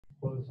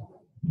close.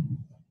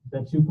 Is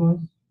that too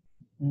close?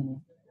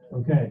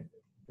 Okay.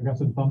 I got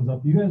some thumbs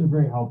up. You guys are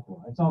very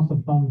helpful. I saw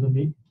some thumbs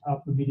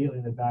up immediately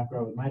in the back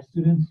row. With my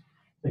students,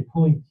 they're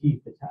pulling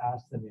teeth to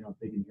ask them, if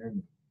they can hear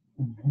me.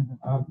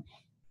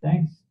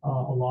 Thanks a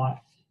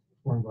lot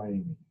for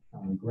inviting me.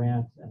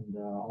 Grant and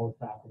all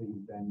the faculty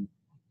have been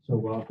so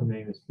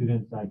welcoming. The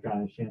students I've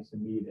gotten a chance to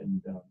meet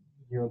and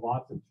hear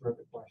lots of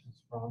terrific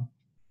questions from.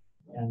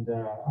 And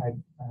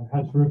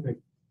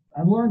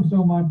I've learned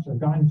so much. I've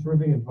gotten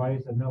terrific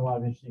advice. I've met a lot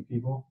of interesting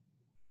people.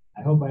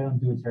 I hope I don't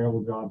do a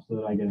terrible job so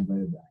that I get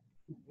invited back.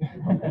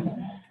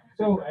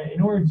 So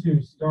in order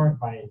to start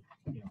by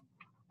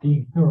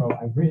being thorough,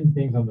 I've written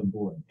things on the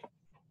board.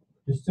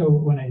 Just so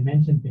when I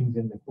mention things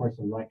in the course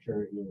of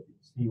lecture, you'll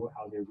see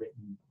how they're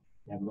written.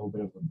 You have a little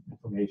bit of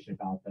information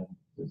about them.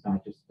 So it's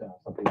not just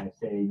something I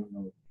say, you don't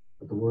know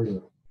what the word is.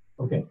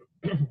 Okay.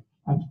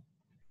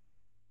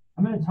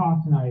 I'm going to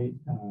talk tonight,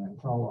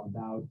 Carl,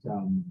 about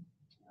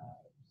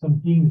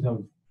some themes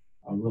of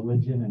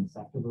religion and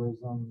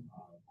secularism,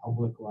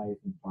 public life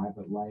and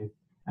private life.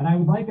 And I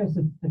would like us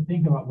to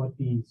think about what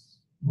we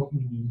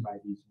mean by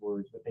these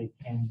words, what they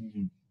can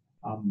mean.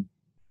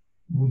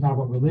 When we talk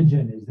about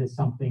religion, is this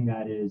something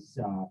that is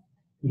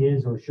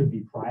or should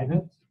be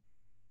private?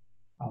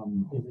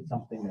 Is it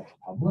something that's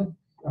public?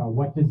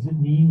 What does it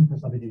mean for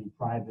something to be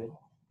private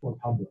or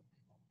public?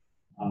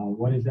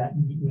 What does that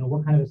mean?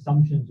 What kind of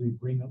assumptions do we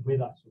bring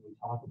with us when we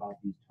talk about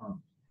these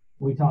terms?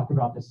 When we talk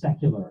about the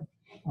secular,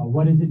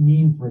 what does it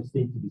mean for a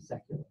state to be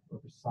secular or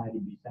for society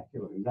to be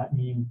secular? Does that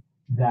mean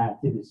that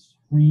it is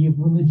free of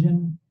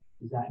religion?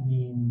 Does that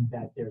mean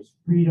that there's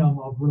freedom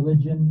of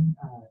religion?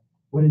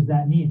 What does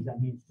that mean? Does that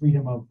mean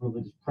freedom of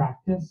religious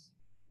practice,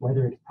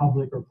 whether it's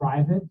public or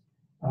private?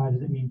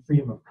 Does it mean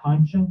freedom of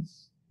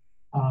conscience?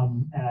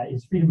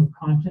 Is freedom of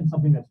conscience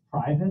something that's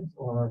private,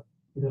 or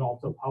is it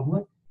also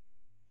public?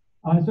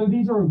 So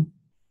these are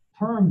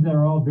terms that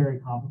are all very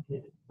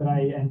complicated, but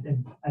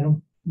I'm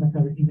not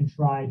going to even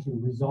try to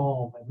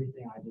resolve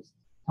everything I just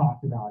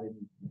talked about in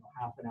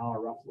half an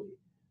hour roughly.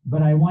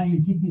 But I want you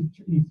to keep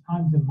these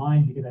concepts in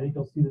mind, because I think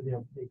you'll see that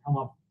they come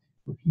up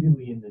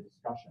repeatedly in the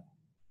discussion.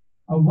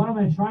 What I'm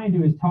going to try and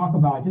do is talk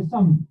about just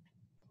some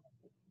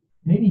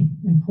maybe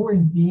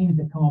important themes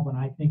that come up when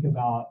I think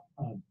about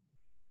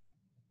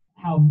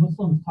how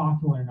Muslims talk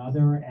to one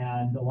another,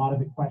 and a lot of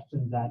the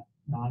questions that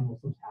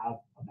non-Muslims have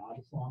about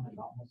Islam and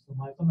about Muslim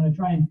life. So I'm going to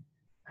try and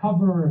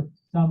cover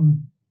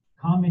some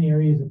common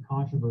areas of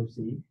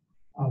controversy.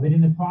 But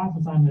in the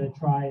process, I'm going to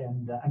try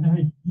and I'm going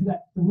to do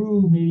that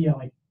through maybe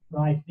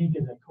what I think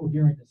is a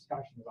coherent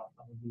discussion about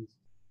some of these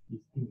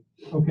themes.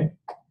 Okay,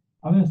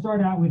 I'm going to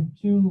start out with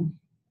two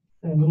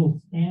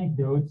little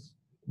anecdotes.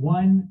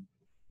 One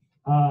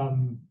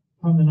from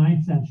the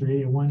 9th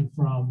century, and one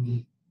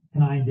from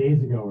 9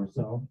 days ago or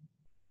so.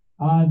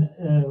 One,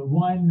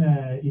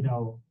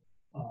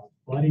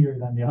 bloodier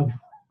than the other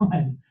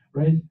one,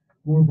 right?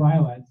 More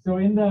violent. So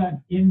some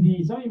of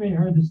you may have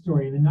heard the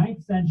story. In the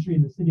 9th century,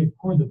 in the city of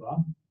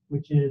Cordoba,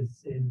 which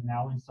is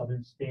now in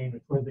southern Spain,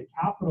 which was the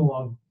capital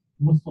of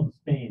Muslim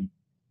Spain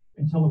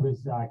until it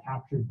was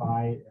captured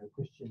by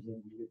Christians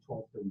in the year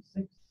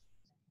 1236.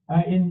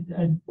 In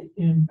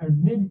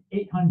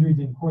mid-800s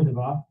in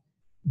Cordoba,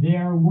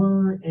 there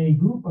were a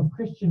group of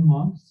Christian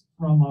monks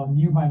from a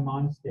nearby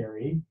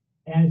monastery,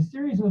 and a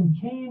series of them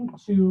came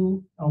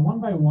to, one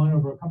by one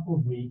over a couple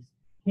of weeks,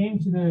 came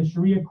to the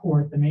Sharia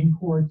court, the main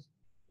court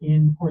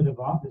in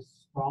Cordoba, this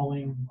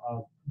sprawling,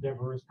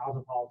 diverse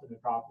cosmopolitan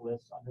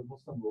metropolis under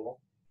Muslim rule.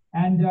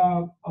 And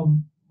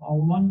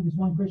this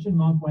one Christian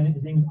monk went in,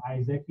 his name was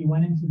Isaac. He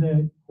went into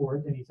the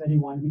court and he said he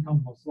wanted to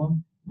become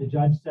Muslim. The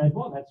judge said,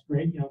 well, that's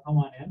great, come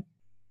on in.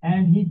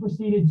 And he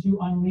proceeded to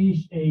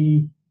unleash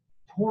a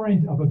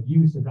torrent of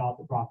abuse about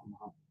the Prophet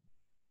Muhammad.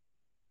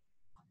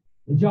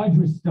 The judge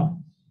was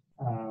stunned.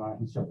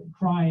 He started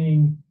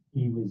crying.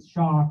 He was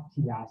shocked.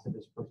 He asked if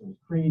this person was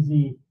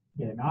crazy.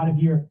 Get him out of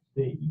here.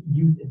 The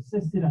youth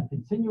insisted on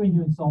continuing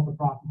to insult the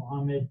Prophet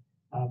Muhammad.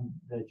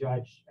 The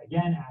judge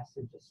again asked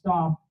him to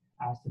stop,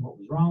 asked him what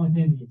was wrong with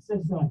him. He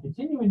insisted on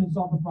continuing to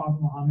insult the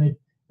Prophet Muhammad.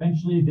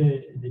 Eventually,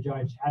 the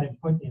judge had him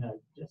put in a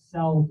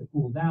cell to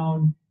cool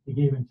down. He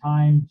gave him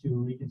time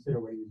to reconsider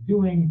what he was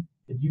doing.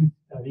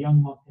 The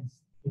young monk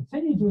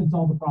continued to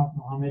insult the Prophet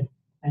Muhammad,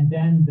 and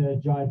then the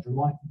judge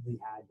reluctantly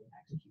had him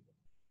executed.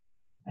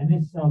 And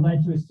this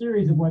led to a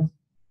series of what's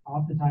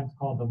oftentimes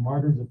called the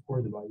Martyrs of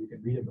Cordoba. You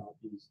can read about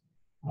these,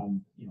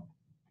 in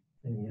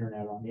the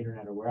internet, on the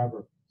internet, or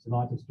wherever. So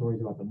lots of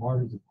stories about the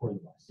Martyrs of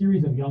Cordoba, a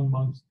series of young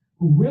monks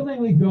who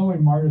willingly go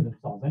and martyr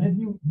themselves. And if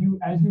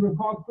as you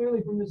recall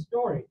clearly from this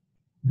story,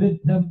 the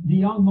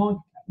young monk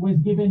was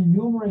given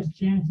numerous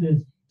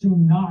chances to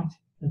not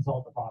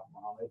insult the Prophet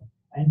Muhammad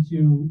and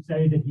to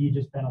say that he had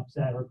just been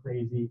upset or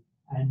crazy,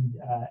 and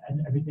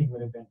everything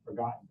would have been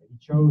forgotten. But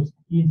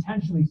he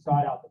intentionally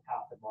sought out the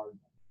path of martyrdom.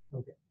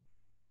 Okay.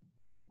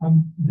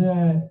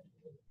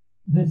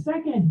 The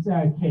second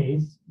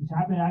case, which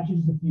happened actually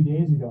just a few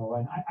days ago,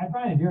 and I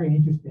find it very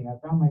interesting. I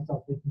found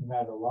myself thinking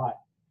about it a lot,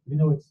 even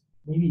though it's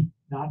maybe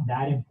not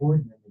that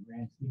important in the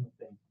grand scheme of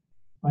things.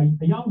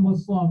 a young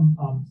Muslim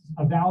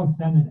avowed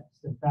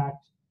feminist. In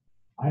fact,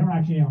 I don't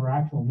actually know her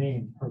actual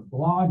name. Her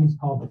blog is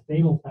called The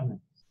Fatal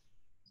Feminist,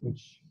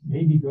 which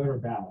may be good or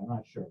bad, I'm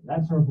not sure.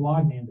 That's her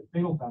blog name, The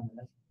Fatal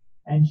Feminist.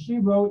 And she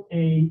wrote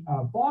a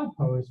blog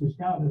post, which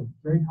got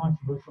very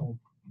controversial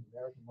in the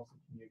American Muslim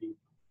community,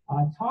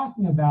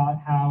 talking about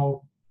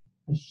how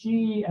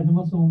she, as a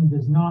Muslim woman,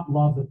 does not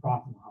love the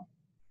Prophet Muhammad,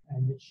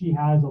 and that she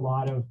has a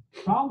lot of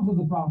problems with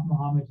the Prophet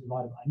Muhammad, a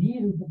lot of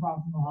unease with the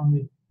Prophet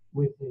Muhammad,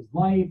 with his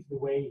life, the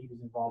way he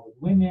was involved with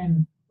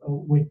women,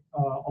 with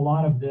a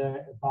lot of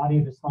the body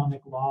of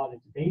Islamic law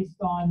that's based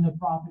on the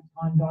Prophet's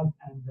conduct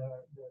and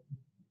the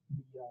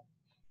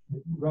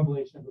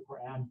revelation of the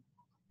Quran.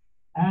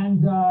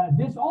 And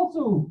this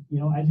also,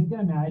 as you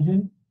can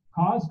imagine,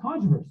 caused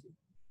controversy.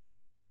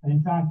 And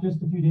in fact,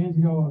 just a few days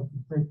ago,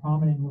 a very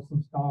prominent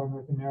Muslim scholar in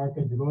North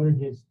America devoted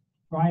his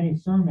Friday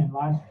sermon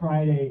last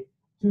Friday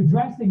to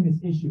addressing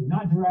this issue,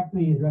 not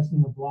directly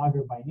addressing the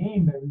blogger by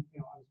name, but I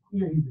was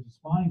clear he was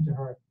responding to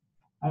her.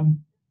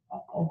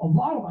 A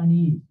lot of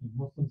unease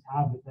Muslims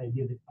have with the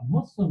idea that a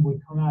Muslim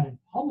would come out and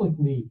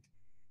publicly,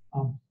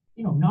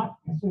 not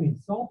necessarily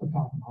insult the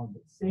Prophet Muhammad,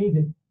 but say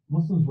that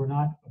Muslims were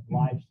not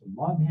obliged to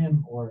love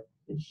him, or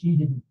that she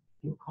didn't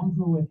feel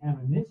comfortable with him.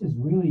 And this is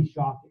really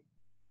shocking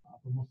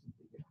for Muslims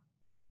to hear.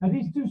 Now,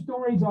 these two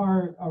stories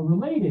are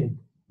related,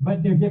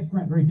 but they're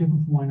different, very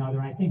different from one another.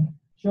 And I think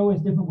show us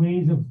different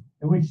ways in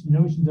which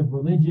notions of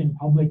religion,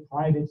 public,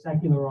 private,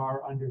 secular,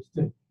 are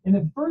understood. In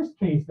the first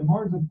case, the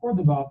Martyrs of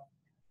Cordoba,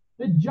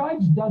 the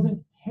judge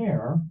doesn't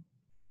care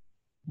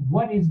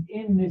what is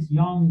in this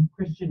young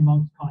Christian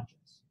monk's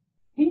conscience.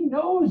 He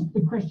knows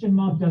the Christian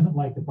monk doesn't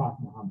like the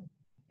Prophet Muhammad.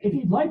 If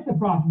he'd liked the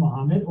Prophet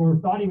Muhammad or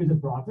thought he was a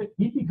prophet,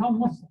 he'd become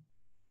Muslim.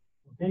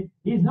 Okay?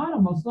 He's not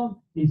a Muslim.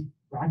 He's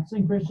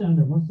practicing Christian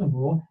under Muslim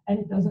rule, and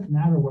it doesn't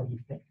matter what he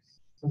thinks.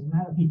 It doesn't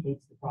matter if he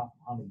hates the Prophet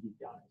Muhammad deep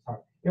down in his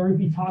heart, or if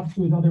he talks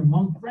to his other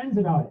monk friends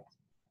about it.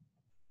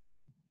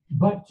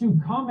 But to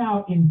come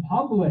out in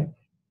public,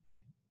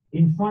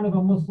 in front of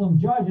a Muslim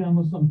judge in a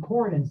Muslim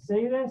court and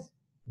say this,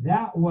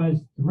 that was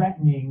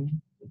threatening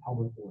the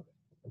public order,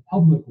 the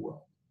public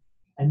world.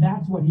 And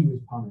that's what he was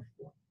punished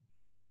for.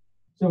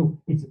 So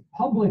it's a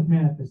public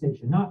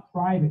manifestation, not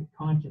private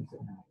conscience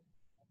that matters.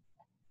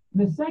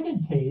 In the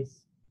second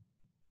case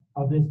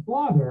of this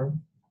blogger,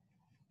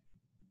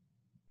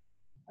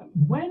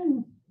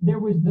 when there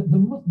was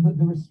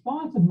the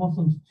response of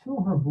Muslims to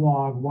her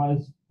blog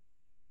was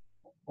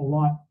a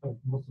lot of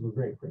Muslims were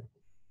very critical.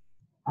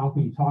 How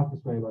can you talk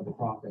this way about the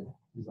Prophet?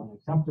 It's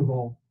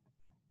unacceptable.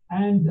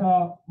 And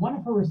one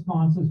of her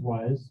responses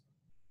was,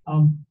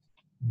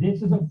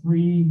 this is a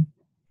free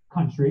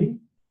country,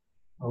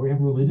 we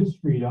have religious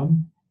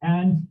freedom,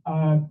 and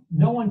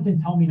no one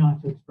can tell me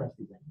not to express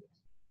these ideas.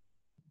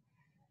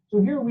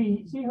 So here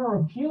we see her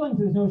appealing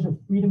to this notion of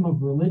freedom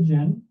of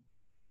religion,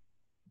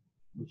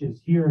 which is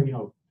here,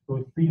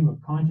 both freedom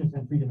of conscience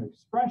and freedom of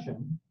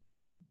expression.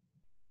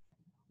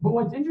 But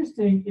what's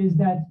interesting is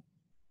that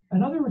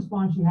another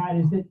response she had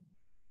is that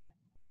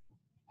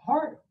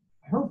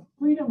her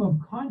freedom of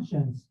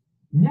conscience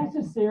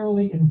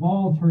necessarily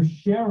involved her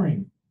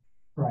sharing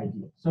her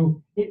ideas.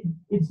 So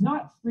it's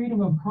not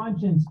freedom of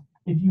conscience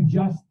if you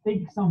just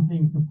think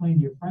something, complain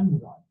to your friends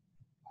about it.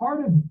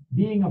 Part of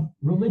being a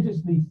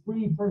religiously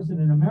free person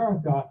in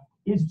America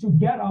is to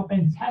get up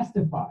and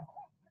testify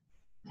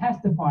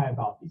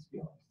about these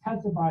feelings,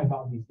 testify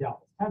about these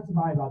doubts,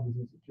 testify about these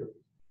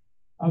insecurities.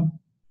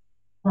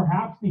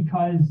 Perhaps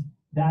because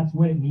that's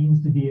what it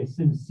means to be a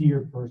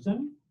sincere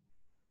person,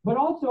 but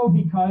also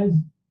because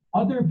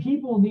other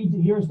people need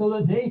to hear so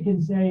that they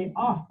can say,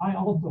 I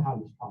also have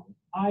this problem.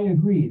 I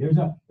agree. There's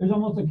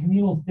almost a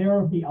communal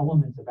therapy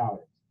element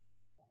about it.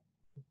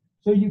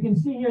 So you can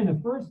see here in the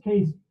first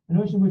case, a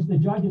notion in which the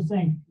judge is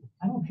saying,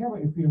 I don't care about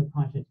your freedom of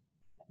conscience,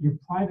 your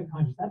private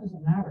conscience, that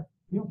doesn't matter.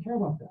 We don't care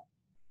about that.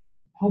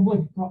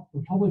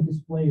 The public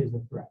display is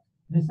the threat.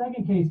 In the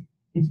second case,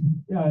 it's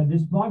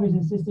this blogger is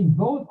insisting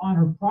both on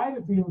her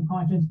private freedom of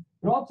conscience,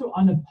 but also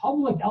on the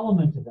public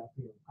element of that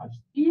freedom of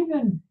conscience,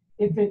 even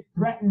if it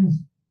threatens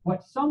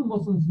what some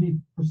Muslims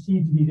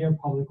perceive to be their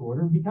public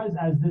order, because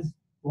as this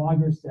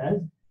blogger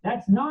says,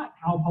 that's not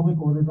how public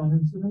order is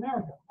understood in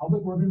America.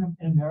 Public order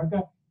in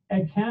America,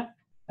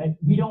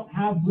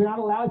 we're not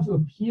allowed to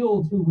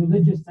appeal to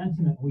religious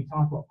sentiment when we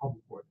talk about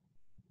public order.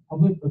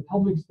 The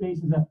public space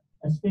is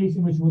a space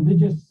in which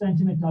religious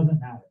sentiment doesn't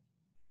matter.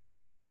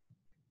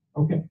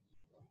 Okay,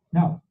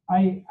 now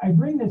I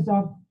bring this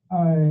up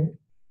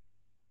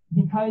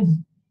because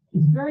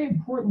it's very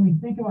important we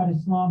think about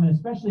Islam, and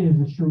especially as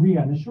the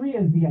Sharia. And the Sharia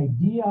is the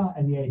idea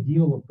and the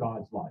ideal of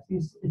God's law.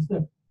 It's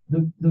the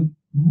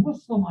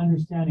Muslim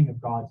understanding of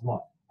God's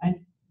law. And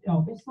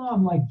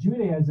Islam, like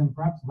Judaism,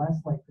 perhaps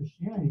less like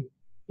Christianity,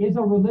 is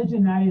a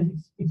religion that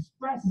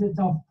expresses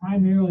itself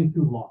primarily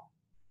through law.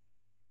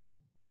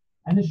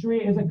 And the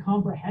Sharia is a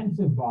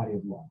comprehensive body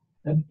of law.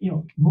 That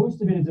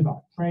most of it is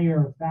about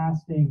prayer,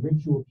 fasting,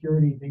 ritual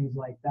purity, things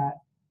like that.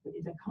 But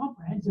it's a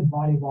comprehensive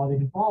body of law that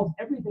involves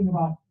everything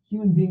about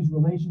human beings'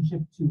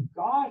 relationship to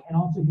God and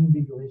also human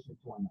beings'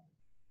 relationship to one another.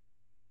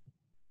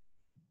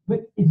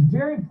 But it's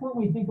very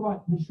important we think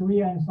about the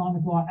Sharia and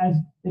Islamic law as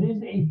it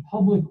is a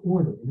public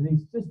order. It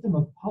is a system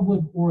of public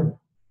order.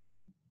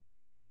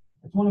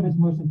 It's one of its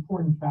most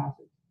important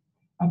facets.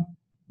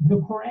 The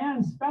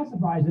Quran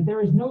specifies that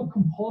there is no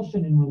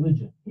compulsion in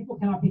religion. People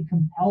cannot be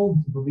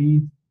compelled to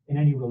believe in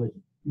any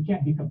religion. You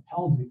can't be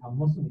compelled to become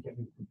Muslim. You can't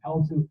be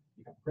compelled to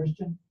become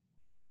Christian.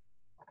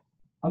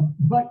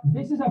 But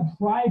this is a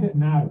private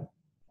matter.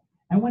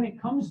 And when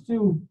it comes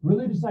to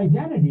religious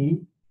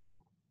identity,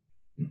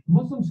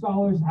 Muslim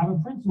scholars have a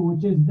principle,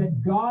 which is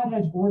that God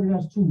has ordered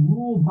us to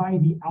rule by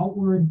the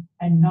outward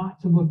and not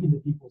to look into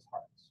people's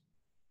hearts.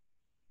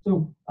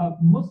 So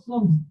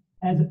Muslims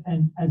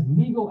as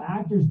legal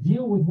actors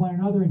deal with one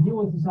another and deal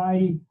with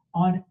society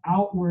on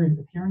outward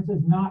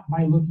appearances, not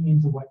by looking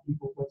into what's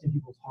in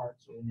people's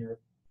hearts or in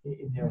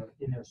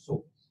their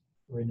souls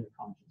or in their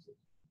consciences.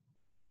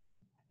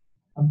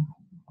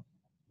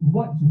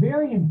 What's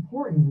very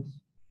important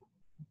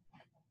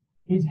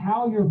is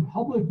how your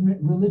public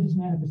religious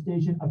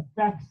manifestation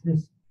affects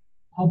this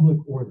public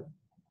order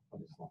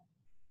of Islam.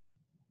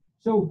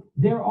 So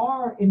there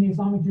are, in the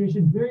Islamic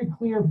tradition, very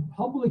clear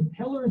public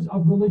pillars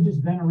of religious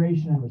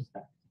veneration and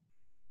respect.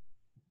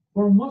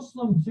 For a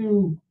Muslim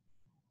to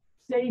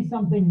say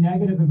something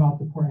negative about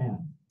the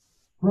Quran,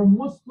 for a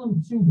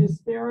Muslim to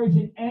disparage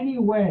in any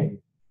way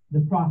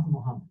the Prophet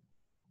Muhammad,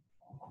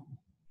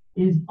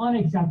 is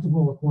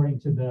unacceptable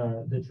according to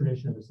the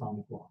tradition of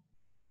Islamic law.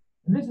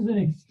 And this is an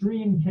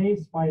extreme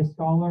case by a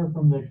scholar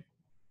from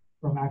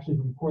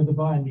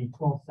Cordoba in the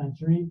 12th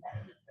century,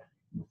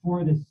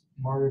 before this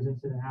martyrs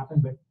incident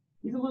happened, but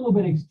he's a little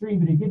bit extreme,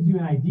 but it gives you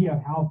an idea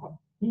of how.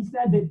 He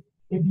said that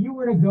if you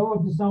were to go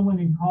up to someone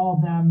and call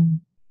them,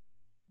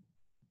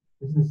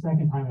 this is the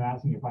second time I'm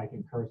asking if I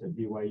can curse at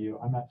BYU.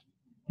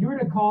 If you were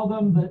to call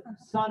them the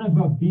son of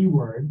a B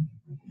word,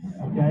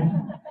 okay,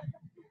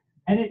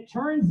 and it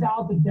turns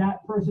out that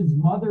that person's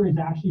mother is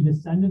actually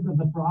descendant of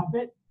the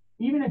Prophet,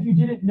 even if you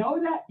didn't know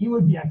that, you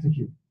would be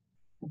executed.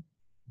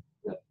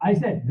 I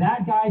said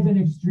that guy's an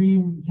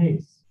extreme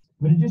case,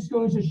 but it just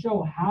goes to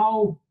show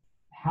how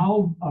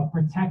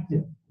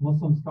protective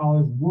Muslim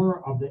scholars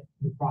were of the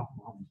Prophet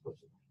Muhammad's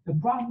person. The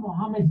Prophet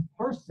Muhammad's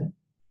person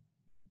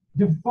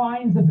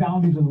defines the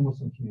boundaries of the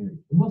Muslim community.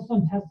 The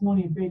Muslim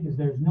testimony of faith is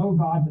there's no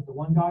God but the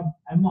one God,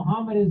 and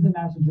Muhammad is the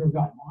messenger of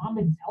God.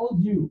 Muhammad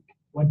tells you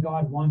what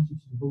God wants you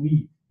to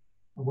believe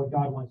and what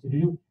God wants you to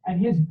do, and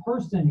his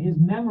person, his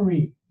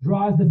memory,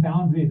 draws the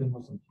boundary of the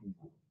Muslim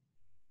community.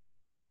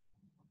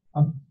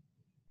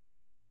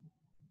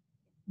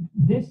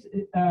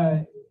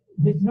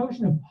 This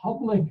notion of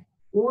public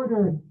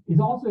order is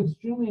also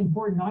extremely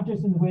important, not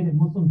just in the way that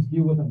Muslims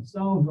deal with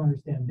themselves or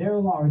understand their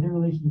law or their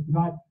relationship to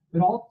God,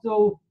 but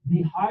also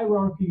the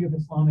hierarchy of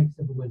Islamic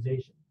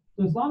civilization.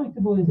 So Islamic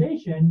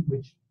civilization,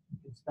 which you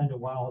could spend a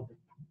while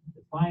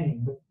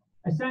defining, but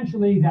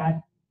essentially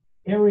that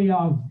area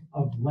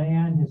of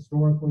land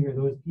historically, or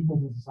those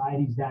peoples and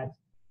societies that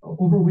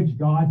over which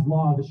God's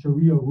law, the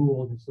Sharia,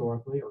 ruled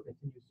historically or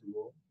continues to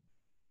rule,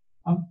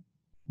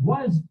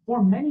 was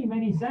for many,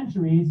 many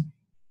centuries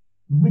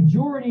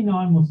majority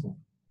non-Muslim.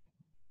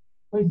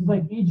 Places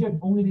like Egypt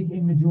only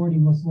became majority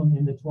Muslim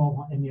in the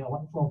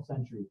 12th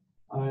century.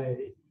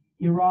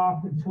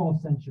 Iraq,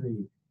 12th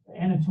century.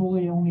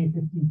 Anatolia, only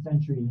 15th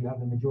century, you have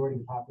the majority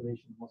of the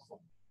population Muslim.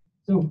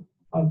 So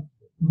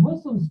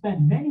Muslims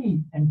spent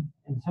many, and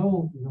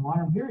until the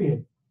modern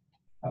period,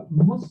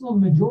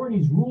 Muslim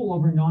majorities rule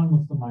over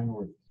non-Muslim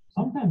minorities.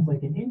 Sometimes,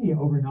 like in India,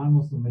 over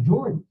non-Muslim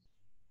majorities.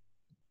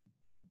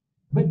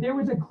 But there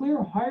was a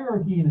clear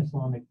hierarchy in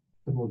Islamic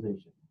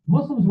civilization.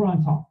 Muslims were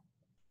on top.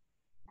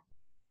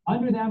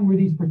 Under them were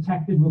these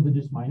protected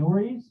religious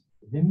minorities,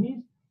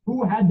 dhimmis,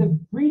 who had the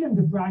freedom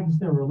to practice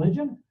their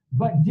religion,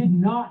 but did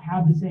not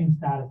have the same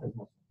status as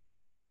Muslims.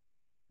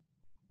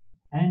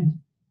 And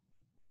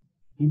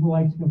people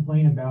like to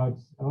complain about,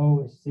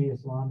 oh, see,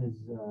 Islam is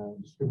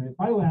discriminating.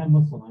 By the way, I'm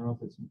Muslim. I don't know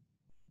if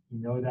you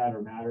know that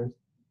or matters.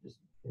 Just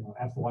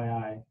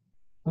FYI.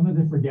 Sometimes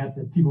I forget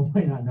that people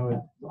might not know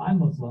that. So I'm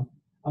Muslim.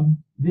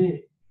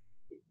 The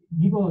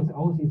people say,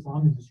 oh, see,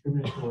 Islam is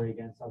discriminatory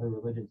against other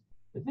religions.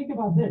 But think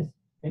about this.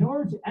 In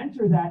order to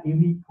enter that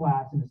elite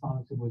class in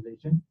Islamic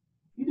civilization,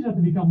 you just have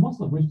to become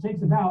Muslim, which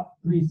takes about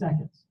 3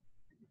 seconds.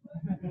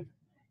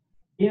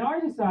 In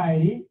our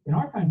society, in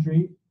our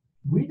country,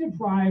 we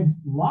deprive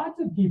lots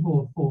of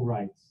people of full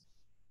rights,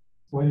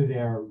 whether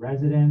they're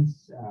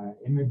residents,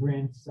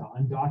 immigrants,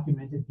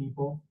 undocumented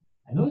people.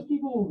 And those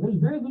people, there's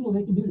very little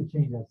they can do to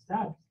change that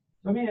status.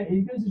 So, I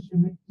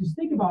mean, just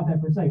think about that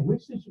for a second.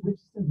 Which system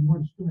is more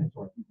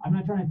discriminatory? I'm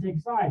not trying to take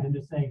sides. I'm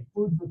just saying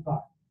food for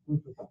thought.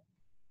 Food for thought.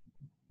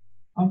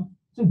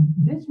 So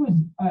this was,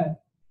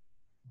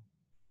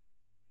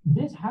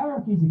 this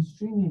hierarchy is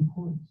extremely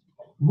important.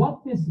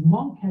 What this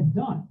monk had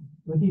done,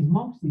 what these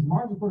monks, these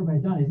martyrs of Cordoba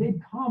had done, is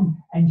they'd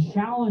come and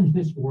challenge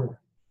this order,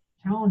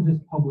 challenge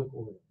this public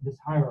order, this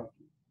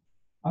hierarchy.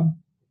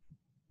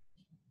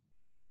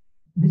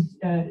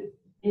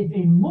 If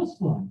a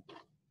Muslim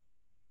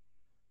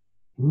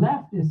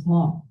left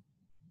Islam,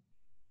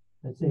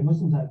 let's say a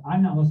Muslim said,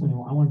 I'm not Muslim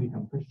anymore, I want to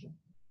become Christian.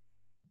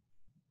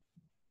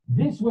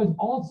 this was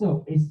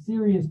also a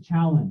serious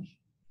challenge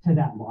to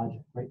that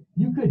logic, right?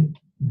 You could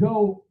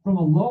go from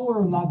a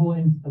lower level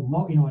in a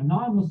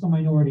non-Muslim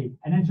minority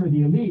and enter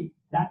the elite.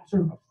 That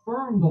sort of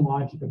affirmed the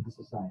logic of the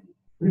society.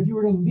 But if you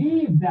were to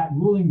leave that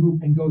ruling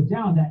group and go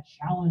down, that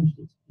challenged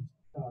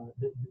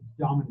the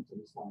dominance of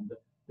Islam,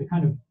 the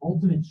kind of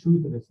ultimate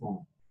truth of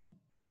Islam.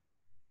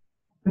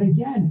 But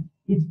again,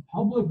 it's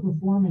public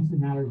performance that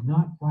matters,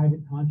 not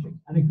private conscience.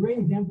 And a great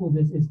example of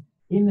this is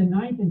in the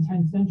 9th and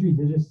 10th centuries,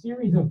 there's a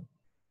series of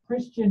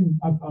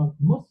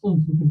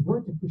Muslims who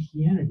convert to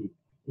Christianity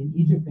in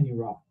Egypt and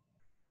Iraq.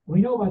 And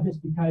we know about this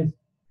because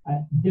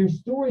their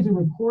stories are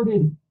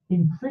recorded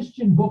in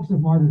Christian books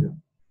of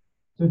martyrdom.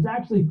 So it's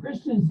actually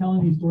Christians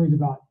telling these stories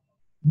about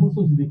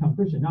Muslims who become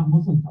Christian, not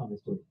Muslims telling the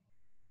story.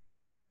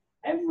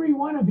 Every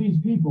one of these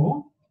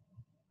people,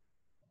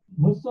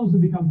 Muslims who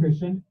become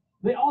Christian,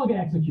 they all get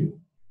executed.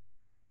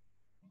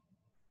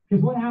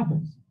 Because what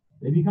happens?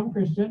 They become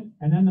Christian,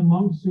 and then the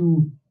monks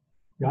who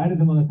guided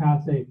them on the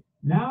path say,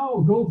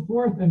 now go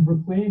forth and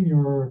proclaim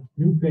your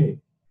new faith.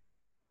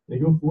 They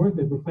go forth,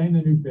 they proclaim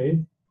their new faith,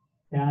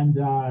 and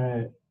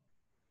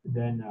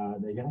then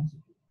they get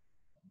executed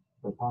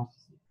for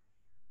apostasy.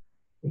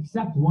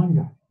 Except one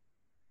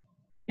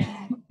guy.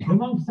 The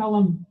monks tell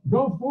him,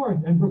 go forth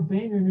and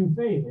proclaim your new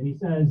faith. And he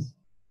says,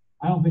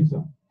 I don't think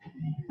so.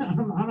 I'm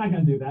not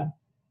going to do that.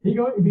 He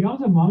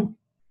becomes a monk.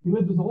 He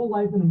lives his whole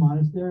life in a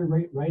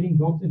monastery, writing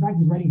books. In fact,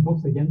 he's writing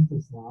books against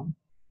Islam.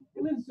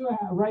 He lives to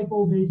a ripe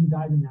old age and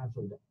dies a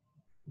natural death.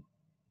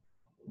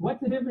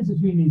 What's the difference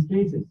between these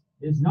cases?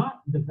 It's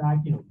not the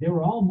fact, they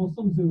were all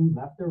Muslims who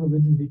left their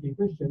religion and became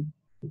Christian.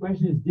 The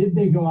question is, did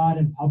they go out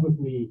and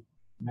publicly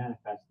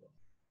manifest it?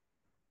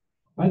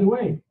 By the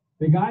way,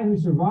 the guy who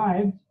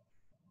survived,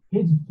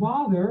 his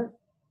father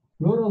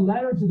wrote a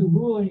letter to the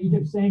ruler in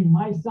Egypt saying,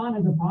 my son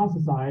has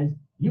apostatized.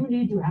 You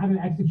need to have him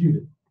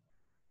executed.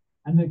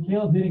 And the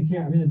caliph didn't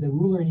care. The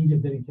ruler in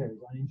Egypt didn't care. He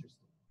was uninterested.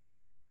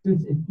 So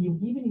this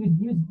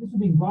was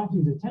being brought to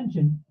his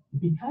attention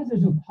because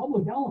there's a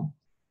public element.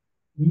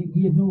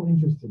 He had no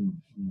interest in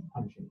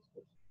punishing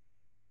this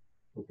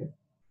person. Okay.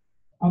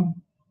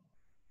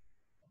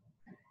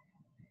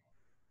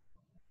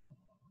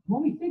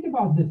 When we think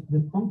about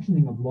the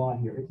functioning of law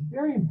here, it's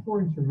very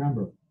important to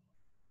remember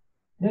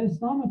that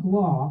Islamic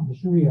law, the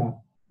Sharia,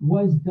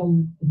 was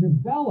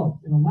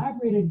developed and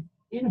elaborated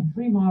in a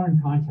pre-modern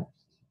context.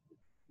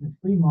 In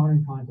a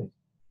pre-modern context.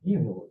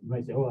 You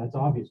might say, oh, that's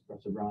obvious,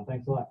 Professor Brown.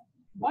 Thanks a lot.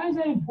 Why is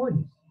that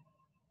important?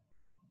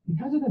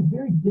 Because of the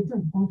very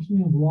different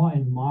functioning of law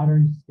in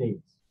modern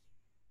states.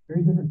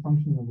 Very different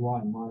functioning of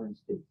law in modern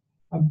states.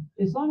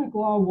 Islamic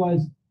law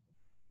was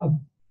a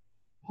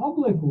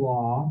public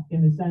law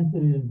in the sense that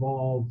it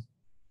involves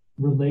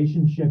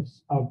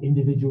relationships of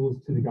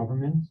individuals to the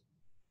government,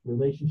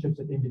 relationships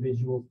of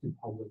individuals to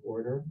public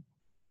order.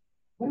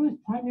 But it was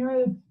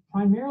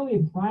primarily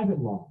a private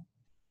law,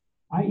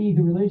 i.e.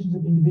 the relations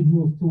of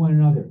individuals to one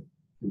another,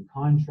 through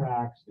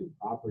contracts, through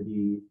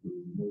property,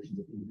 through notions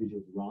of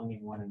individuals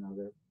wronging one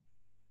another.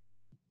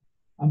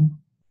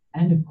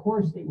 And of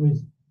course, it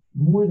was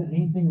more than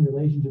anything a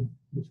relationship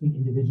between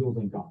individuals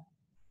and God.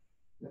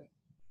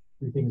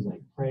 Through things like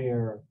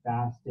prayer,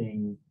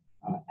 fasting,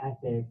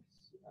 ethics,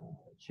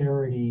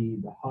 charity,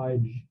 the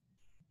Hajj,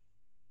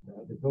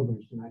 the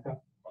pilgrimage to Mecca.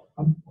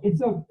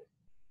 It's a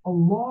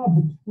law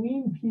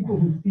between people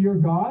who fear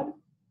God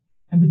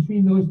and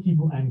between those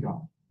people and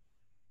God.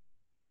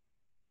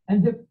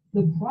 And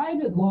the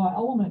private law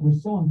element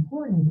was so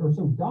important or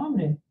so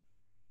dominant,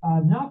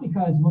 not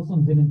because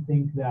Muslims didn't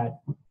think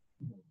that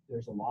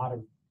there's a lot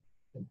of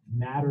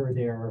matter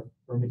there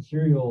or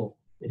material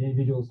that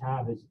individuals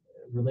have as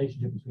a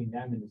relationship between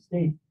them and the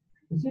state,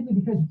 but simply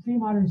because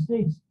pre-modern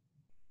states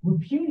were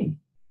puny.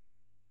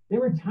 They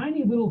were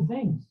tiny little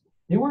things.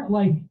 They weren't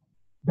like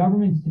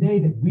governments today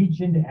that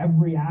reach into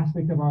every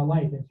aspect of our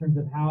life in terms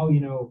of how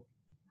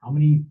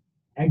many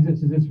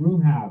exits does this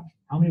room have?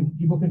 How many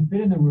people can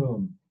fit in the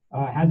room?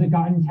 Has it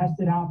gotten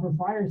tested out for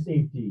fire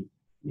safety?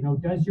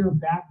 Does your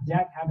back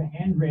deck have a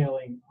hand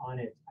railing on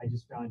it? I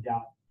just found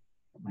out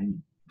I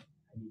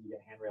need to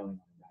get a hand railing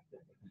on the back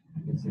deck.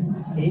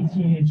 It's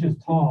 18 inches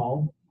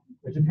tall,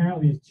 which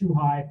apparently is too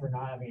high for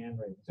not having a hand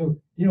railing. So,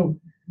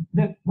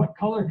 what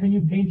color can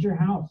you paint your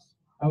house?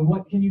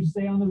 What can you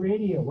say on the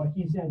radio? What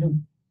can you say?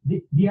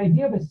 The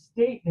idea of a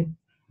state that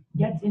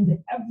gets into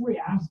every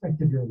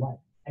aspect of your life,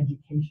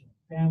 education,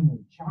 family,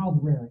 child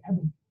rearing,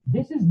 everything.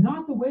 This is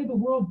not the way the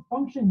world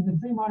functioned in the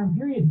pre-modern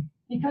period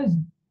because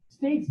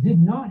states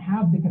did not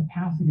have the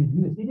capacity to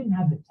do this. They didn't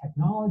have the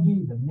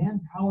technology, the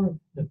manpower,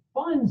 the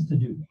funds to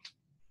do this.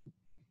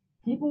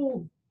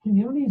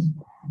 Communities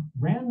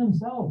ran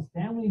themselves.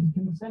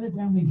 Extended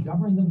families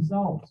governed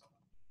themselves.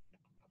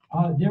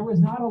 There was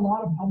not a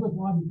lot of public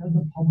law because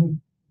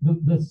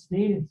the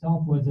state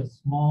itself was a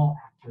small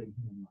actor in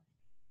human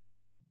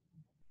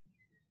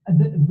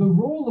life. The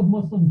role of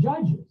Muslim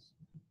judges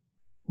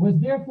was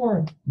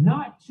therefore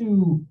not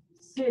to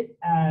sit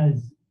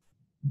as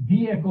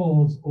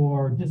vehicles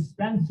or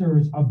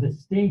dispensers of the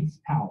state's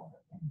power,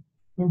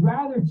 but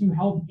rather to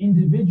help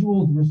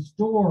individuals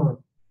restore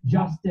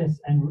justice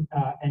and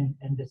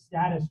the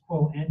status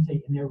quo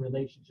ante in their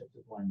relationships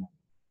with one another.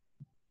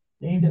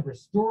 They aimed at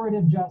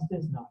restorative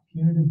justice, not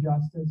punitive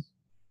justice.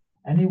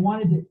 And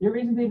their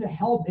reason they to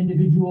help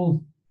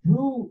individuals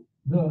through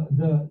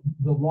the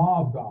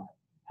law of God,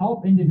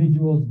 help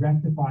individuals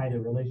rectify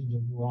their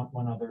relationships with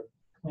one another,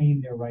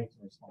 claim their rights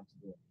and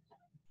responsibilities.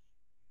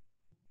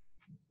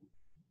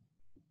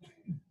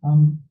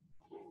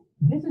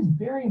 This is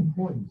very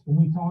important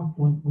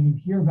when you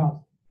hear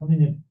about something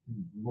that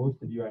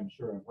most of you, I'm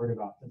sure, have heard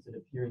about, since it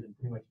appears in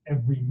pretty much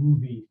every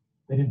movie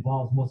that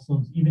involves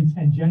Muslims, even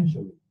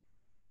tangentially,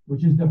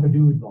 which is the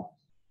Hudud laws.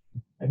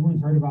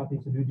 Everyone's heard about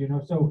these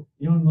Hudud, So,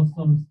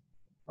 Muslims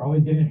are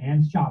always getting their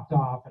hands chopped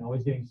off and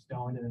always getting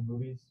stoned in the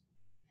movies,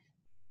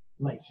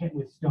 like hit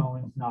with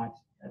stones, not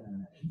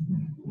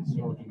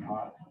smoking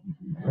pot,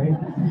 right?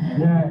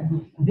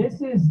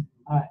 This is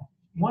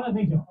one of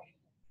the things.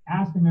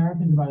 Ask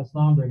Americans about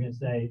Islam, they're going to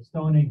say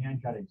stoning,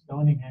 hand cutting,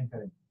 stoning, hand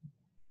cutting.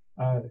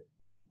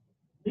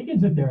 You can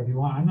sit there if you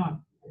want.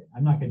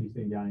 I'm not going to be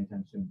sitting down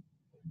anytime soon.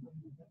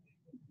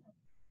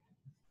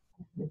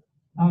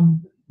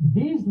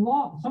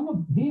 Some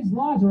of these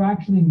laws are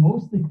actually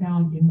mostly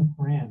found in the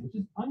Quran, which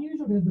is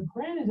unusual because the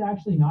Quran is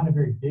actually not a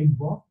very big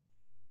book,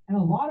 and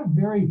a lot of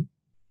very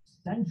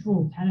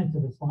central tenets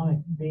of Islamic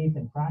faith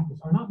and practice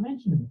are not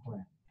mentioned in the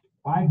Quran.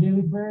 5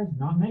 daily prayers,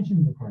 not mentioned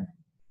in the Quran.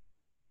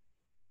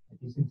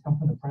 These things come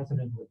from the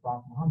precedent with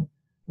Prophet Muhammad.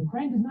 The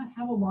Quran does not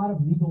have a lot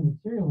of legal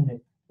material in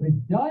it, but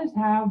it does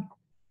have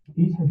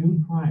these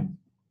hudud crimes: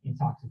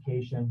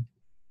 intoxication,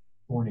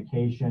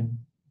 fornication,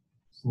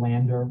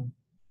 slander.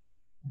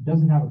 It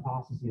doesn't have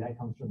apostasy. That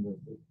comes from the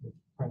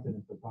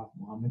precedent of Prophet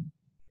Muhammad.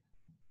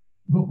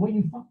 But what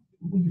you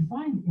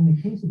find in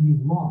the case of these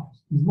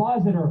laws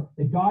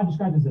that God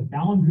describes as the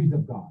boundaries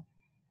of God,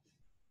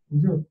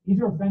 these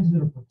are offenses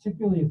that are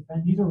particularly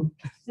offensive. These are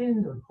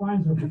sins or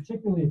crimes that are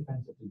particularly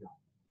offensive to God.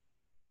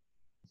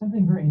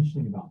 Something very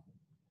interesting about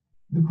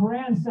them. The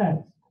Quran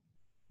says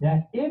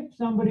that if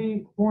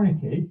somebody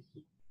fornicates,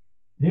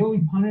 they will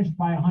be punished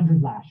by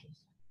 100 lashes.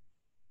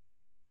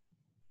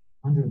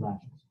 100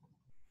 lashes.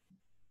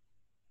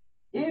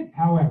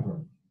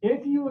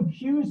 If you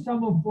accuse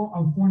someone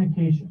of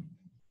fornication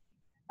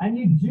and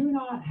you do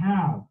not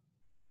have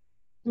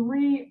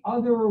 3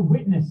 other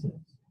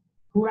witnesses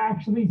who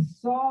actually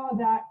saw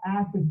that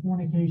act of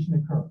fornication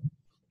occur,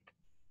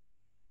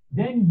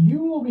 then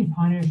you will be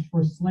punished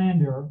for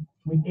slander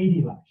with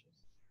 80 lashes.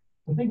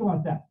 So think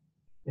about that.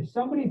 If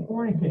somebody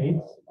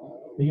fornicates,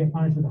 they get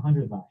punished with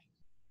 100 lashes.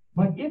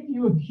 But if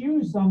you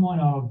accuse someone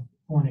of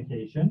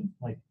fornication,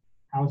 like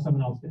how is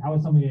someone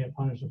going to get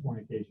punished for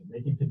fornication?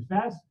 They can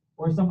confess,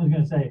 or someone's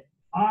going to say,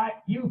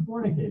 you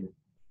fornicated.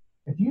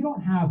 If you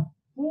don't have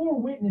 4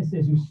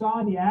 witnesses who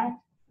saw the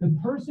act, the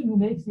person who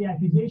makes the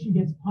accusation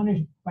gets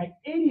punished by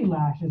 80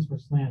 lashes for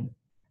slander.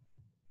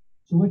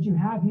 So what you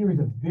have here is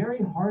a very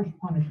harsh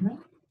punishment,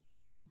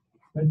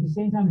 but at the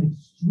same time, an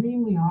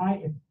extremely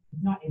high, if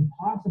not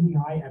impossibly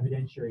high,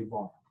 evidentiary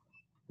bar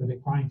for the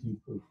crime to be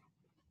proved.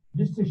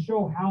 Just to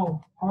show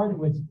how hard it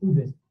was to prove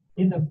this,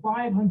 in the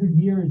 500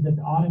 years that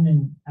the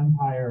Ottoman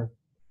Empire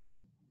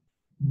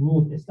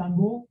ruled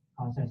Istanbul,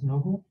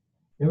 Constantinople,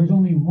 there was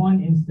only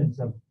 1 instance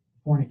of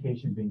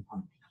fornication being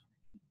punished.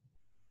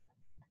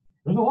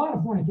 There's a lot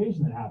of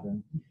fornication that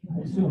happened,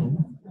 I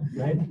assume,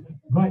 right?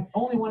 But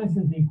only 1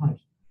 instance being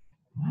punished.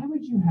 Why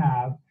would you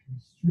have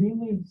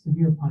extremely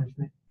severe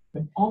punishment,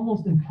 but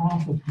almost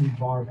impossible to meet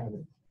bar of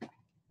evidence?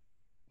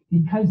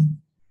 Because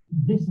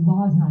this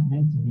law is not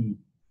meant to be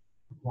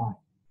applied.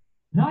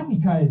 Not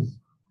because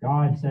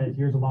God says,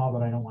 here's a law,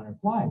 but I don't want to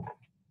apply it,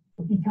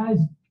 but because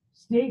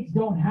states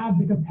don't have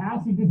the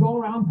capacity to go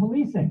around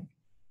policing.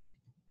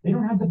 They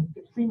don't have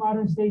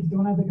pre-modern states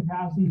don't have the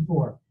capacity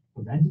for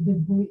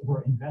preventative,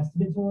 for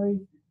investigatory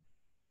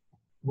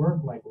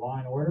work like law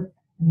and order,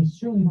 and they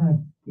certainly don't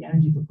have the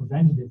energy for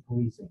preventative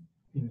policing.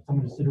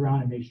 Someone to sit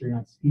around and make sure you're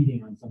not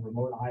speeding on some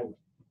remote highway.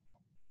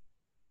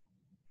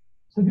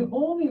 So the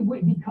only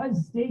way,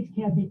 because states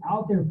can't be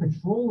out there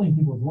patrolling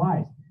people's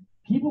lives,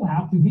 people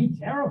have to be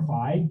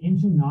terrified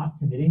into not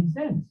committing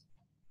sins,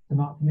 to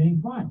not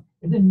committing crime,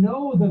 and to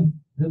know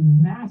the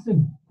massive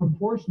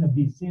proportion of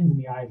these sins in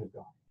the eyes of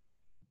God.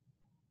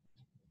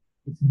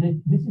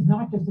 This is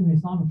not just in the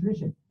Islamic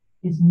tradition.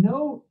 It's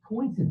no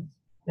coincidence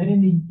that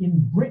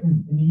in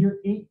Britain, in the year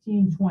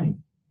 1820,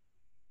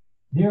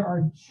 there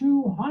are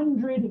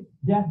 200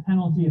 death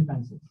penalty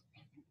offenses.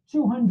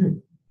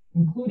 200,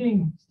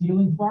 including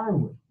stealing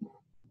firewood,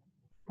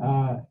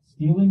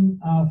 stealing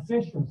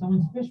fish from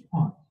someone's fish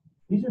pond.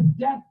 These are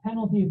death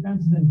penalty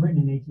offenses in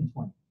Britain in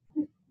 1820.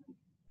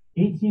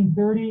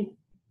 1830,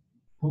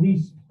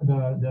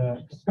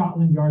 the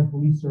Scotland Yard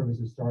police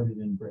services started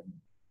in Britain.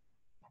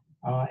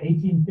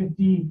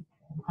 1850,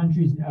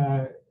 countries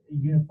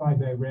unified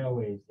by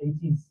railways.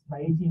 By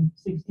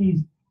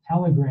 1860s,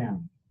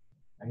 telegram.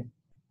 Right?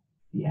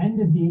 The end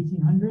of the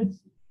 1800s,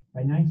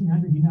 by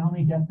 1900, you know how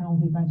many death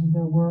penalty offenses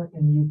there were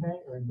in the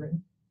UK or in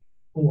Britain?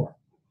 4.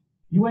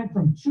 You went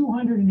from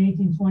 200 in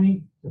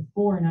 1820 to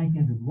 4 in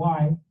 1900.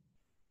 Why?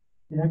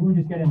 Did everyone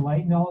just get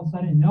enlightened all of a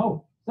sudden?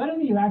 No.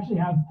 Suddenly you actually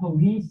have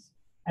police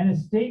and a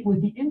state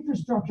with the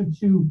infrastructure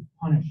to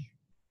punish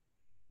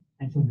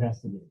and to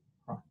investigate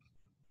crimes.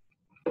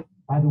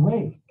 By the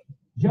way,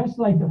 just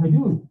like the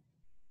hudud,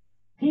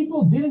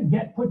 people didn't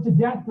get put to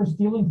death for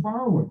stealing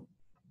firewood.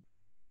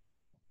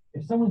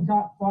 If someone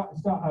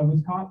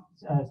was caught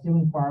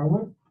stealing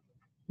firewood,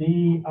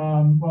 something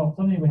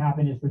that would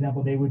happen is, for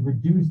example, they would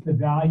reduce the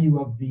value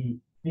of the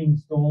being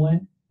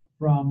stolen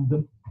from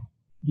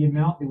the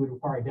amount that would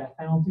require a death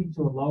penalty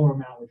to a lower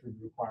amount, which would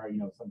require,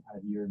 some kind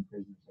of year in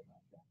prison or something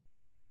like that.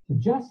 So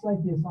just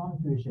like the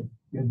Islamic tradition,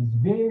 you have these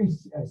very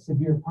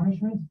severe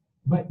punishments,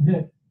 but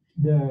the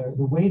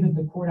way that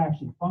the court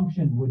actually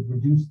functioned would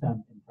reduce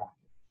them in practice.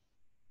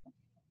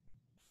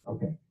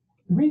 Okay.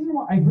 The reason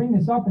why I bring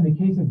this up in the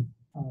case of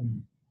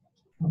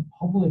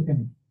public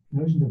and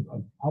notions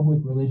of public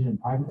religion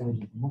and private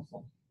religion for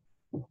Muslims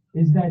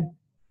is that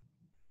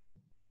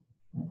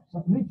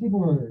so many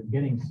people are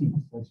getting seats.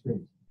 That's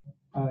great.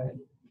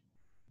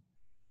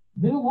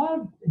 There's a lot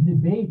of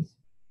debate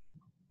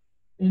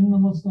in the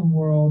Muslim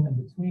world and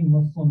between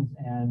Muslims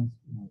and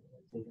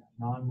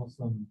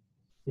non-Muslim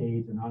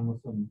states or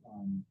non-Muslim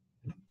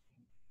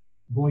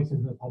voices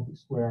in the public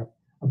square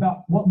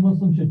about what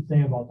Muslims should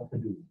say about the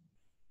hudud.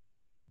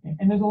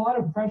 And there's a lot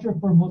of pressure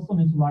for Muslim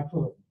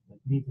intellectuals, like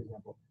me, for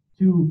example,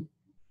 to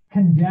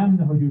condemn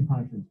the hudud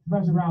punishments.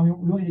 Professor Brown, we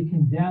want you to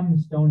condemn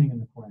stoning in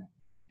the Quran.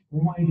 We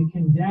want you to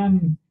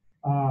condemn,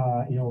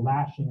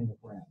 lashing in the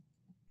Quran.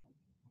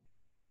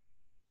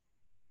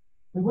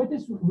 But what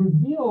this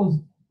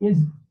reveals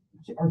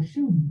are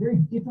two very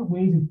different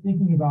ways of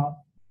thinking about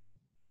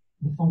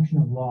the function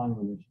of law and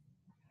religion.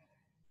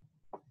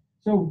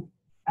 So,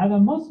 as a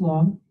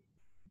Muslim,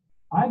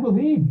 I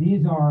believe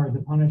these are the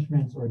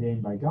punishments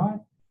ordained by God,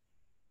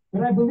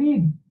 but I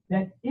believe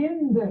that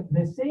in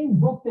the same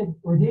book that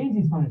ordains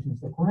these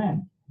punishments, the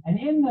Quran, and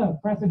in the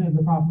precedent of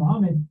the Prophet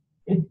Muhammad,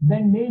 it's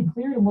been made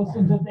clear to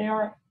Muslims that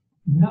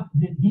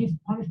that these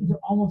punishments are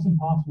almost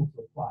impossible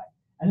to apply,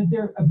 and that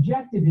their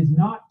objective is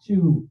not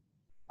to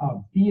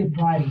be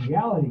applied in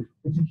reality,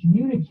 but to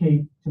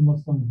communicate to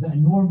Muslims the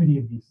enormity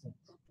of these sins.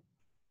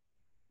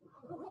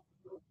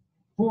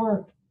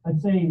 For,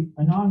 let's say,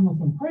 a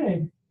non-Muslim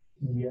critic,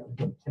 maybe a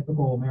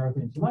typical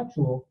American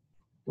intellectual,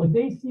 what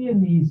they see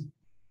in these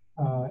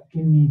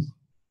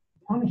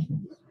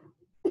punishments,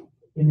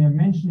 in their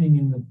mentioning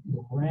in the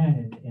Quran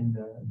and in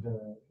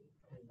the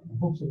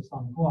books of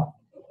Islamic law,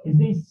 is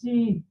they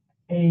see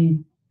a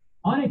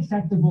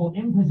unacceptable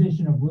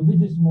imposition of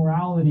religious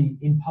morality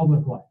in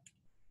public life,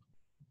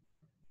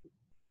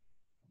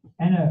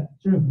 and a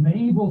sort of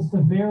medieval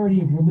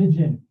severity of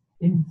religion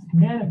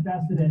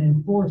manifested and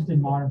enforced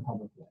in modern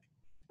public life.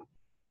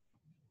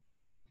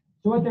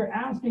 So what they're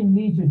asking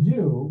me to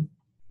do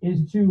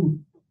is to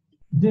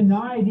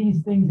deny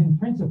these things in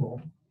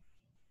principle,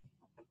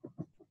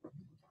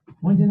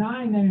 when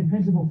denying them in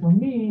principle for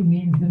me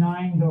means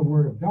denying the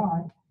word of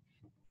God,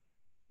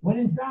 when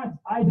in fact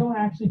I don't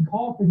actually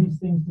call for these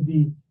things to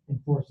be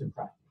enforced in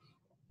practice.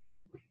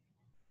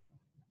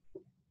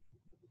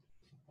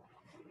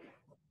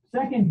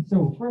 Second,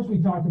 so first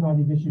we talked about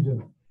these issues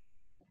of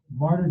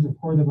martyrs of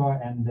Cordoba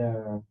and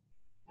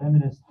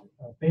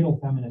fatal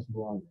feminist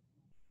blogger.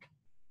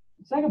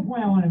 Second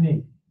point I want to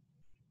make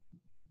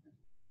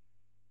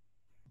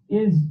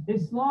is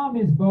Islam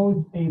is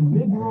both a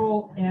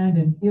liberal and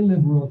an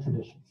illiberal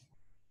tradition.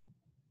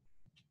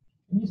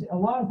 And you see, a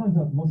lot of times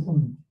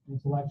Muslim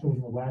intellectuals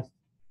in the West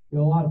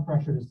feel a lot of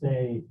pressure to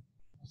say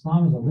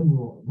Islam is a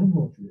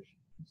liberal tradition.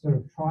 Sort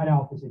of trot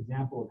out this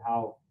example of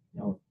how,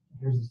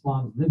 here's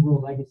Islam's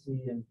liberal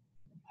legacy and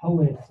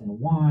poets and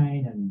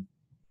wine and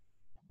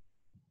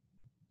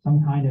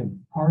some kind of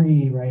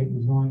party, right,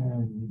 was going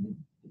on.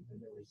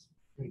 There was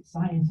great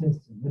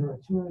scientists and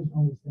literateurs and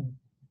all these things.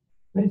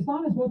 But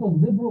Islam is both a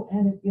liberal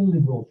and an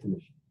illiberal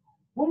tradition.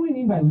 What do we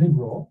mean by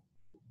liberal?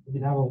 We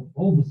could have a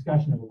whole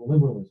discussion of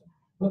liberalism.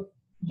 But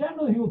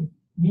generally, what we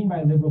mean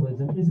by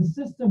liberalism is a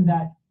system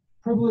that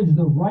privileges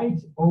the right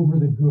over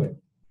the good.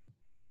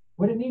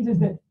 What it means is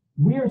that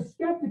we are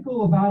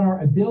skeptical about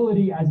our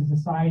ability as a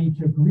society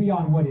to agree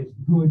on what is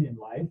good in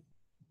life,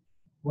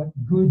 what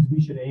goods we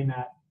should aim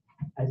at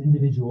as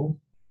individuals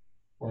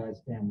or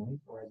as families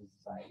or as a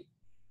society.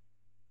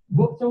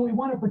 So we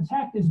want to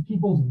protect is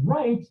people's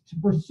right to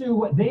pursue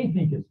what they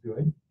think is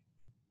good,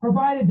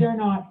 provided they're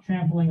not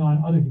trampling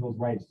on other people's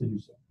rights to do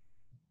so.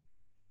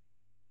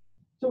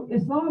 So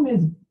Islam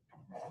is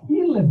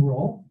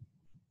illiberal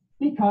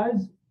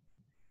because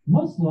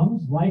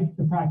Muslims, like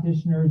the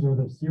practitioners or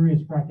the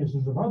serious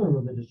practitioners of other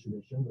religious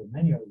traditions, or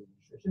many other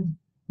religious traditions,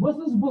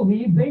 Muslims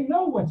believe they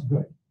know what's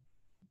good.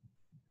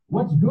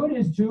 What's good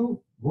is to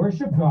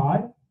worship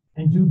God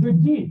and do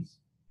good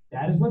deeds.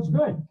 That is what's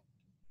good.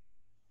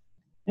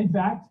 In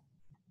fact,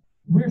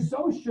 we're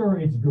so sure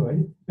it's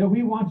good that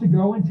we want to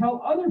go and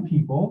tell other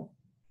people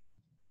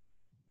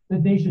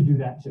that they should do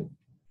that too.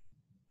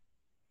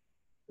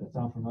 Does that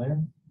sound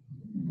familiar?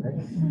 Right?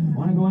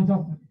 Want to go and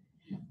tell?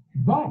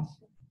 But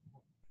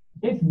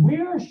if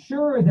we're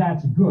sure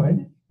that's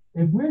good,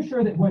 if we're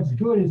sure that what's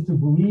good is to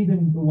believe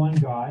in the one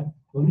God,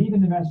 believe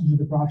in the message of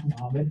the Prophet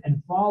Muhammad,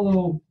 and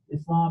follow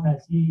Islam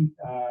as he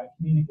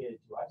communicated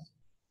to us,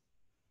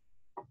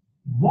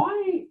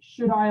 why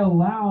should I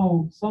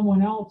allow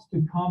someone else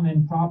to come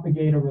and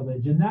propagate a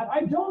religion that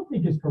I don't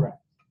think is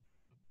correct?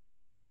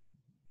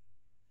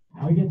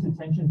 Now we get to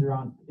tensions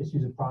around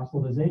issues of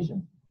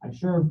proselytization.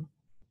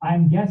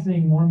 I'm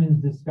guessing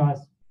Mormons discuss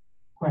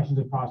questions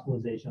of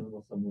proselytization in the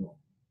Muslim world.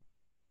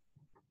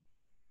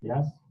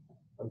 Yes?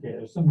 Okay,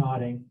 there's some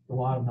nodding, a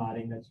lot of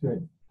nodding, that's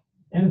good.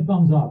 And a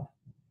thumbs up.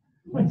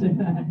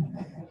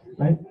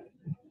 Right?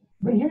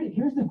 But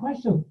here's the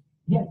question.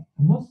 Yet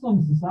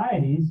Muslim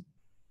societies,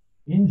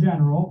 in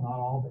general, not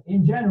all, but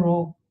in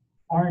general,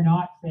 are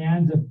not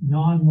fans of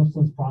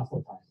non-Muslims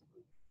proselytizing.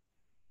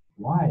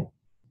 Why?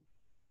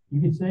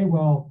 You could say,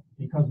 well,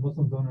 because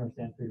Muslims don't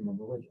understand freedom of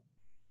religion.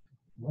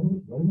 What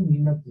do we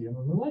mean by freedom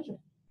of religion?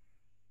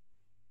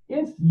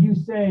 If you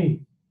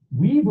say,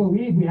 we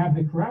believe we have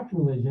the correct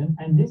religion,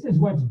 and this is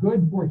what's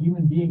good for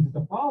human beings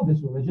to follow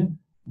this religion,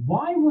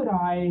 why would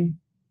I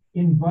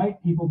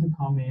invite people to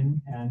come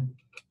in and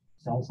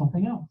sell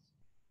something else?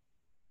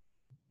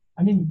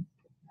 I mean,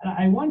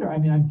 I wonder,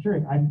 I'm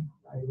curious, I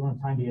don't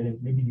have time to get it,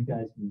 maybe you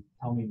guys can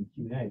tell me in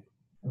the Q&A.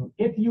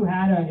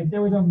 If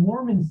there was a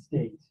Mormon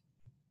state,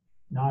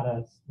 not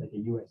like a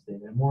U.S. state,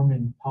 a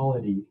Mormon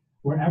polity,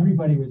 where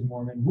everybody was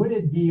Mormon, would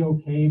it be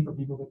okay for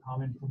people to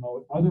come and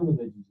promote other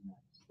religions in that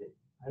state?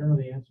 I don't know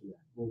the answer to that.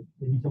 Well,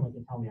 maybe someone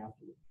can tell me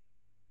afterwards.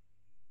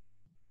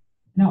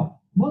 Now,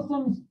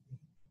 Muslims,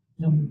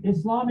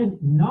 Islam is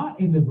not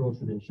a liberal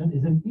tradition,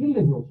 is an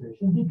illiberal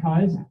tradition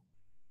because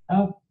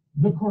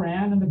the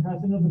Quran and the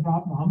President of the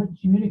Prophet Muhammad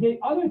communicate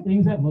other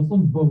things that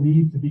Muslims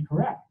believe to be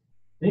correct.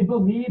 They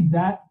believe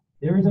that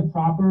there is a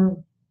proper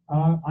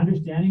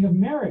understanding of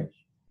marriage,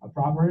 a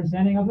proper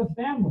understanding of the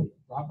family,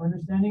 a proper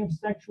understanding of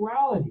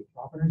sexuality, a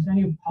proper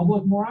understanding of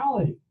public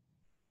morality.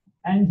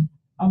 And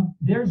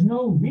there's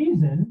no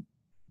reason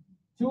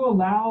to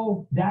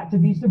allow that to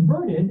be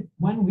subverted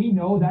when we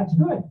know that's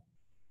good.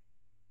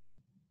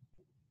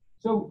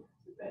 So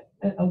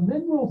a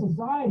liberal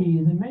society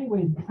is in many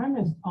ways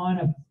premised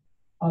on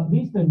at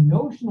least a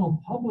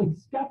notional public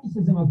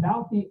skepticism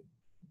about a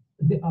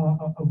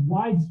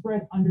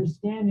widespread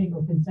understanding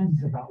or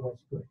consensus about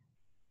what's good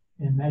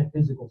in a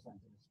metaphysical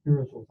sense, in a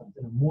spiritual sense,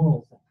 in a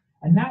moral sense.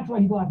 And that's why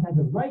people have to have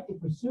the right to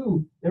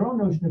pursue their own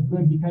notion of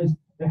good, because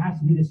there has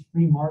to be this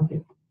free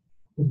market.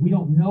 Because we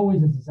don't know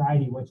as a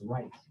society what's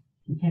right.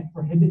 You can't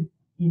prohibit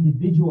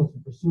individuals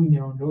from pursuing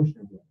their own notion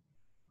of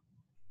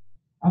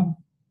good.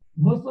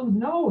 Muslims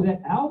know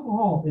that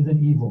alcohol is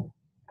an evil.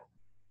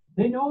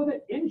 They know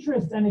that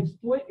interest and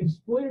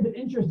exploitative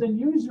interest and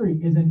usury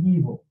is an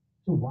evil.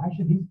 So why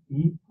should these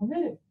be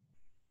permitted?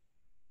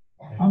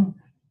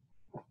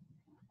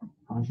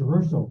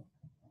 Controversial.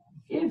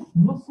 If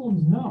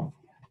Muslims know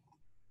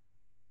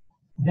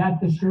that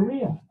the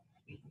Sharia,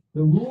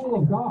 the rule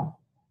of God,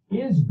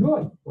 is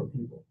good for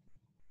people,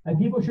 that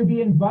people should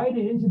be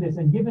invited into this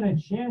and given a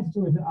chance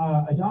to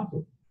adopt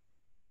it,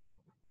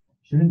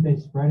 shouldn't they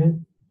spread it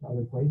to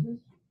other places?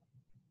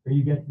 Or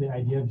you get the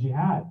idea of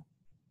jihad.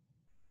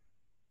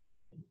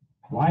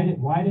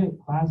 Why do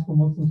classical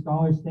Muslim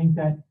scholars think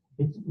that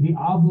it's the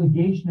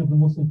obligation of the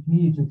Muslim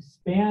community to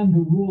expand the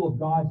rule of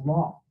God's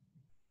law,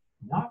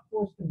 not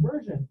forced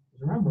conversion?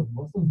 Because remember,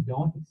 Muslims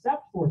don't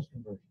accept forced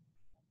conversion,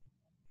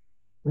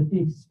 but to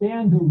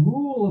expand the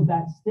rule of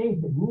that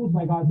state that rules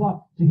by God's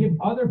law to give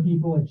other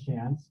people a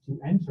chance to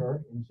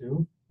enter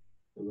into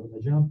the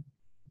religion of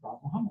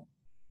Prophet Muhammad.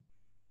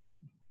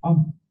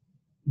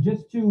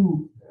 Just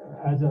to,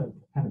 as a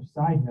kind of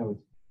side note,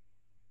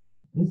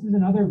 this is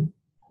another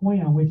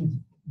point on which it's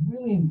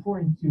really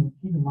important to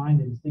keep in mind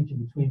the distinction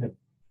between the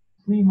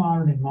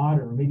pre-modern and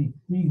modern, or maybe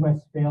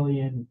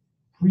pre-Westphalian,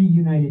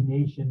 pre-United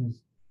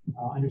Nations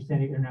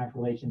understanding of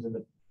international relations, and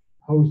the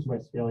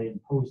post-Westphalian,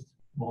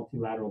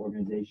 post-multilateral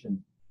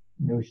organization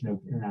notion of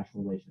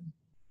international relations.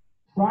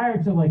 Prior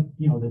to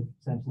the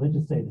sense, let's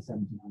just say the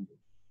 1700s,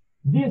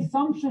 the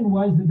assumption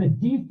was that the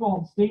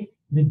default state,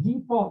 the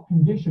default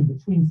condition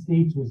between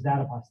states was that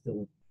of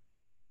hostility.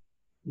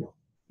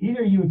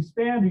 Either you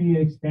expand or you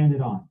get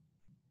expanded on.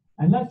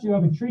 Unless you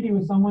have a treaty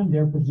with someone,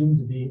 they're presumed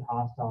to be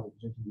hostile,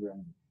 presumed to be your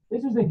enemy.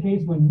 This was the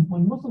case when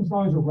Muslim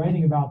scholars are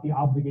writing about the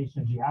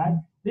obligation of jihad.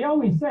 They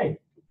always say,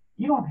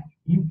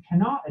 you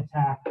cannot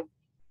attack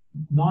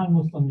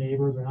non-Muslim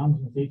neighbors or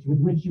non-Muslim states with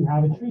which you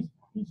have a peace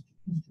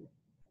treaty.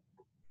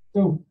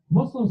 So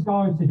Muslim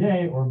scholars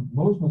today, or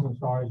most Muslim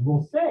scholars,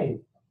 will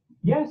say,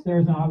 yes, there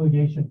is an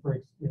obligation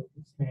for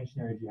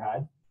expansionary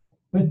jihad,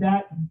 but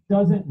that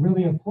doesn't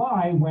really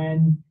apply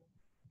when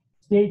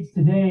states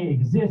today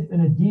exist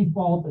in a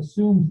default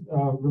assumed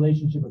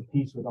relationship of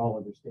peace with all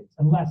other states,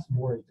 unless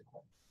war is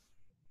declared.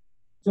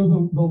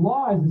 So the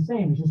law is the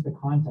same, it's just the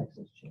context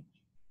has changed.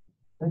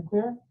 Is that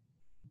clear?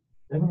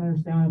 Does everyone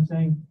understand what I'm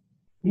saying?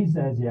 He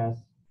says yes.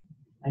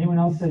 Anyone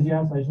else says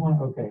yes? I just want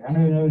to, okay. I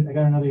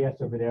got another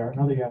yes over there,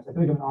 another yes. I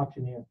feel like I'm an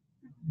auctioneer.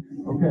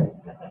 Okay.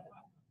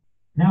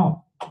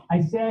 Now,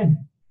 I said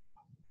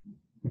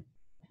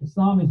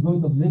Islam is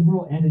both a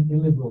liberal and an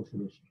illiberal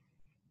tradition.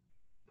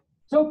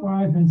 So far,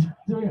 I've been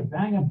doing a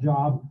bang-up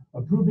job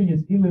of proving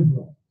it's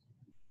illiberal.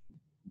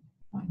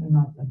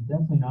 I'm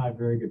definitely not a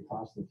very good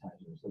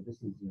proselytizer, so this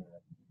is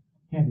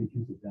can't be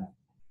accused of that.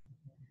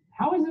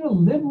 How is it a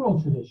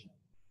liberal tradition?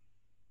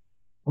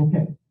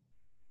 Okay.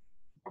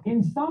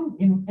 In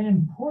an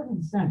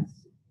important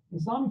sense,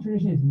 Islamic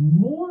tradition is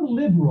more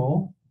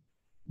liberal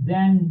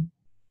than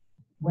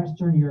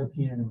Western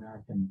European and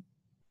American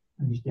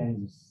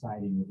understandings of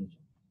society and religion.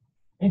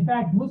 In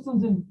fact,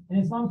 Muslims in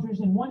Islamic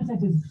tradition, in one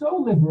sense, is so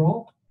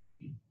liberal,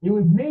 it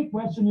would make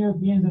Western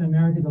Europeans and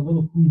Americans a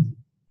little queasy.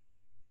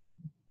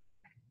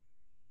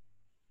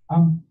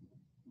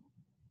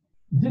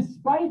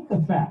 Despite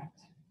the fact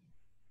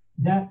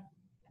that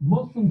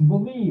Muslims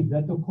believe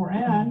that the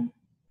Quran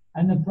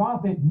and the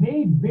Prophet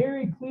made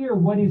very clear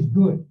what is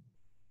good,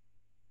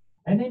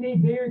 and they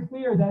made very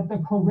clear that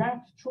the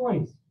correct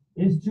choice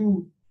is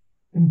to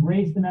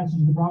embrace the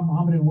message of the Prophet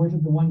Muhammad and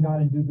worship the one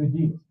God and do good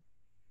deeds.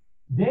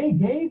 They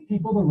gave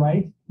people the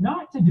right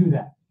not to do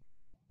that.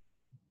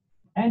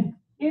 And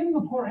in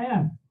the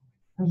Quran,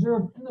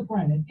 preserved in the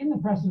Quran and in the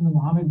precedent of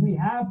Muhammad, we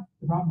have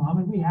the Prophet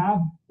Muhammad, we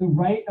have the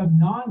right of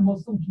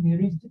non-Muslim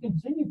communities to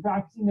continue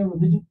practicing their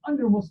religion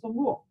under Muslim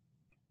rule.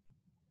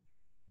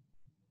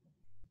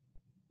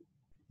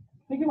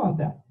 Think about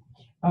that.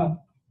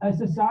 A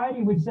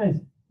society which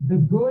says the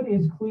good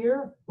is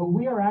clear, but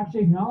we are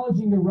actually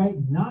acknowledging the right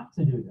not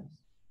to do this.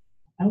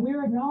 And we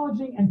are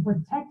acknowledging and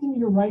protecting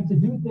your right to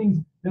do things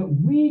that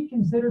we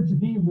consider to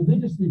be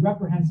religiously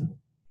reprehensible.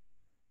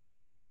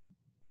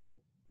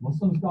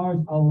 Muslim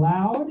scholars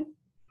allowed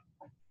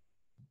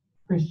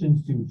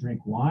Christians to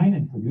drink wine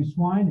and produce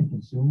wine and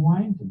consume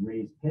wine, to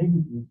raise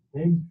pigs, eat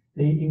pigs.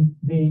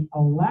 They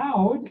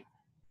allowed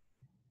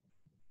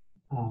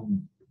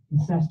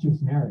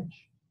incestuous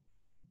marriage.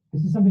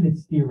 This is something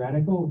that's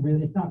theoretical.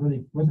 Really,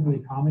 wasn't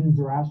really common in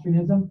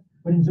Zoroastrianism.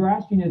 But in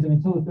Zoroastrianism,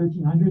 until the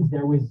 1300s,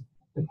 there was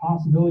the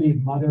possibility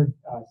of mother,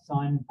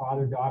 son,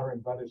 father, daughter,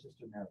 and brother,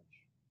 sister marriage.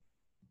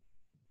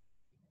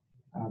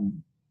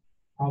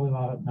 Probably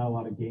not a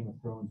lot of Game of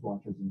Thrones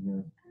watchers in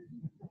here.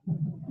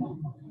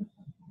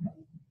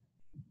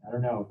 I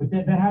don't know, but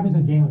that happens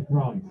in Game of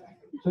Thrones.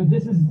 So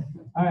this is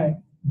all right.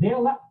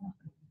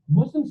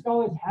 Muslim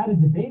scholars had a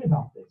debate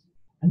about this,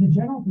 and the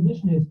general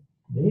position is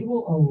they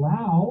will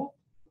allow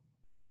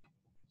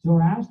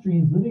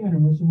Zoroastrians living under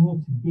Muslim rule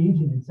to engage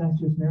in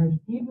incestuous marriage,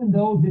 even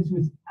though this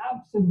was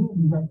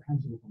absolutely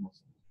reprehensible for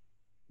Muslims,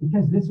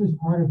 because this was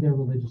part of their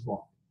religious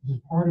law. This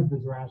was part of the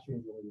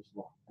Zoroastrian religious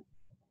law.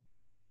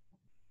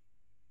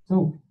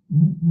 So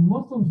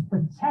Muslims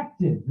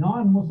protected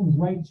non-Muslims'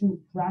 right to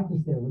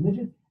practice their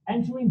religion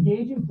and to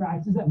engage in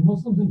practices that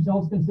Muslims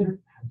themselves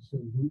considered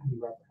absolutely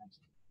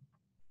reprehensible.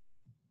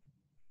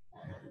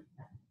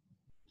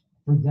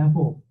 For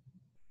example,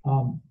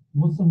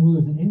 Muslim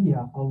rulers in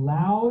India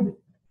allowed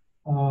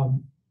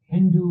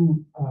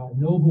Hindu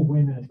noble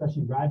women,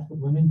 especially Rajput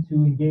women, to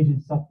engage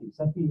in sati.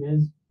 Sati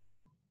is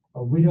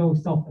a widow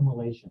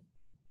self-immolation,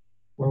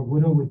 where a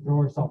widow would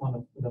throw herself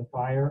on the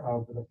fire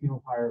of the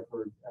funeral pyre of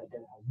her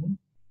dead husband.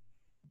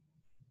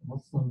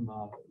 Muslim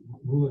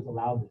rulers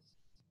allowed this.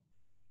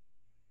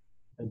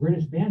 The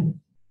British banned it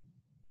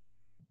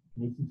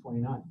in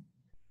 1829.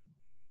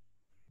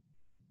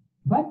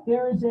 But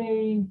there is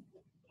a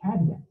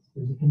caveat,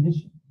 there's a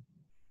condition.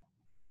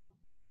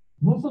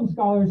 Muslim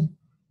scholars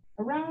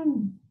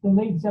around the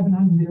late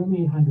 700s, the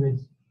early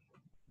 800s,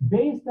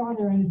 based on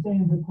their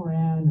understanding of the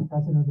Quran, the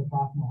precedent of the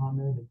Prophet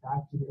Muhammad, the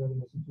facts of the early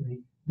Muslim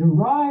community,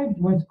 derived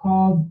what's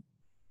called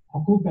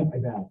hukuk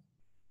al-ibad.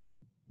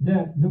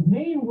 The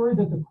main word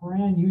that the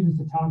Quran uses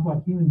to talk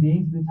about human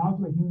beings, it talks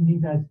about human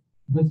beings as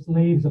the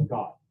slaves of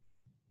God.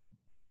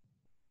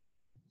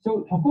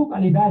 So hukuk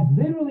al-ibad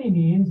literally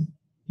means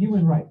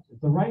human rights.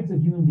 It's the rights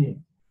of human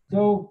beings.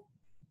 So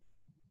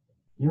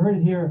you heard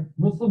it here,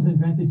 Muslims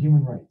invented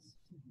human rights.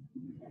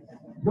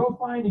 Go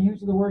find a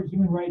use of the word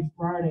human rights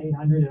prior to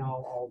 800 and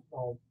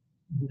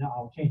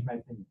I'll change my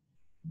opinion.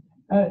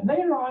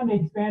 Later on, they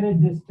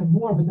expanded this to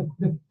more, but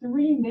the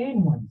three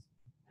main ones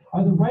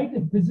are the right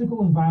to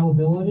physical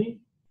inviolability.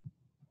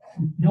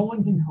 No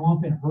one can come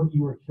up and hurt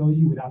you or kill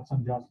you without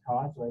some just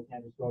cause, so I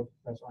can't just go to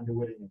Professor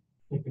Underwood and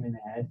kick him in the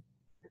head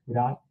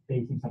without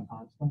facing some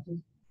consequences.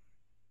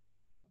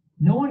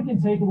 No one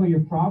can take away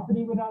your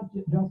property without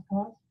just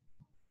cause,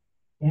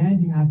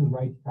 and you have the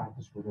right to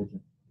practice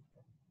religion.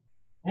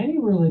 Any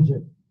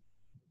religion.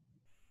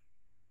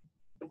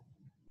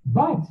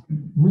 But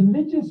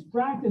religious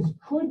practice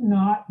could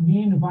not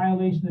mean a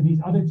violation of these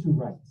other two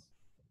rights.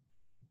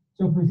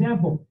 So, for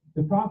example,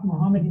 the Prophet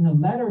Muhammad, in a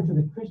letter to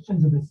the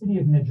Christians of the city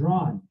of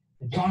Najran,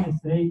 Najran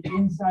is today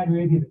inside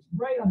Arabia, that's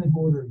right on the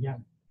border of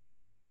Yemen.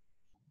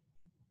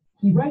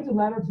 He writes a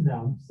letter to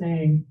them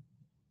saying,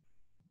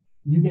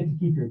 you get to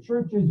keep your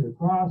churches, your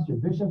cross, your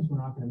bishops, we're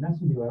not going to mess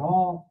with you at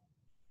all,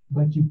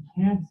 but you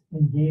can't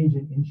engage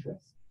in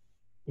interest,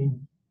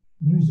 in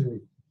usury.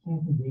 You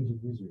can't engage in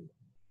usury.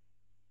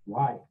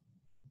 Why?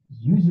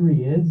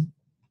 Usury is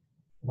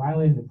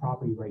violating the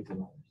property rights of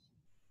others.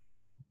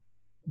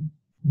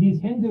 these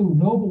Hindu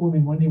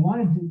noblewomen, when they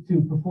wanted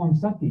to perform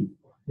sati,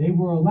 they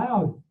were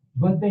allowed,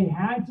 but they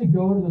had to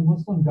go to the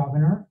Muslim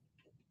governor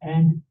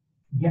and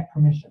get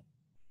permission.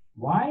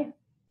 Why?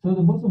 So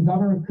the Muslim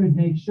governor could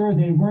make sure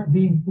they weren't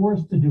being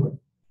forced to do it.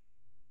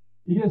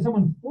 Because if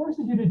someone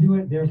forces you to do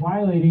it, they're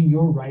violating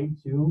your right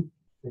to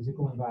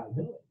physical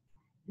inviolability.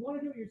 You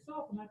want to do it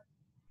yourself, and that's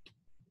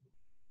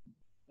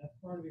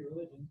part of your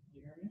religion. Do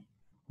you hear me?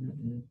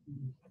 Mm-hmm.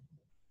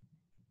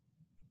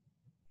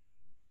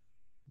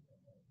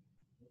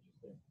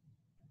 Interesting.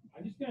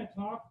 I'm just going to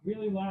talk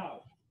really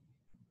loud.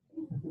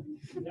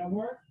 Does that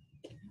work?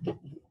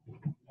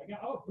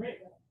 Oh, great.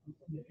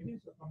 Maybe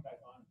this will come back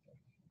on.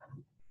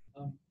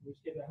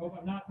 I hope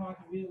I'm not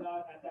talking really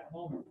loud at that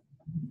moment.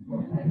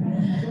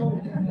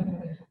 So,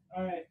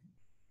 all right.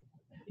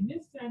 In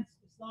this sense,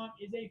 Islam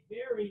is a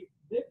very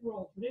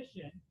liberal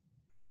tradition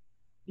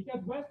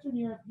because Western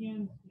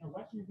Europeans and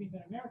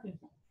Americans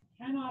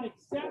cannot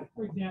accept,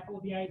 for example,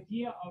 the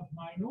idea of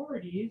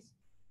minorities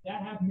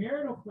that have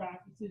marital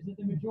practices that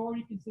the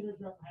majority considers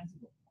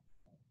reprehensible.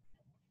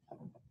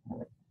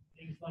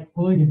 Things like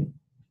polygamy.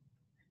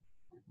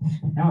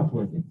 Now it's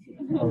working.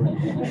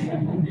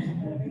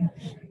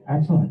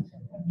 Excellent.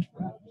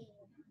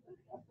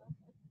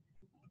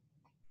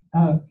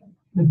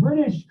 The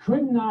British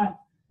could not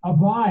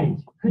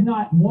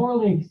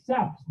morally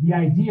accept the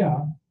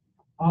idea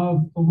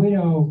of a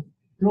widow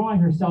throwing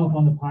herself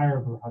on the pyre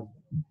of her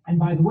husband. And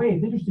by the way,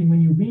 it's interesting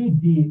when you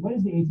read what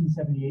is the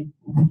 1878?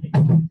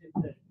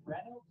 Is it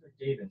Reynolds or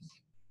Davis?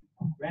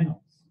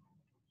 Reynolds.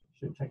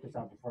 Should check this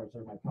out before I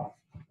start my talk.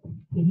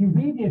 If you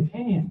read the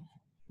opinion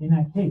in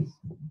that case,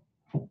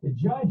 the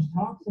judge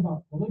talks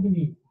about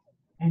polygamy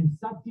and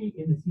sati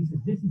in this. He says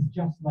this is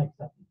just like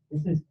sati.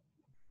 This is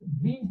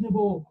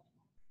reasonable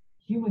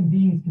human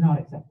beings cannot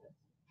accept it.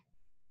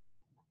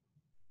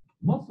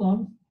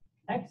 Muslims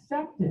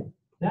accepted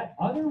that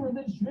other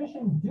religious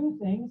traditions do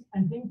things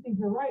and think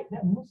they're right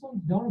that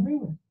Muslims don't agree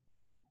with.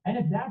 And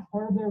if that's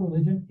part of their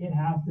religion, it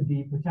has to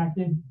be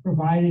protected,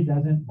 provided it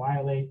doesn't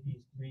violate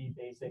these three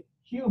basic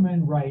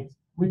human rights,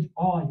 which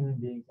all human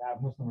beings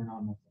have, Muslim or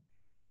non-Muslim.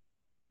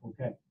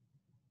 Okay.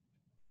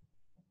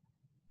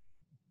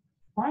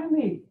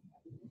 Finally,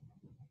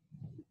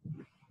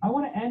 I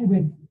want to end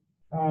with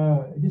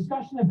a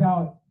discussion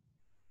about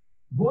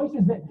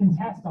voices that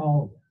contest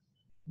all of this.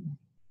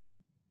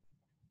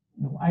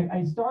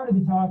 I started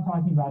the talk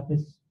talking about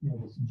this,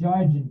 this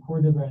judge in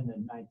Cordoba in the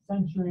 9th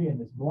century and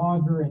this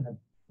blogger in the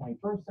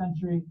 21st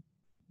century.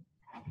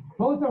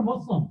 Both are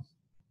Muslims.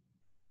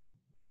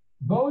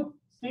 Both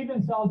see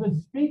themselves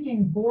as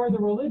speaking for the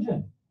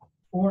religion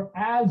or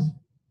as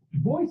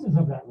voices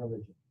of that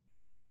religion,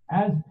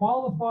 as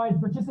qualified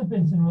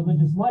participants in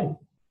religious life.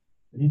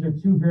 These are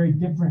two very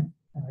different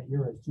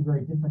eras, two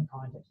very different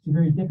contexts, two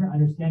very different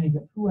understandings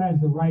of who has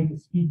the right to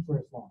speak for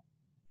Islam.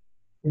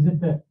 Is it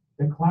the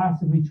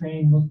classically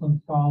trained Muslim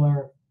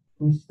scholar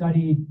who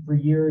studied for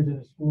years in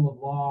a school of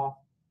law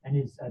and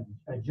is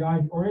a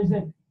judge, or is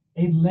it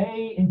a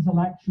lay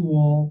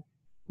intellectual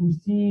who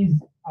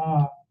sees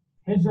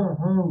his or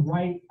her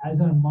right as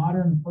a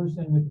modern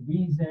person with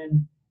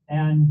reason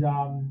and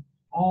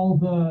all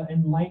the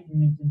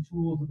enlightenment and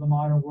tools of the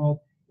modern world?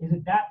 Is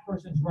it that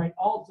person's right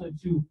also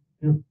to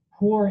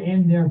pour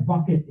in their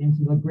bucket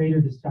into the greater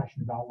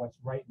discussion about what's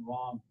right and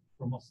wrong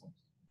for Muslims,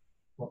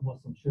 what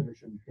Muslims should or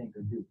shouldn't think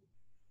or do?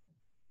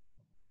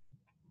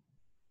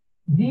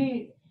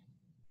 The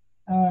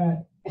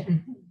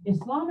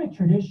Islamic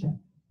tradition,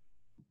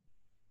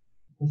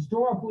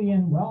 historically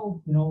and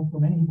for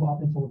many people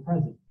up until the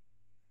present,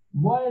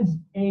 was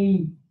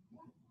a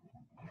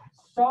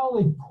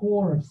solid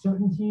core of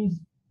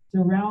certainties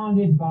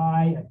surrounded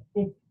by a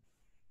thick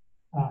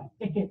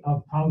thicket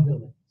of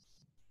probabilities.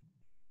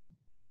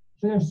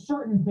 So there's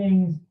certain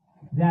things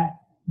that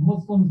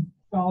Muslim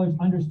scholars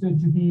understood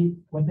to be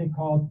what they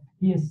called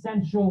the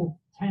essential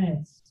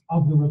tenets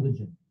of the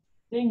religion.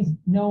 Things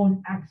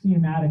known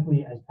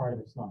axiomatically as part of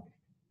Islam.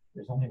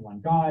 There's only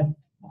one God.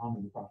 Muhammad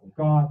is the prophet of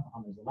God.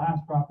 Muhammad is the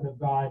last prophet of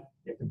God.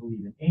 You have to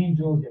believe in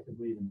angels. You have to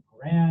believe in the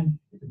Quran. You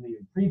have to believe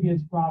in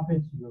previous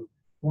prophets.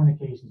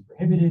 Fornication is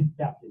prohibited.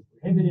 Theft is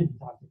prohibited.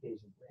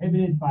 Intoxication is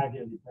prohibited. 5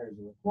 daily prayers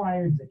are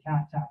required.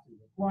 Zakat tax is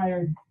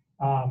required.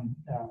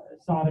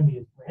 Sodomy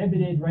is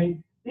prohibited, right?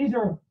 These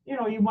are,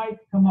 you might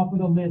come up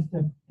with a list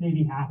of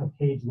maybe half a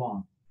page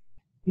long.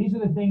 These are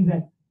the things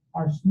that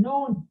are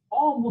known,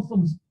 all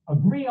Muslims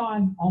agree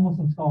on, all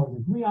Muslim scholars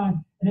agree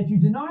on. And if you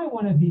deny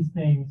one of these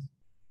things,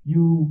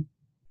 you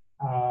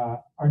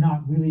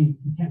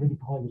you can't really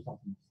call yourself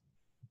a Muslim.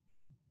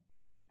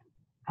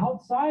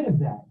 Outside of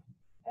that,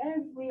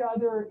 every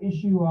other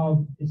issue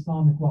of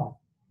Islamic law,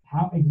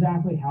 how do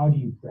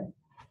you pray?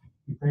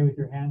 You pray with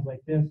your hands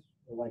like this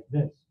or like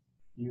this?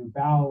 Do you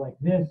bow like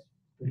this,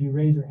 or do you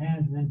raise your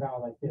hands and then bow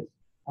like this?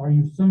 Are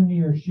you Sunni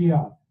or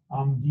Shia?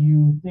 Do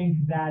you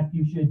think that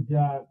you should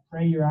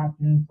pray your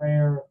afternoon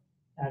prayer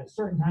at a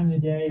certain time of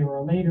the day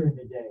or later in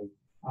the day?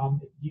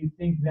 Do you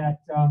think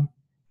that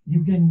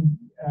you can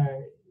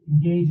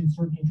engage in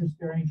certain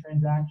interest-bearing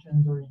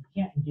transactions or you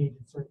can't engage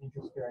in certain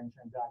interest-bearing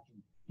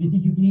transactions? Do you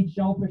think you can eat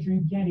shellfish or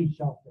you can't eat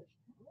shellfish?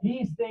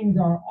 These things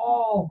are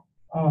all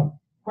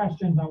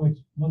questions on which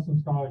Muslim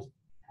scholars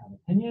have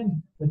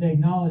opinions, but they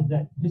acknowledge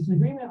that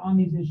disagreement on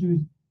these issues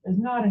does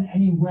not in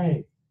any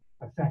way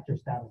affect your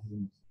status as a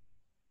Muslim.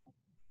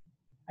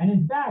 And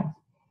in fact,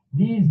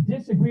 these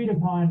disagreed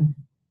upon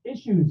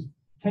issues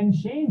can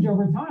change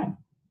over time,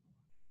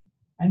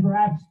 and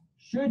perhaps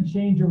should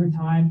change over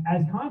time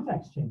as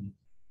context changes.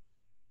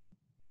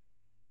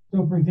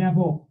 So, for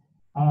example,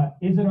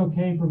 is it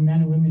okay for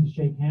men and women to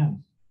shake hands?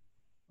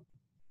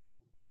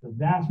 The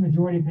vast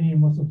majority opinion of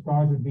Muslim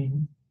scholars would be,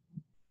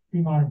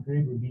 pre-modern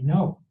period would be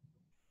no.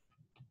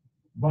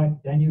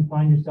 But then you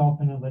find yourself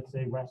in a, let's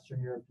say,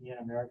 Western European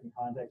American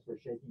context where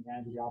shaking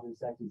hands with the opposite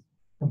sex is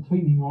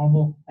completely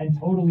normal and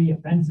totally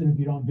offensive if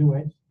you don't do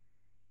it.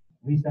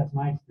 At least that's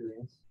my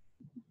experience.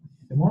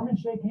 The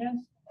Mormons shake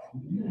hands?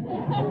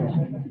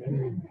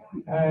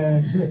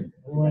 Good.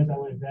 Otherwise, I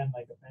would have been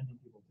like offending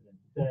people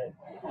today.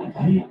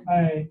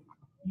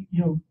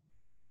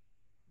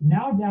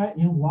 Now that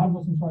a lot of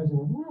Muslim scholars are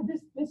like, well,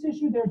 this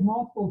issue, there's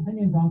multiple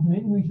opinions on, so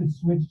maybe we should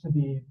switch to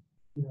the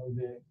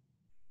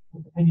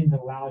opinion that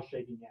allows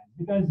shaking hands.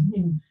 Because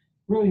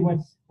really,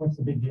 what's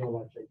the big deal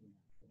about shaking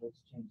hands? Let's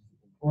change the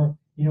thing. Or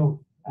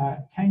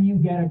can you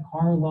get a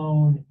car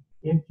loan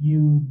if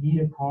you need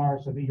a car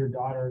so that your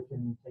daughter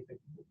can take the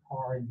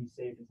car and be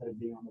safe instead of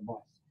being on the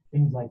bus?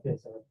 Things like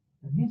this.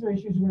 These are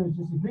issues where there's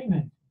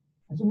disagreement.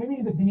 And so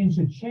maybe the opinion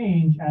should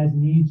change as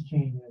needs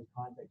change and as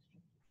context change.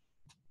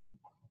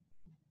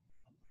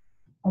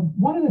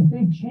 One of the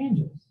big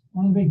changes,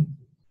 one of the big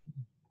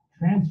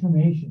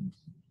transformations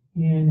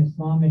in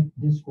Islamic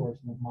discourse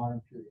in the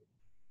modern period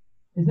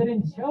is that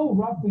until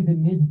roughly the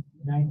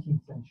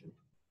mid-19th century,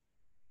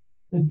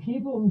 the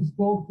people who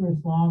spoke for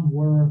Islam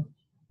were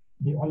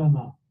the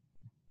ulama,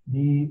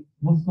 the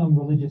Muslim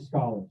religious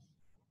scholars.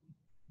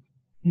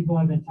 People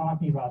have been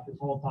talking about this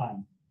whole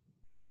time.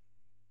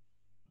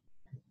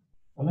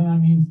 Ulama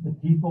means the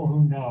people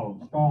who know,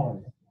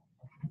 scholars.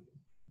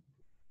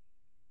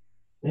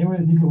 They were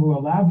the people who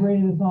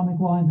elaborated Islamic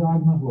law and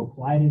dogma, who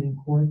applied it in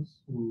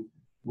courts, who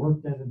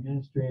worked as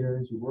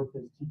administrators, who worked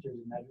as teachers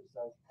in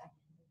madrasas.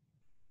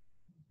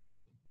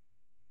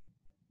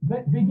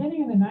 But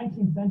beginning in the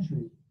 19th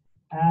century,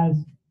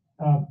 as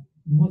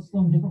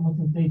different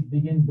Muslim states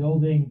begin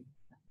building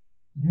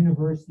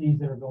universities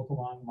that are built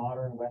along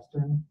modern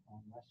Western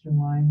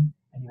line,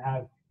 and you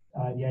have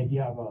the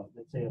idea of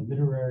let's say a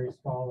literary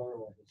scholar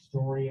or a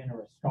historian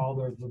or a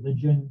scholar of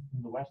religion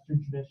in the Western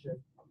tradition,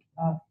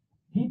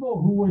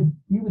 people who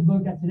we would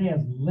look at today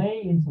as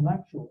lay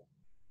intellectuals,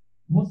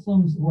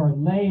 Muslims who are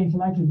lay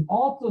intellectuals,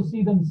 also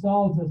see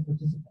themselves as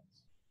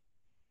participants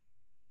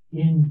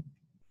in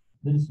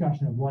the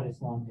discussion of what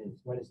Islam is,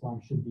 what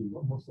Islam should be,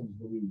 what Muslims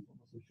believe, what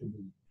Muslims should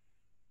believe.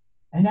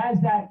 And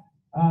as that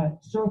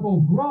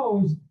circle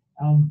grows,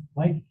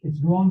 like it's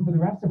grown for the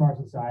rest of our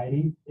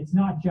society, it's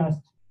not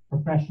just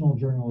professional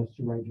journalists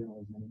who write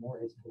journalism anymore,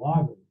 it's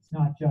bloggers. It's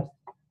not just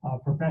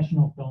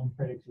professional film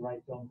critics who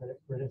write film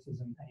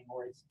criticism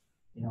anymore, it's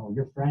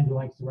your friend who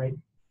likes to write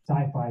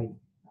sci-fi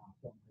film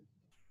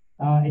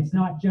criticism. It's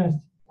not just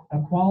a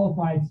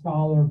qualified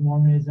scholar of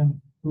Mormonism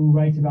who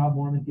writes about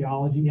Mormon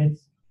theology, I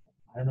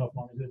don't know if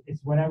Mormons,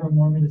 it's whatever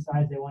Mormon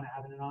decides they want to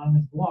have an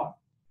anonymous blog,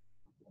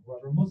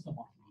 whoever Muslim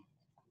wants to be.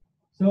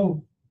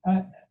 So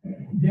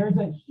there's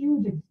a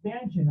huge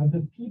expansion of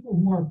the people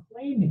who are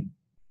claiming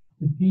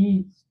to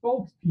be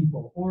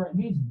spokespeople, or at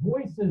least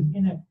voices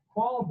in a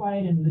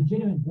qualified and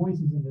legitimate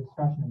voices in the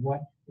discussion of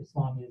what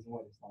Islam is and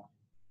what Islam is.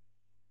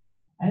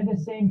 And at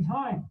the same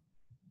time,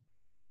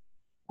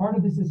 part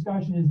of this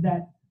discussion is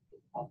that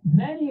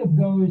many of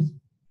those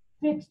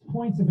fixed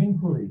points of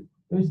inquiry,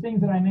 those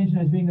things that I mentioned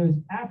as being those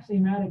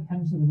axiomatic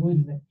tenets of the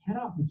religion that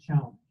cannot be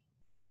challenged,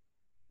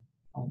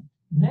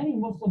 many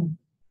Muslims,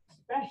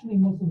 especially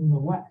Muslims in the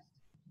West,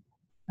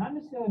 not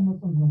necessarily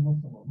Muslims in the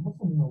Muslim world,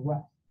 Muslims in the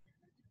West,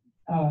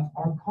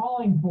 are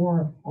calling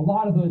for a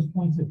lot of those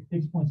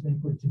fixed points of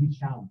inquiry to be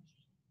challenged,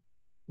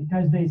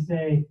 because they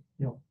say,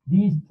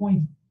 these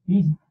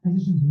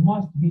positions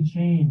must be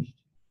changed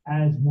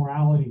as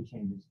morality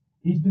changes.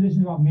 These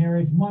positions about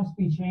marriage must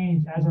be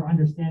changed as our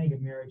understanding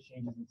of marriage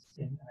changes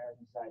in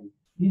American society.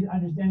 These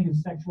understandings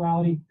of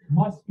sexuality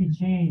must be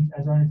changed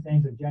as our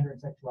understandings of gender and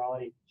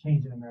sexuality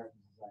change in American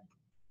society.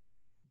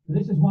 So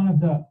this is one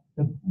of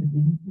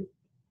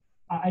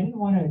I didn't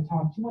want to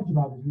talk too much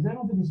about this because I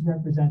don't think this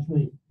represents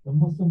really the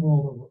Muslim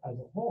world as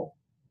a whole,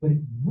 but it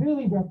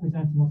really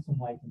represents Muslim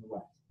life in the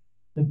West.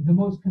 The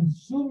most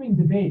consuming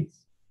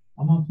debates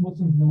amongst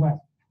Muslims in the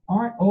West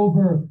aren't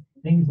over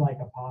things like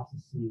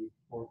apostasy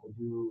or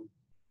hudud.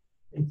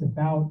 It's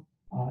about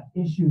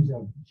issues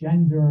of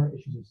gender,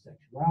 issues of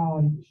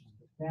sexuality, issues of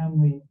the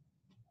family,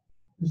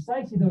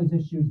 precisely those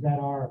issues that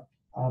are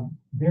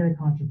very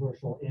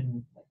controversial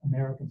in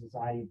American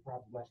society,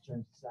 perhaps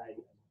Western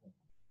society.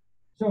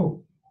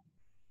 So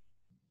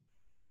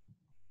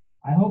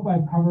I hope I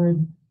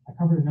covered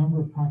a number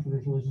of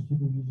controversial issues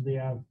people usually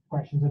have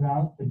questions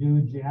about: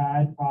 hudud,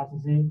 jihad,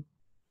 apostasy.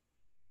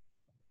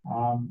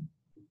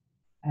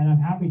 And I'm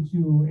happy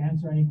to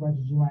answer any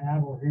questions you might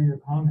have or hear your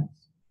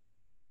comments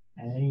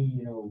and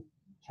any,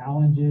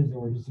 challenges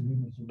or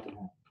disagreements you might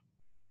have.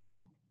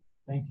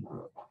 Thank you.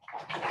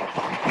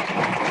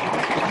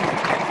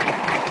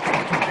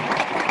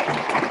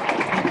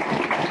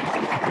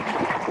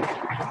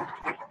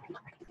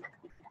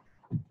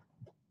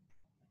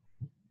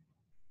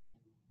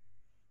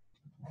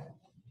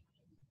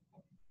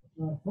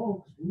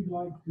 Folks, we'd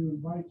like to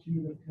invite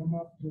you to come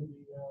up to the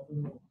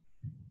little,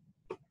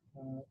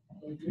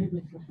 they gave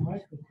us this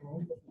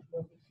microphone, but it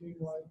doesn't seem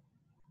like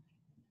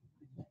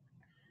it's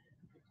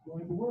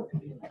going to work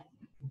here.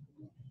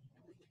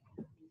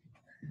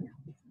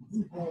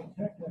 Who's our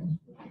tech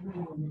expert?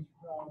 Surely in this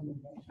crowd, we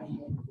have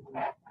someone who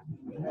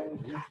knows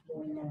what's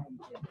going on.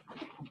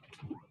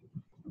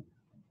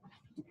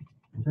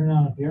 Turn it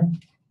on up here.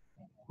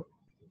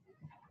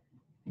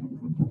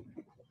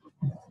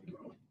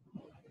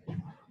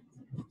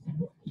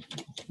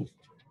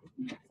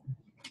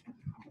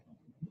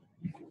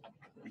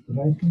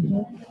 Device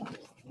control.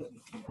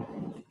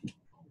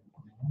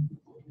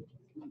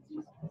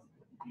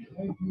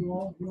 Thank you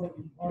all who are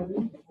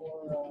departing for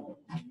your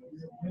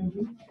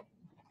attendance,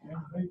 and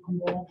thank you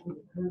all for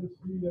the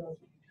courtesy of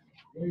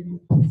waiting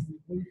to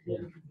complete your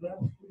address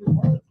to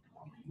depart.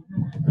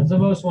 That's the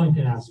most one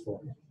can ask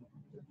for.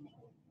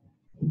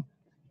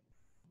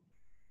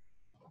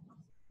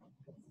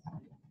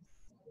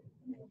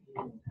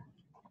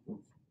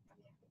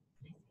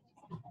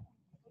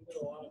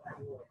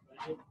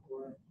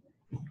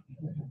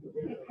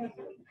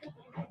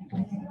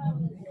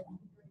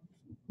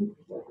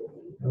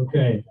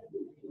 Okay.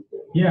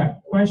 Yeah,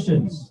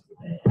 questions.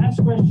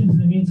 Ask questions in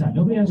the meantime.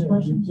 Nobody has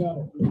questions?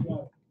 I'll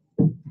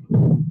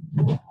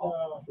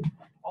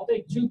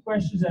take 2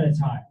 questions at a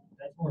time.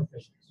 That's more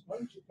efficient. Why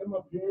don't you come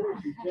up here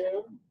if you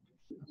can?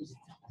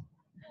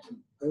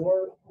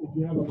 Or if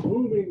you have a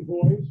booming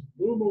voice,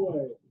 boom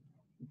away.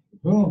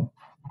 Boom.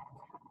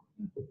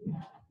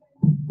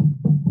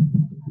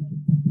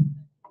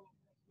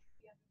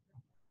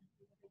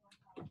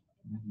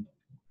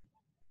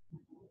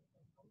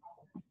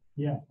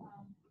 Yeah.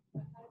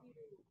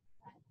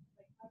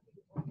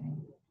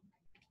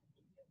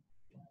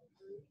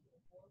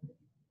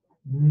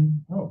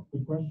 Oh,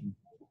 good question.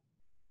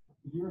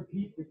 Could you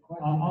repeat the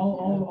question?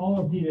 I'll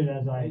repeat it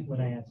as when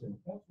I answer.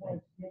 That's why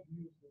it's good to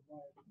use the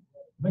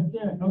mic. But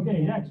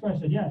okay, next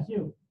question. Yes,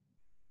 you.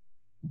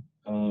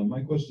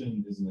 My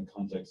question is in the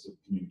context of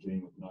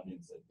communicating with an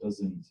audience that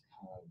doesn't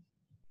have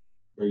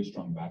very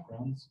strong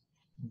backgrounds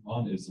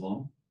on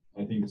Islam.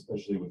 I think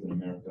especially within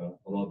America,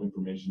 a lot of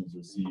information is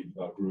received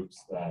about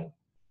groups that,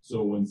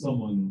 so when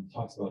someone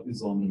talks about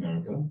Islam in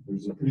America,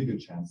 there's a pretty good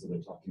chance that they're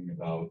talking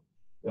about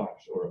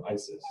Daesh or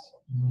ISIS.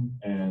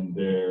 And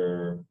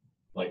they're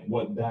like,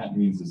 what that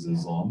means is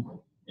Islam.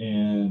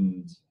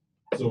 And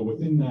so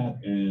within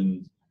that,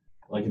 and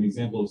like an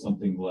example of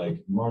something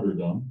like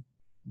martyrdom,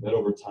 that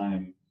over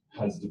time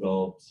has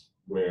developed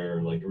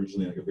where like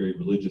originally like a very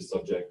religious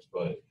subject,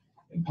 but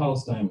in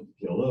Palestine with the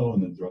PLO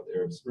and then throughout the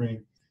Arab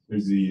Spring,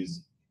 there's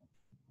these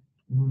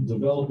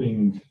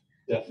developing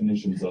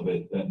definitions of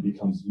it that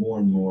becomes more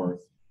and more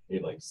a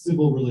like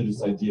civil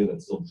religious idea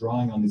that's still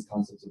drawing on these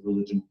concepts of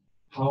religion.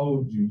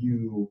 How do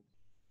you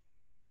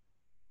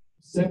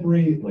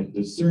separate, like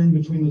discern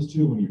between those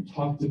two when you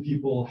talk to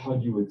people? How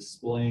do you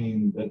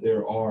explain that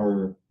there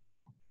are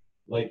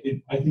like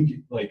I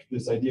think like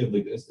this idea of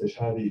like the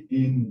istishhadi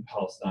in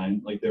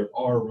Palestine, like there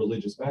are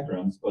religious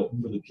backgrounds, but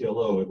for the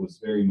PLO it was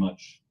very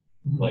much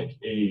like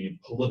a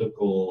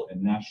political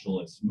and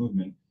nationalist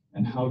movement.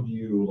 And how do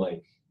you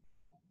like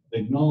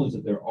acknowledge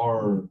that there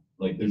are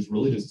like there's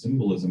religious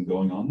symbolism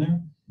going on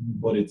there,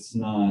 but it's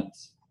not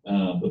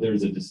but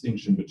there's a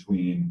distinction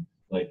between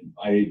like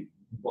I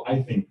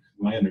think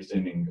my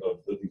understanding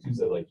of the things you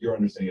said, like your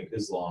understanding of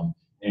Islam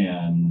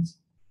and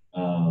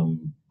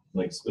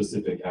like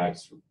specific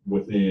acts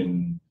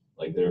within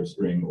like the Arab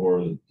Spring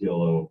or the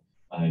PLO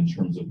in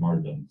terms of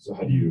martyrdom. So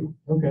how do you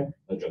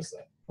address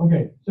that?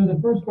 Okay, so the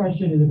first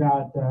question is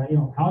about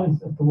how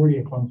does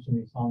authority function in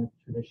the Islamic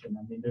tradition?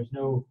 I mean, there's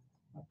no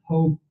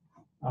pope.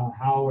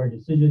 How are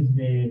decisions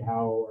made?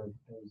 How are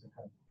those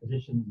kind of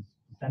positions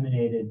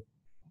disseminated?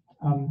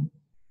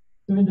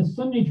 So in the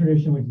Sunni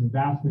tradition, which is the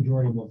vast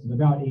majority of Muslims,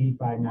 about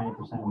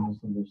 85–90% of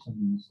Muslims are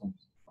Sunni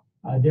Muslims.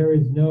 There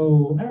is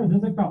no,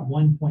 there's like about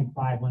 1.5,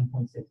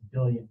 1.6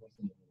 billion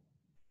Muslims.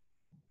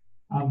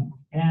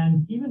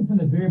 And even from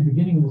the very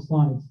beginning of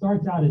Islam, it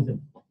starts out as a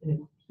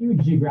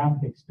huge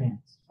geographic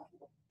expanse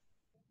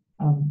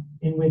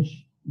in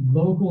which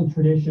local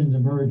traditions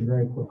emerge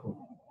very quickly.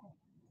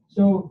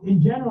 So in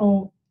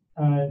general,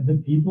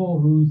 the people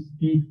who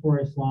speak for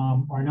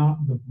Islam are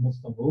not the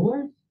Muslim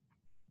rulers,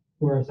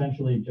 who are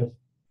essentially just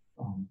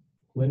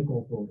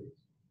political authorities,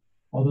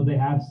 although they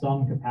have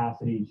some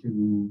capacity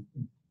to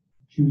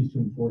choose to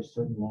enforce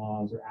certain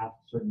laws or ask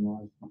certain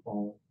laws to be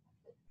followed.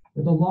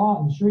 But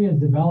the Sharia is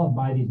developed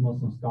by these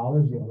Muslim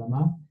scholars, the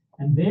ulama,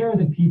 and they are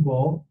the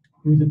people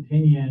whose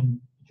opinion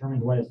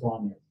determines what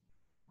Islam is.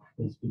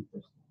 They speak for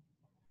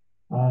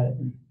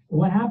Islam.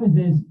 What happens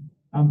is,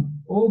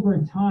 Over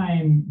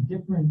time,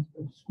 different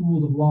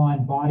schools of law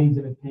and bodies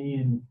of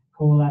opinion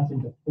coalesce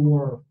into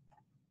 4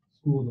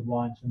 schools of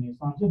law in Sunni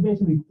Islam. So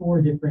basically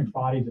 4 different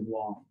bodies of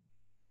law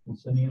in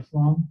Sunni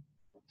Islam,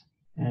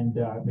 and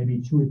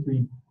maybe 2 or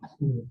 3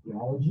 schools of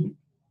theology.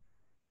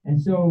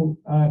 And so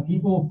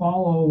people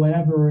follow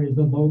whatever is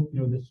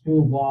the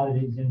school of law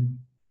that is in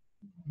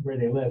where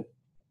they live.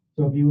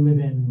 So if you live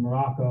in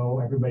Morocco,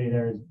 everybody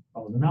there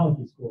follows the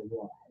Maliki school of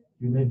law.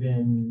 If you live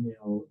in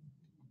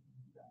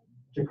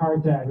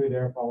Jakarta, everybody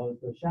there follows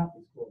the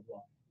Shafi school of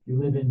law. If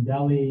you live in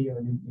Delhi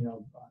or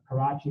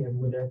Karachi,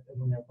 everyone there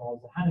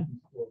follows the Hanafi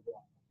school of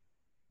law.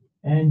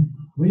 And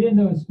within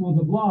those schools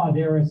of law,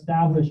 there are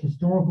established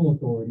historical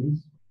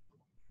authorities,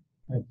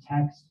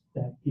 texts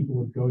that people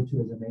would go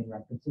to as their main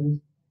references.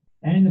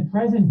 And in the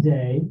present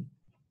day,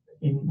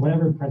 in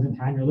whatever present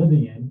time you're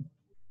living in,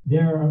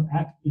 there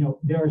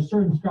are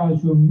certain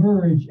scholars who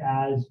emerge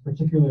as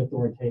particularly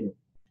authoritative.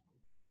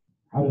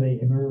 How do they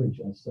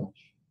emerge as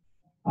such?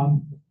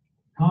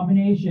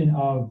 Combination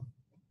of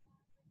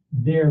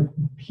their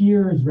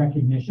peers'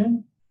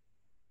 recognition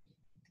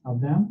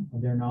of them,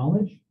 of their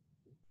knowledge,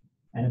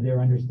 and of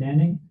their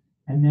understanding,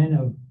 and then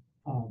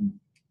of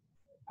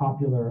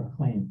popular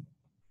acclaim,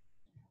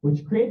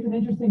 which creates an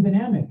interesting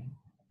dynamic.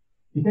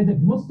 Because if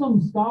Muslim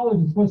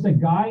scholars are supposed to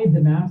guide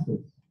the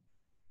masses,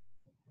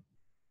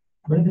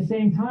 but at the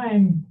same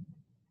time,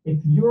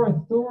 if your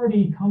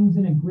authority comes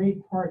in a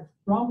great part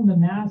from the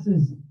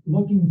masses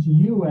looking to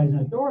you as an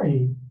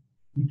authority,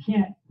 you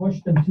can't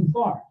push them too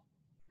far.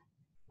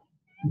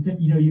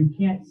 You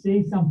can't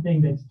say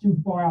something that's too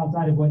far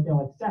outside of what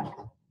they'll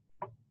accept.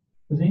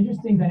 There's an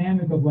interesting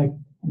dynamic of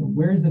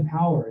where's the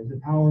power? Is the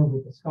power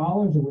with the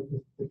scholars or with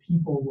the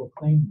people who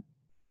acclaim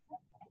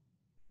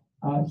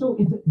them? So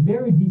it's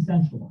very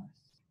decentralized.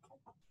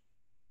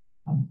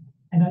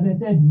 And as I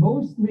said,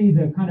 mostly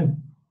the kind of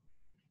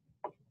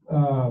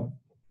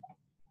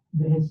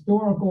the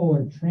historical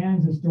or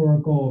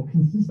trans-historical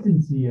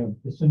consistency of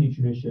the Sunni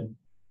tradition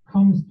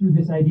comes through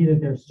this idea that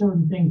there are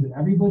certain things that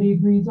everybody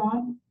agrees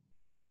on,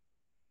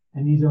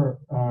 and these are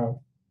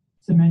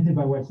cemented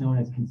by what's known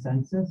as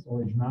consensus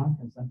or ijma,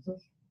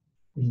 consensus,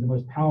 which is the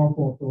most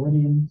powerful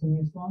authority in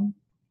Sunni Islam.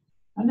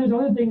 And there's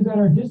other things that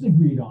are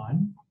disagreed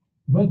on,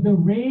 but the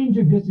range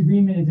of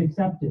disagreement is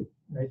accepted,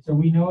 right? So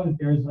we know that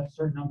there's a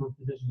certain number of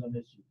positions on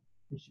this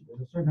issue.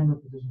 There's a certain number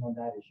of positions on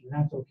that issue, and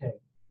that's okay,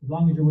 as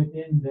long as you're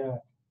within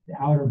the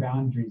outer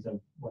boundaries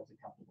of what's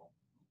acceptable.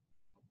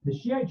 The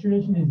Shiite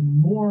tradition is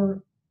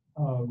more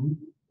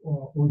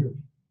ordered.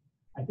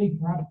 I think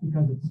perhaps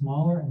because it's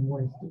smaller and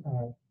more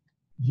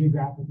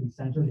geographically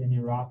centered in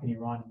Iraq and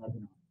Iran and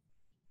Lebanon.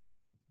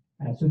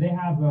 So they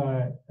have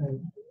a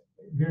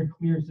very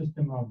clear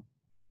system of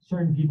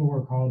certain people who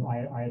are called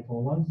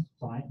ayatollahs,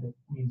 that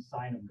means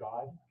sign of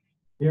God.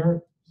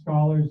 They're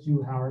scholars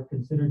who are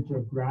considered to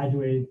have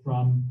graduated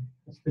from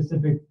a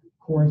specific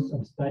course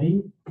of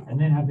study and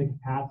then have the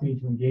capacity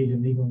to engage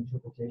in legal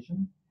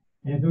interpretation.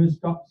 And if those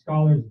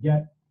scholars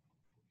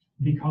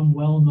become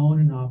well known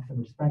enough and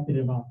respected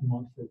enough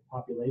amongst the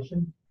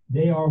population,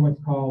 they are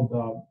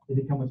they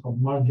become what's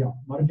called marja.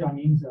 Marja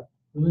means a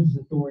religious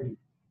authority.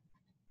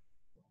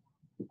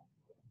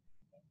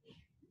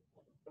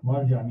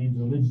 Marja means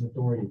religious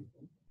authority.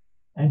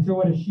 And so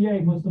what a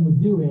Shiite Muslim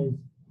would do is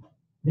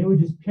they would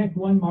just pick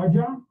one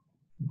marja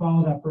and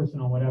follow that person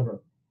on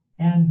whatever.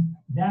 And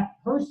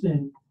that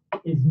person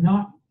is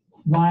not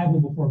liable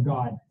before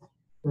God.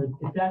 Or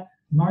if that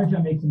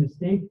marja makes a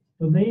mistake,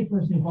 the lay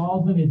person who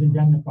follows them is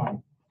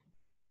indemnified.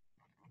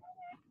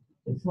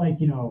 It's like,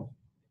 if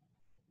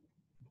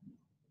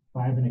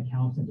I have an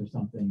accountant or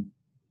something,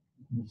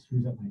 and he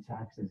screws up my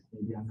taxes,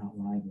 maybe I'm not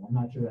liable. I'm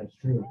not sure that's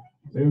true.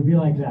 But it would be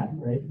like that,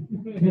 right?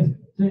 Because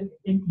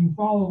if you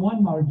follow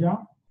one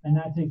marja, and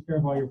that takes care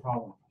of all your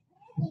problems.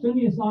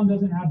 Sunni Islam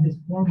doesn't have this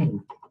formally.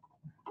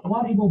 A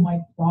lot of people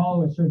might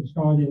follow a certain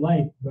scholar they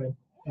like, but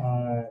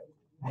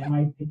they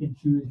might pick and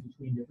choose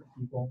between different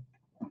people.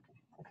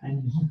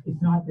 And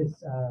it's not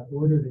this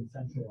ordered and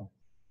centralized.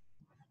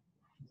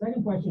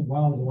 Second question,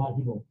 wow, there's a lot of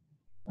people.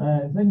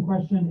 Second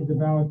question is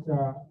about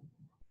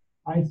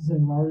ISIS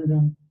and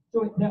martyrdom.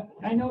 So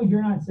I know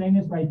you're not saying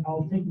this, but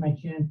I'll take the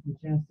chance to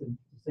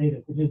say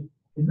this, which is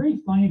it's very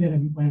funny that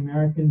when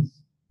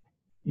Americans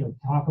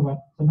talk about,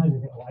 sometimes they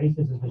think, oh,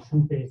 ISIS is the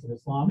true face of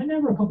Islam. And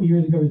never a couple of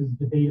years ago, there was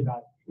this debate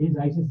about, is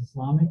ISIS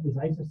Islamic? Is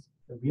ISIS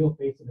the real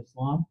face of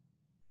Islam?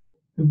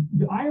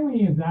 The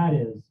irony of that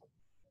is,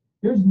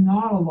 there's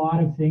not a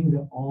lot of things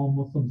that all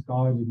Muslim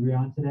scholars agree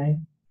on today,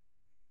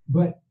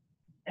 but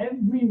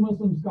every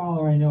Muslim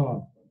scholar I know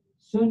of,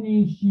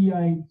 Sunni,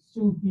 Shiite,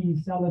 Sufi,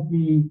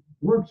 Salafi,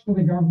 works for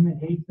the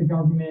government, hates the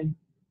government,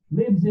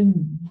 lives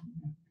in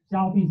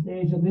Southeast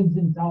Asia, lives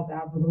in South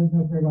Africa, lives in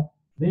North Africa,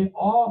 they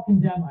all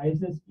condemn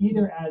ISIS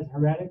either as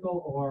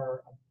heretical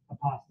or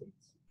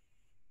apostates,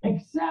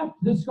 except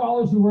the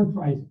scholars who work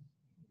for ISIS.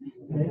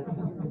 Okay?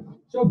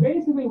 So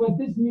basically what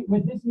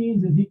this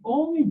means is the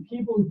only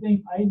people who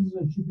think ISIS is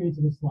the true face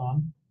of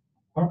Islam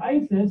are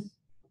ISIS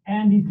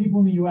and these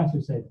people in the US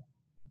who say that.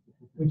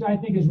 which I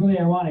think is really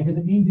ironic because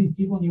it means these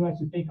people in the U.S.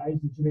 who think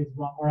ISIS is true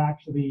Islam are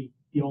actually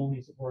the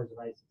only supporters of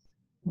ISIS.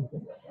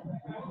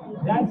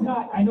 That's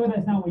not, I know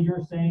that's not what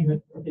you're saying,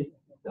 but okay.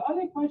 The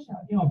other question,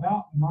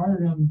 about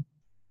martyrdom,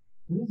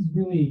 this is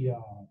really,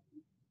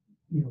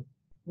 there's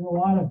a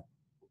lot of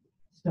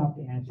stuff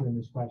to answer in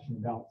this question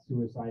about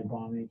suicide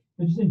bombing.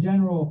 But just in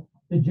general,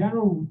 the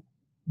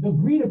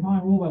agreed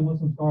upon rule by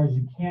Muslim scholars,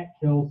 you can't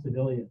kill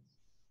civilians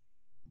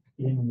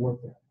in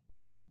warfare.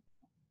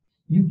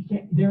 You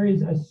can't, there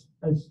is a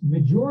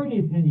majority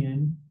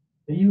opinion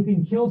that you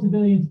can kill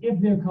civilians if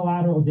they're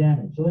collateral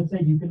damage. So let's say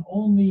you can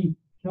only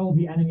kill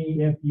the enemy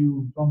if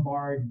you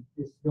bombard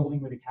this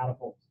building with a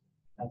catapult.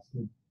 That's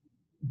the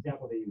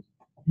example they use.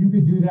 You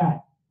could do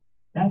that.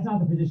 That's not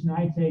the position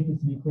I take. Just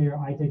to be clear,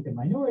 I take the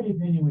minority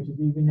opinion, which is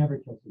that you can never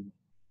kill civilians.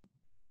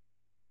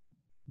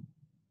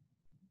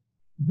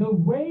 The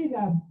way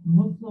that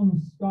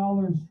Muslim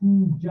scholars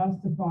who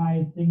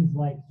justify things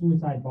like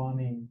suicide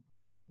bombing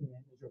in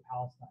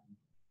Israel-Palestine,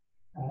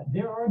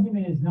 their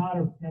argument is not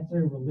a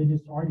necessarily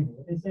religious argument.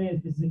 What they say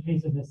is this is a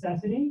case of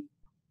necessity,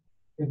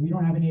 because we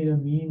don't have any other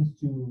means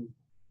to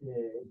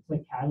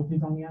inflict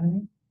casualties on the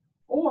enemy.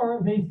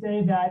 Or they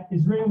say that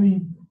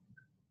Israeli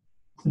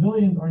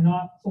civilians are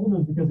not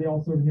soldiers because they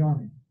all serve in the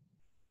army.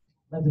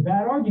 That's a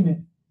bad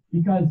argument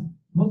because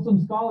Muslim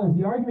scholars,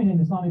 the argument in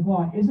Islamic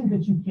law isn't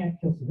that you can't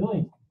kill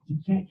civilians, you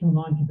can't kill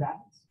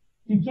non-combatants.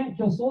 You can't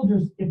kill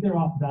soldiers if they're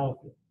off the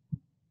battlefield.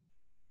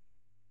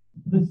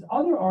 This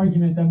other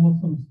argument that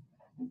Muslims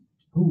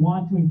who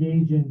want to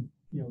engage in,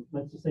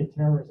 let's just say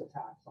terrorist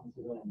attacks on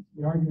civilians,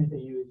 the argument they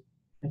use,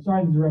 and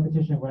sorry, this is a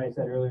repetition of what I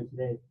said earlier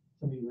today,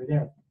 some of you were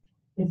there,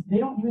 they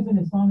don't use an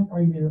Islamic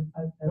argument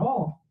at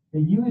all. They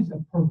use a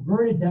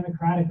perverted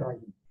democratic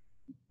argument.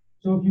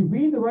 So if you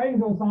read the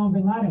writings of Osama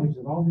bin Laden, which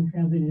have all been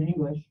translated in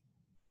English,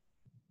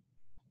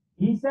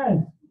 he says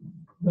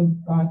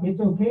it's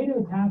okay to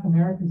attack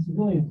American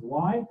civilians.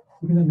 Why?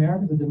 Because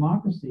America is a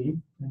democracy,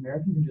 and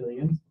American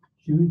civilians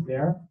choose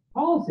their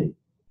policy.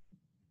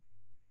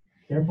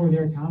 Therefore,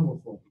 they're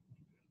accountable for it.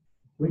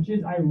 Which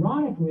is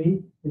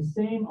ironically the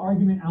same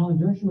argument Alan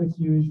Dershowitz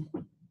used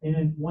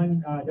in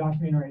one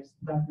documentary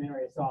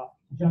I saw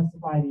to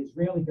justify the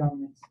Israeli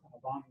government's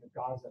bombing of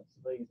Gaza,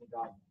 civilians in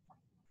Gaza.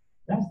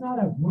 That's not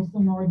a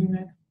Muslim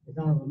argument. It's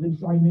not a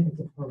religious argument. It's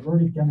a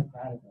perverted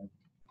democratic argument.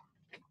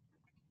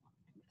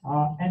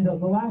 And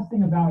the last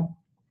thing about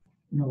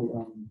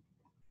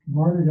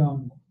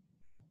martyrdom,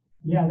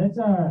 yeah, it's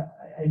a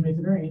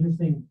very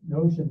interesting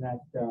notion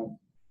that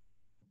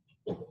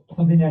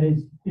something that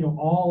is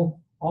all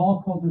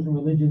cultures and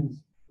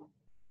religions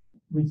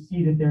would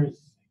see that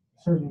there's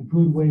a certain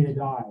good way to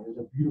die. There's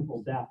a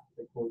beautiful death,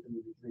 to quote the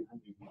movie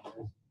 300.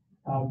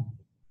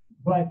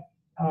 But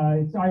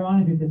it's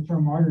ironic that this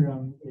term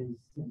martyrdom is,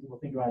 when people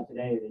think about it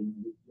today, they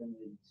get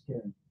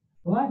scared.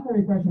 The last part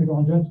of your question, which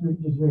I'll address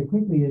just very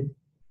quickly, is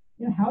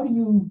how do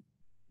you,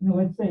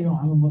 let's say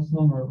I'm a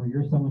Muslim or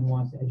you're someone who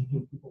wants to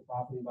educate people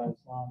properly about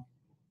Islam,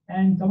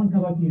 and someone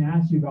comes up to you and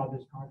asks you about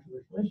this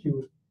controversial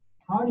issue.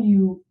 How do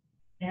you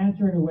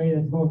answer in a way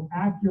that's both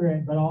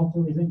accurate but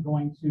also is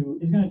going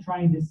to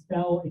try and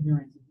dispel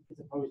ignorance as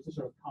opposed to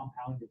sort of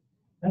compound it?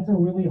 That's a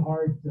really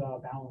hard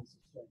balance to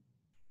strike.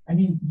 I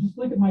mean, just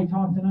look at my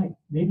talk tonight.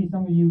 Maybe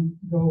some of you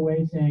go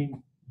away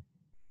saying,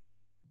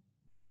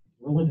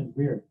 religion's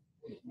weird.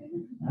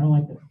 I don't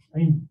like this. I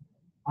mean,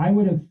 I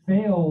would have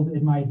failed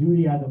in my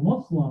duty as a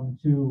Muslim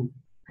to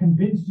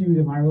convince you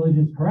that my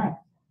religion is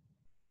correct.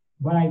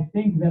 But I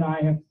think that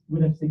I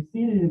would have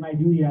succeeded in my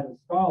duty as a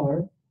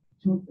scholar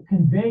to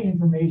convey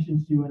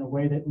information to you in a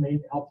way that may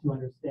help you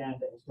understand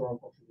the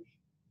historical tradition.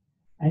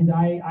 And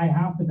I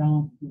have to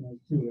balance between those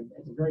two.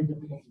 It's very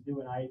difficult to do,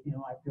 and I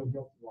feel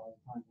guilty a lot of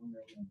the time.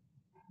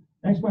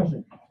 Next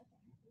question.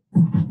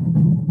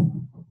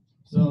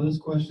 So this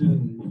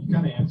question, you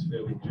kind of answered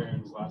it with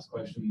Jaren's last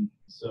question.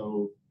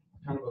 So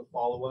kind of a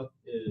follow-up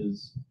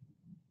is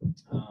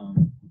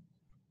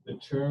the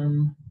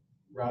term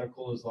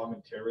radical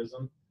Islamic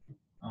terrorism.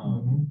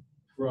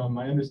 From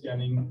my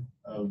understanding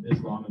of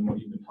Islam and what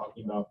you've been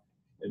talking about,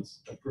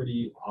 it's a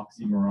pretty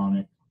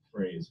oxymoronic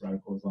phrase,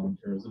 radical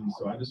Islamic terrorism.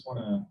 So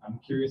I'm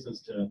curious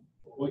as to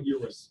what your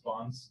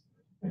response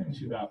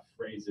to that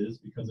phrase is,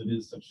 because it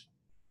is such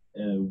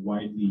a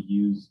widely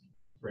used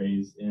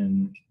phrase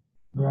in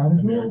radical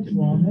American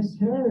Islamic news.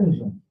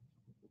 terrorism.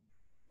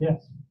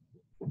 Yes,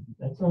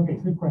 that's okay.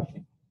 Good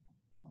question.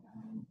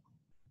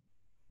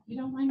 If you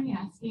don't mind me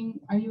asking,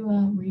 are you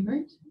a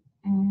revert?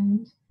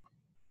 And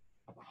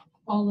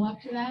follow up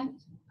to that,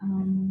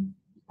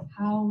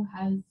 how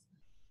has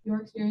your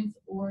experience,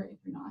 or if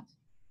you're not,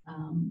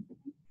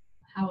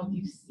 how have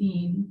you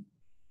seen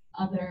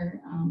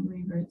other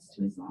reverts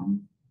to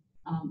Islam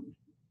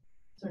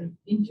sort of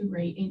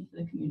integrate into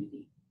the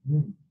community?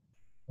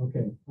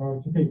 Okay.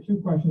 Okay.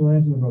 Two questions. We'll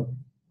answer them both.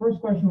 First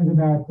question was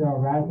about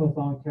radical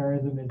Islamic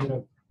terrorism. Is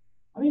it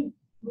I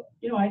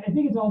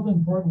think it's also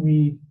important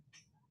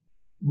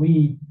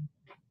we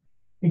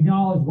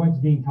acknowledge what's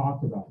being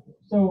talked about here.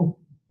 So,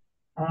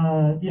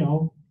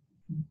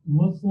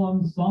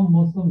 some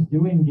Muslims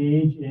do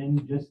engage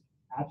in just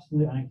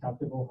absolutely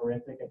unacceptable,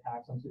 horrific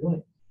attacks on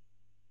civilians.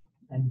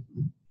 And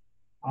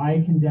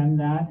I condemn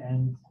that.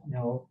 And,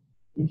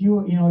 if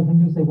some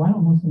people say, why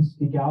don't Muslims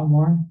speak out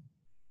more?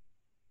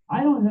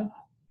 I don't know.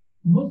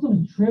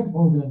 Muslims trip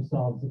over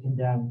themselves to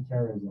condemn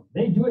terrorism.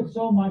 They do it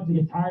so much they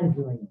get tired of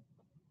doing it.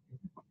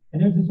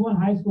 And there's this one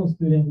high school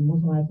student,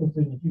 Muslim high school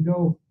student, if you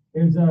go,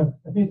 there's I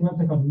think it's a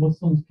website called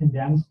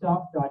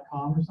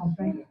MuslimsCondemnStuff.com or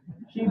something.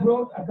 She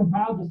compiled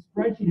a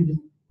spreadsheet of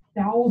just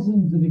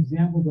thousands of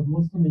examples of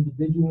Muslim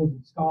individuals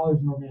and scholars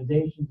and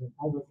organizations and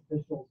public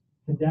officials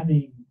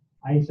condemning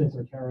ISIS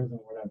or terrorism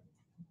or whatever.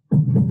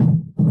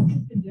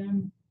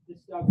 Condemn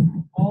this stuff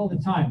all the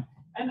time.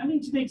 And I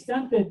mean, to the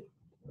extent that,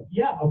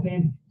 yeah,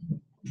 okay,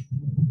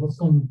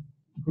 Muslim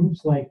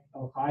groups like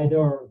Al-Qaeda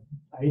or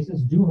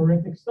ISIS do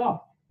horrific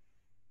stuff.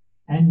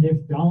 And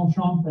if Donald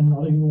Trump and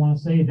other people want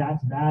to say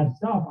that's bad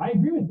stuff, I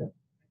agree with them.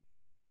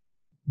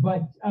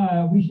 But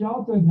we should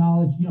also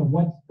acknowledge,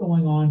 what's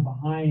going on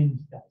behind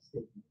that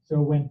statement.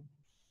 So when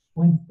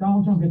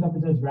Donald Trump gets up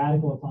and says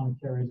radical Islamic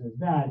terrorism is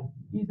bad,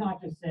 he's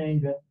not just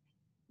saying that,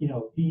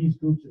 these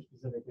groups are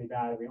specifically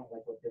bad and we don't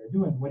like what they're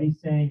doing. What he's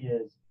saying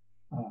is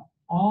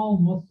all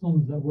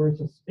Muslims that we're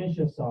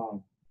suspicious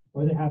of,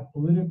 or that have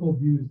political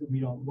views that we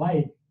don't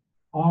like,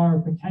 are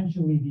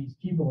potentially these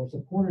people or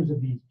supporters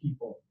of these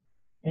people.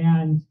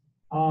 And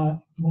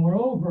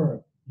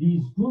moreover,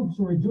 these groups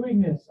who are doing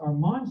this are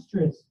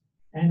monstrous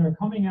and are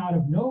coming out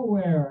of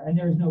nowhere, and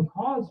there's no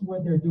cause for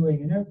what they're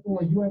doing, and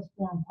therefore U.S.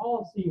 foreign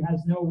policy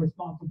has no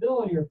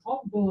responsibility or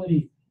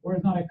culpability, or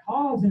is not a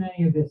cause in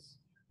any of this.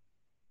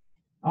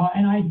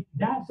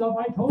 That stuff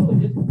I totally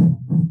disagree.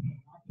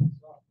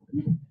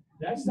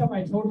 That stuff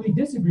I totally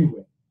disagree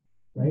with,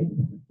 right?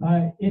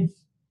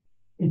 It's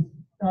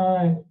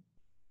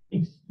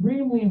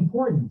extremely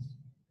important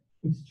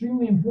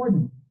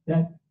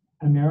that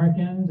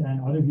Americans and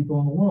other people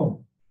in the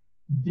world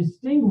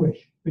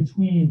distinguish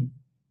between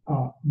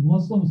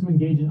Muslims who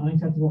engage in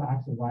unacceptable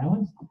acts of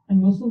violence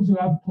and Muslims who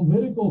have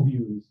political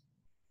views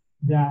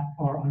that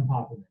are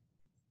unpopular.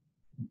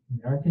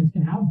 Americans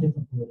can have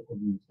different political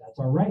views. That's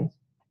our right.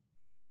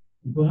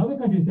 People in other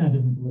countries can have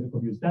different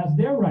political views. That's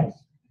their right.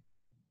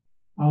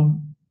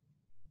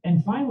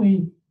 And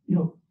finally,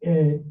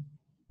 if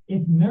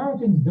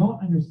Americans don't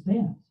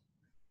understand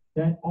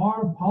that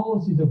our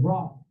policies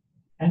abroad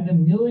and the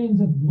millions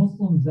of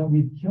Muslims that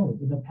we've killed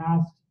in the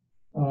past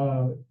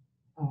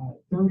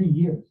 30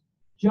 years,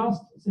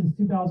 just since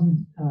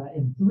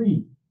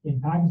 2003 in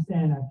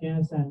Pakistan,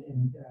 Afghanistan,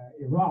 and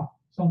Iraq,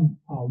 some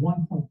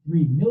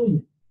 1.3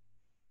 million.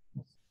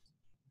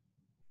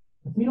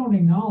 If we don't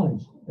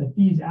acknowledge that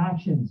these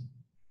actions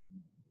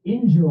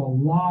injure a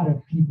lot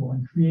of people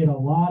and create a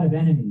lot of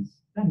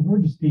enemies, then we're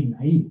just being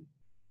naive.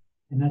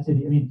 And that's it.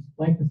 I mean,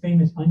 like the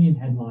famous Onion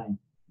headline,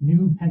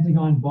 new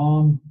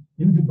bomb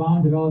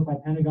developed by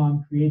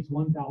Pentagon creates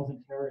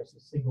 1,000 terrorists, a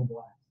single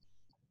blast.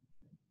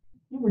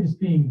 And it's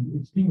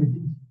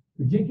being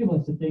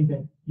ridiculous to think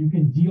that you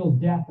can deal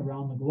death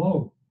around the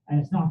globe and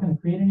it's not going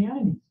to create any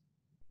enemies.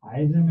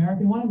 I, as an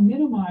American, want to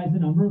minimize the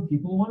number of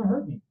people who want to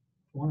hurt me,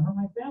 who want to hurt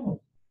my family.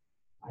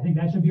 I think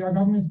that should be our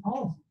government's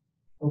policy.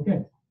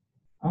 Okay.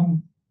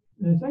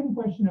 The second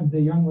question of the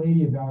young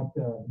lady about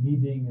me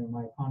being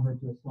my convert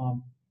to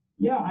Islam.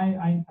 Yeah,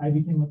 I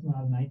became Muslim when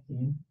I was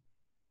 19,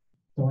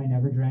 so I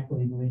never drank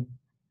legally.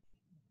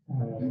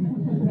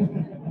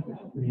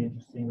 Pretty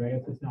interesting, right?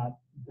 It's not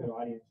a good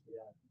audience for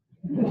that.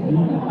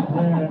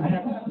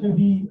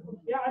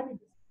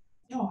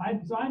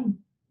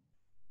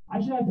 I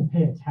should have to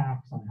pay a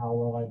tax on how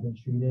well I've been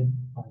treated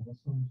by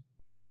Muslims.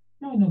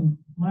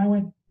 When I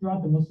went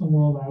throughout the Muslim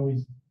world,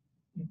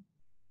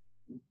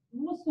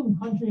 Muslim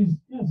countries,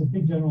 it's a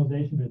big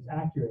generalization, but it's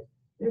accurate.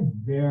 They're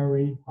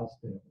very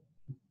hospitable.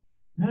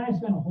 And then I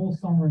spent a whole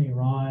summer in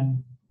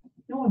Iran.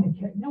 No one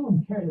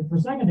cared. For a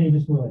second, they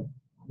just were like,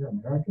 "You're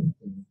American,"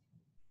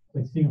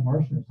 like seeing a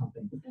Martian or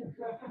something.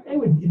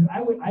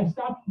 I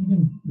stopped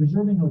even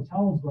reserving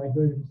hotels where I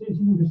go to different cities.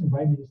 People would just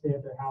invite me to stay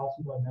at their house.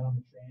 People I met on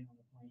the train, on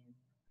the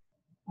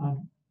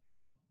plane.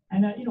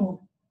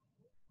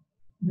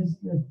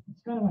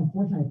 It's kind of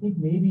unfortunate. I think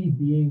maybe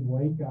being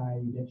white guy,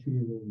 you get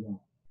treated really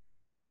well.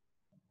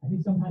 I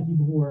think sometimes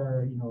people who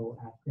are,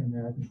 African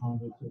American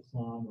converts to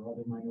Islam or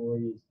other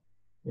minorities,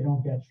 they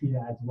don't get treated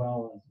as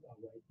well as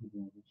white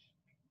people, which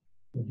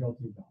they're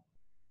guilty about.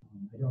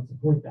 I don't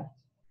support that,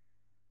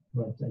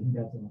 but I think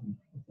that's a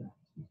fact.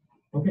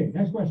 Okay,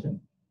 next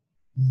question.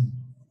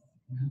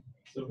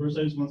 So first,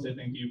 I just want to say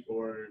thank you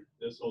for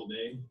this whole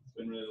day. It's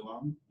been really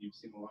long. You've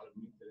seen a lot of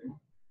me today.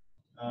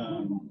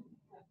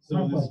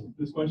 So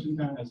this question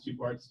kind of has two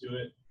parts to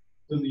it.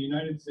 So in the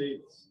United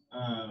States,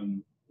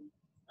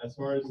 as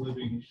far as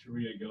living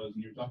Sharia goes,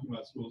 and you were talking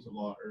about schools of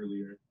law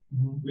earlier,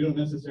 we don't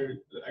necessarily,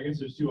 I guess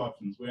there's two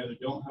options. We either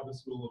don't have a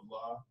school of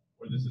law,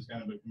 or this is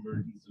kind of a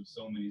convergence of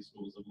so many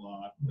schools of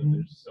law that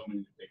there's so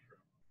many to pick from.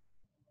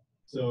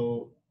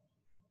 So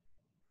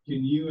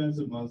can you, as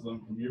a Muslim,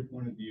 from your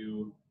point of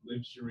view,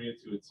 live Sharia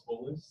to its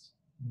fullest,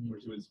 or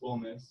to its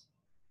fullness?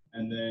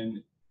 And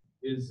then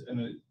is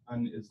an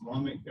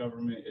Islamic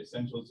government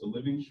essential to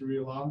living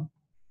Sharia law,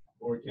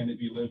 or can it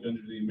be lived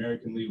under the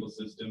American legal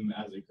system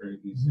as it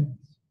currently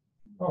stands?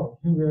 Oh,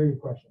 two very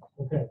good questions.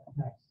 Okay,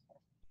 next.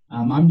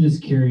 I'm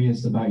just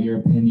curious about your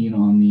opinion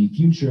on the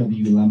future of the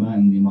ulema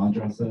and the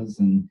madrasas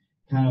and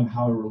kind of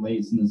how it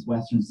relates in this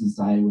Western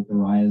society with the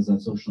rise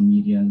of social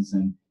medias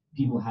and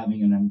people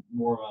having a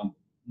more of a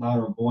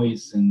louder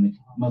voice in the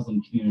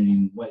Muslim community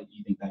and what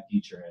you think that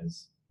future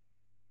is.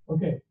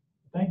 Okay,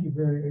 thank you.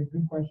 Very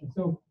good question.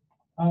 So,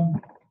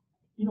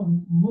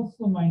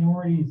 Muslim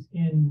minorities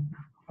in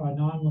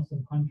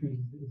non-Muslim countries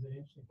is an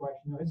interesting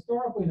question.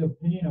 Historically, the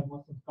opinion of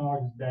Muslim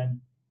scholars has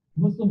been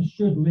Muslims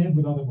should live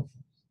with other Muslims.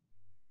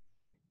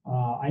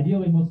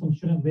 Ideally, Muslims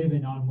shouldn't live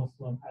in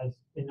non-Muslim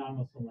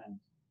lands,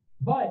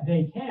 but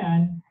they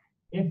can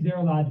if they're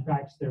allowed to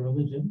practice their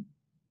religion,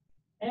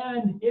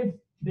 and if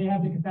they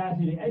have the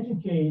capacity to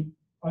educate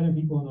other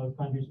people in those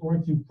countries or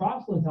to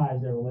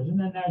proselytize their religion,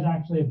 then there's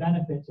actually a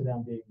benefit to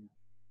them being there.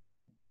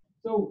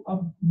 So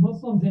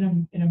Muslims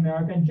in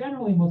America, and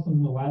generally Muslims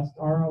in the West,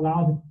 are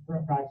allowed to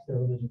practice their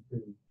religion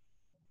freely.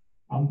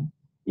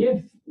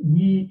 If,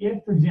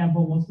 for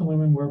example, Muslim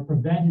women were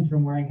prevented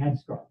from wearing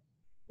headscarves,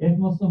 if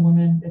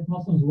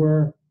Muslims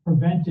were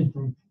prevented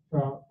from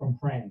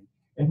praying,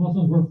 if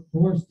Muslims were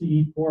forced to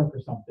eat pork or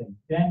something,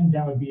 then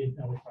that would be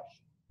another question.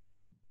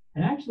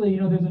 And actually,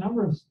 there's a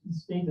number of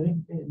states, I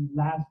think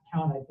last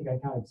count, I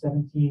counted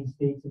 17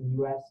 states in the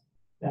U.S.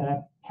 that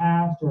have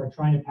passed or are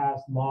trying to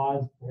pass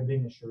laws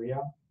prohibiting the Sharia. I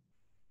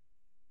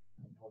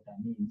don't know what that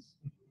means.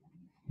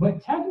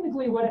 But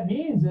technically what it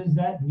means is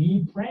that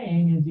me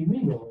praying is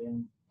illegal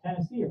in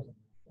Tennessee or something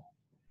like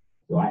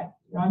that.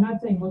 So I'm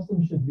not saying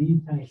Muslims should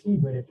leave Tennessee,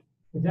 but if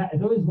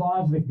those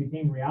laws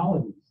became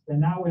realities, then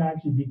that would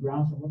actually be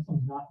grounds for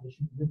Muslims they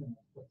shouldn't live in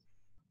that place.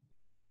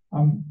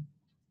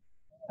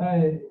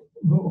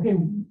 Okay,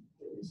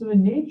 so the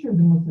nature of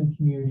the Muslim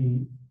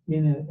community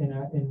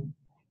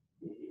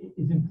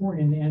is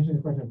important in answering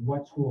the question of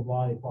what school of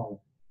law they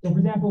follow. So, for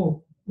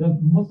example, the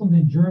Muslims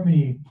in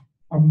Germany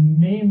are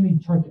mainly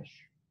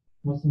Turkish,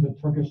 Muslims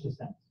of Turkish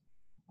descent.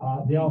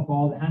 They all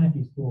follow the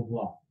Hanafi school of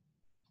law.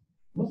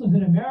 Muslims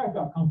in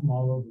America come from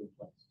all over the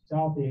place: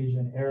 South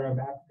Asian, Arab,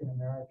 African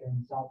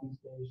American,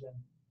 Southeast Asian,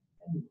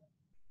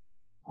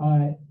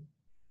 everywhere.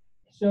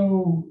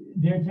 So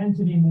there tends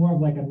to be more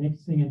of like a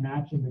mixing and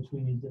matching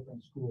between these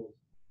different schools.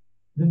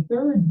 The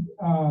third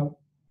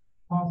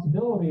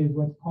possibility is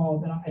what's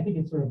called, and I think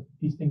it's sort of,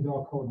 these things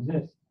all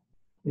coexist,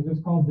 is what's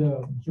called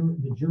the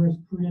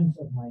jurisprudence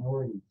of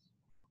minorities,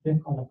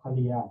 fiqh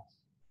al-aqaliyat.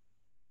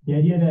 The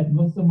idea that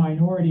Muslim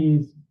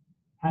minorities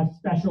have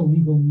special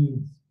legal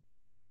needs,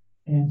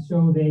 and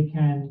so they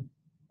can,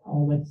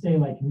 let's say,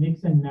 like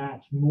mix and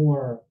match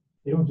more.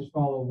 They don't just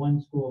follow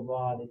one school of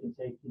law. They can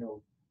take,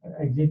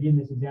 I gave you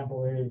this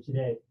example earlier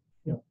today.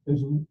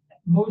 There's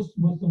most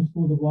Muslim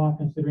schools of law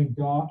consider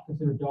dog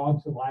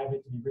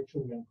saliva to be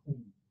ritually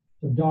unclean.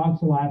 So if dog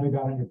saliva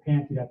got on your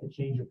pants, you'd have to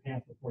change your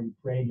pants before you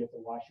pray. You have to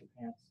wash your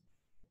pants.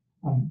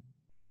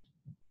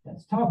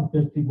 That's tough if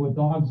there's people with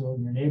dogs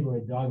in your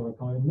neighborhood, dogs are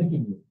coming and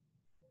licking you.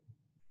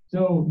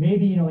 So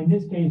maybe, in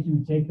this case, you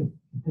would take the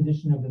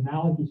position of the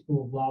Maliki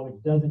school of law,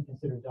 which doesn't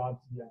consider dogs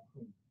to be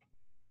unclean.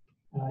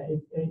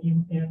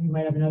 You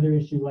might have another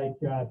issue like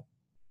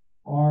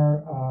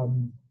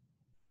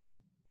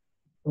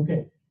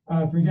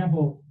for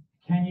example,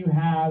 can you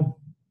have,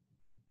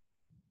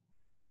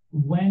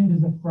 when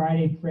does the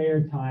Friday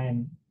prayer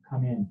time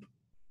come in?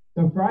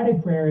 So Friday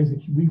prayer is a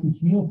weekly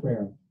communal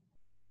prayer.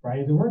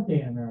 Friday is a work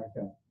day in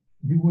America.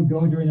 People would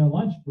go during their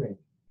lunch break.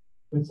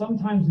 But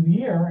sometimes of the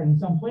year, and in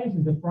some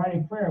places, the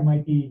Friday prayer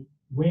might be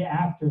way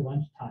after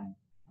lunchtime.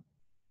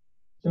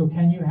 So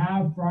can you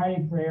have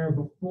Friday prayer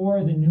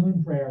before the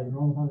noon prayer, the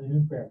normal time of the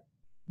noon prayer?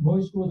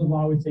 Most schools of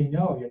law would say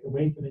no, you have to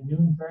wait for the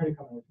noon prayer to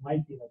come in, which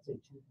might be, let's say, 2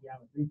 p.m.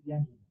 or 3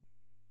 p.m.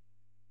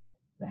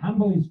 The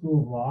Hanbali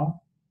school of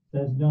law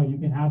says no, you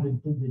can have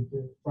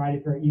the Friday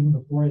prayer even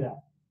before that.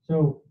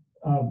 So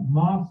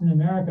mosques in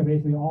America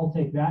basically all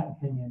take that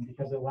opinion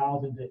because it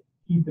allows them to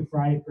keep the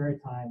Friday prayer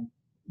time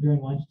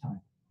during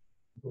lunchtime.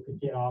 People could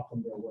get off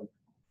from their work.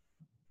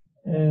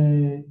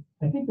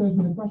 I think those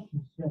were the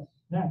questions. Yes,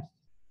 next.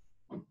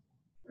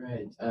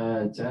 Right.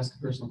 To ask a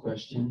personal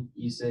question,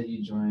 you said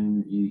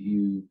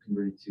you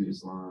converted to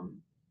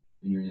Islam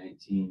when you were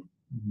 19.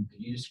 Mm-hmm.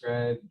 Could you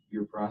describe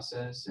your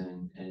process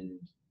and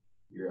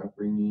your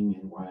upbringing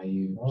and why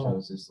you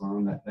chose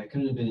Islam? That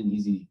couldn't have been an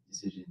easy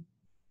decision.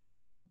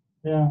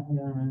 Yeah,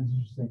 that's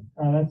interesting.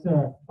 That's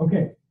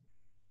okay.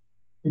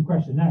 Good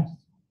question. Next.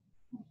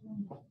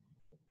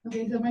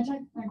 Okay, so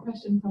my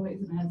question probably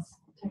isn't as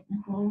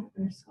technical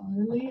or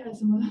scholarly as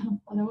some of the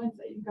other ones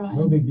that you've got.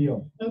 No big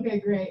deal. Okay,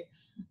 great.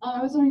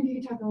 I was wondering if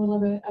you could talk a little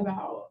bit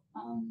about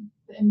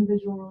the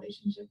individual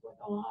relationship with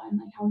Allah and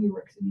like how He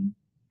works in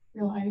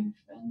your life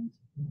and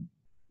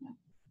yeah.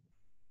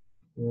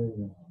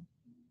 Very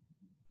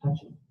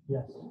touching.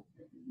 Yes.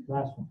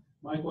 Last one.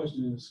 My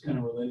question is kind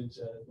of related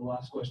to the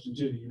last question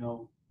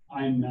too.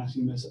 I'm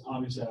asking this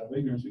obviously out of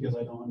ignorance because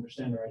I don't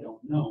understand or I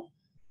don't know.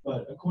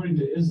 But according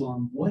to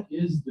Islam, what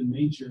is the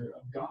nature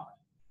of God?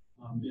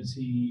 Is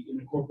he in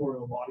a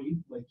corporeal body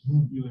like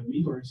you and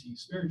me, or is he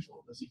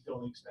spiritual? Does he fill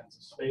the expanse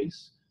of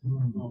space?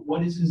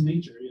 What is his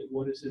nature?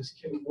 What are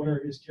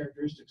his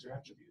characteristics or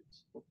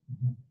attributes?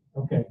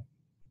 Okay.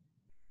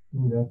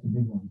 Ooh, that's a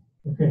big one.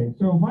 Okay,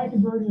 so my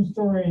conversion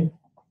story,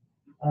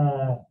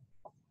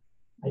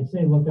 I'd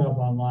say look it up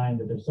online,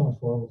 but there's so much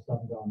horrible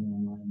stuff going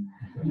on online.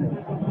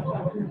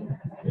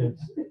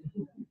 It's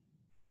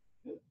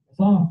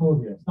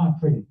Islamophobia. It's not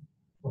pretty.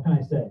 What can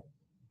I say?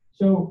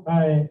 So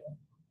I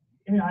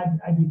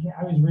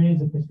was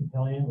raised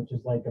Episcopalian, which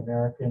is like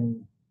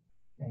American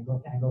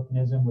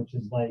Anglicanism, which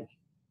is like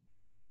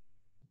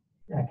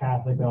a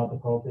Catholic without the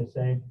Pope, they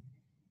say.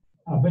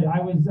 But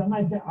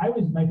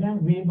my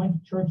family, we went to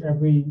church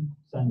every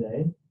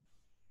Sunday,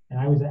 and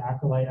I was an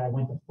acolyte. I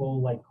went to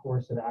full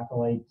course of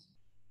acolyte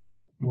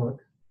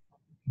work.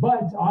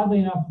 But oddly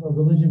enough,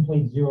 religion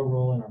played zero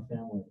role in our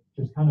family, which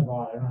is kind of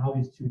odd. I don't know how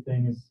these two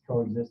things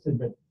coexisted,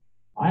 but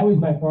I was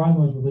by far the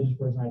most religious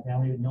person in my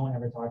family, but no one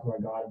ever talked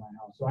about God in my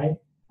house. So I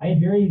had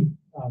very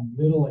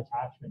little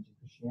attachment to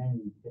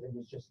Christianity because it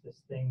was just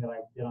this thing that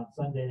I did on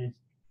Sundays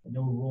and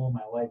no rule in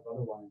my life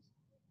otherwise.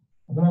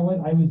 But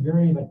I was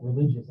very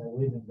religious. I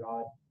believed in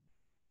God.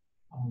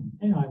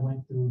 And I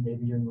went through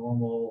maybe your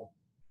normal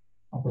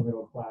upper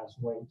middle class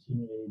white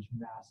teenage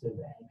massive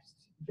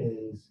angst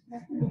phase.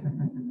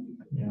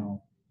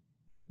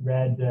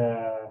 Read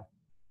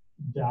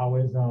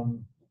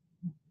Taoism.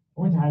 I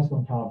went to high school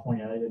in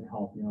California. That didn't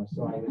help,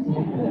 So I was.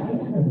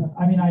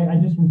 I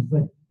just was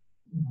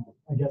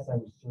I guess I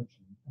was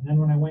searching. And then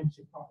when I went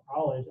to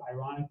college,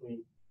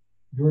 ironically,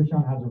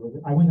 Georgetown has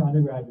I went to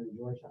undergraduate at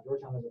Georgetown.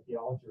 Georgetown has a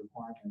theology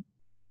requirement,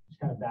 which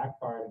kind of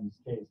backfired in this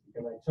case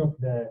because I took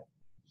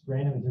just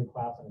randomly took a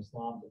class on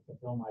Islam to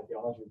fulfill my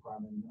theology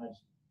requirement, and then I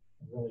just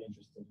was really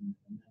interested in it.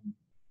 And then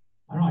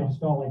I don't know, I just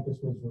felt like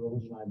this was the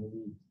religion I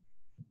believed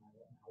in my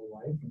whole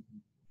life. And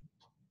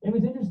it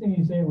was interesting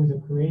you say it was a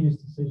courageous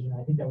decision.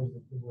 I think that was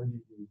the word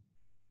you used.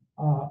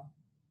 I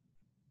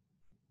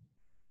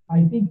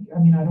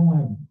don't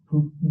want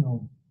to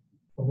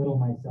belittle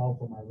myself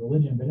or my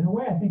religion, but in a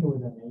way, I think it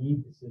was a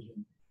naive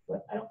decision.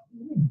 But I don't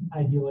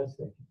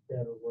idealistic,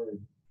 better word.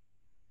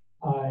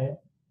 I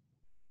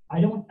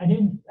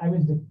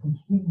was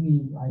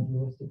completely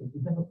idealistic. At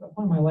the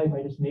point in my life,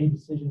 I just made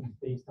decisions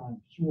based on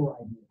pure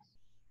ideas,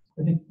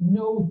 but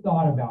no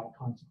thought about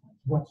consequence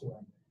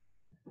whatsoever.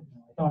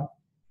 I thought,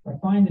 if I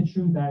find the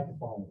truth, I have to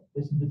follow it.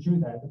 This is the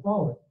truth, I have to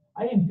follow it.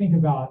 I didn't think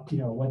about,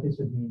 what this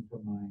would mean for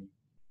my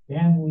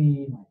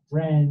family, my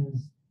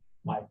friends,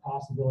 my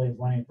possibility of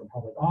running for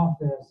public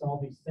office, all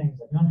these things.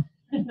 None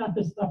of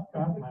this stuff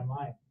crossed my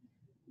mind.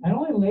 And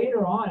only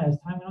later on, as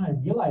time went on, I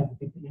realized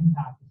the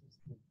impact this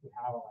would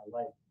have on my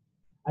life.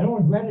 I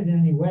don't regret it in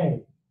any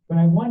way, but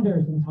I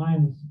wonder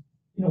sometimes,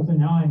 so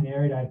now I'm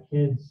married, I have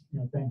kids,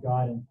 thank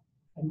God, and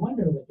I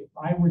wonder, if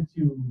I were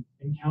to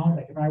encounter,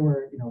 if I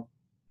were, to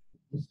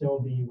still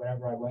be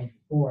whatever I was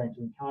before and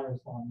to encounter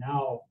Islam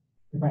now,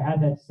 if I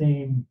had that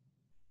same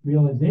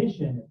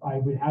realization, if I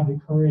would have the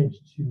courage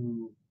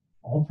to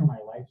alter my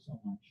life so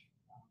much.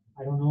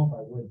 I don't know if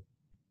I would.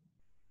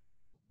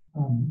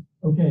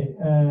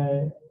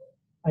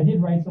 I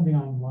did write something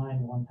online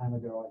one time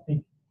ago. I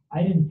think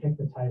I didn't pick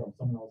the title,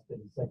 someone else did.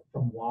 It's like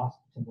From Wasp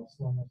to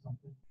Muslim or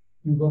something.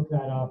 You look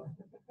that up.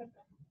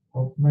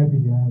 Oh, it might be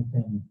the only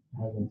thing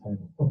that has a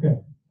title. Okay.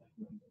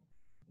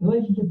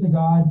 Relationship to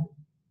God.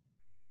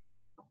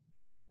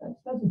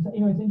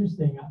 It's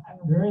interesting. I'm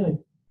a very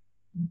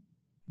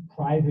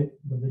private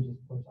religious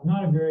person. I'm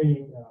not a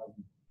very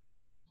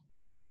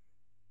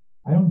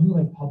I don't do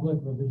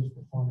public religious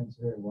performance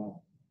very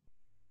well.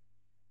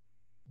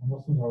 And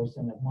Muslims are always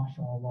saying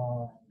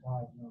MashaAllah and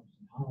God,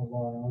 SubhanAllah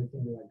and all these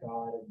things about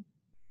God and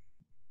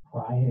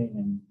crying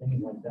and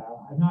things like that.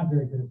 I'm not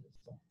very good at this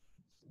stuff.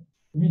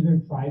 For me, it's a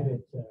very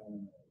private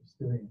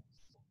experience,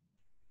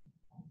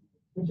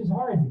 which is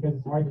hard because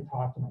it's hard to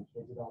talk to my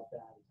kids about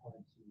that. It's hard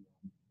to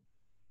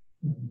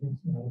even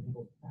other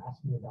people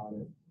ask me about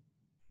it.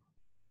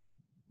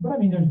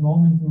 But there's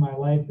moments in my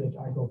life that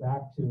I go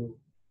back to,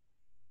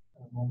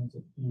 moments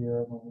of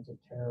fear, moments of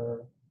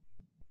terror,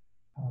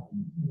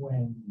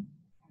 when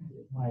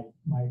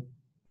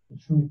the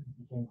truth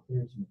became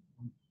clear to me.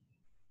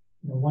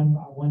 One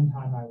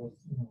time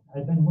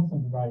I'd been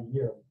Muslim for about a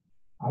year.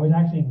 I was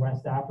actually in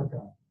West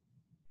Africa.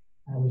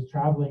 I was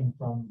traveling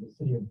from the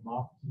city of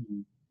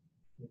Mopti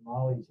in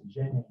Mali to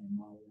Djenné in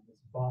Mali on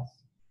this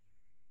bus,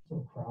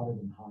 so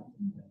crowded and hot,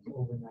 and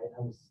overnight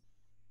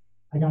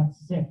I got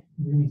sick,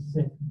 really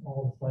sick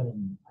all of a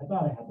sudden. I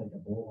thought I had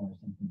Ebola or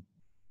something.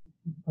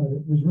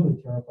 It was really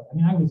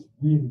terrifying. I was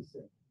really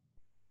sick.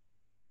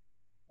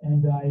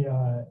 And I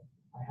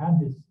had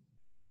this,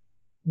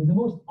 it was the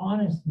most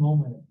honest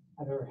moment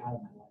I've ever had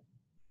in my life.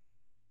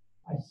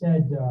 I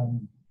said,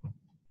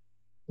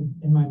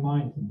 in my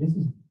mind, this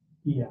is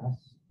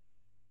BS.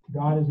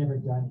 God has never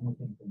done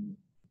anything for me.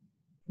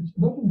 Which,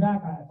 looking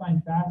back, I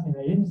find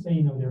fascinating. I didn't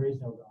say, there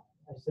is no God.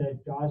 I said,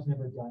 God's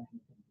never done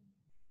anything for me.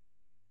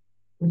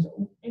 What's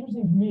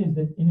interesting to me is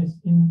that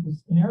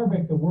in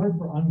Arabic, the word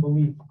for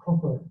unbelief,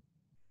 kufr,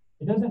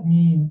 It doesn't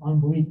mean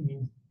unbelief, it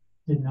means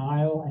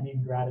denial and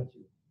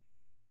ingratitude.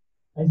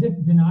 As if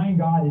denying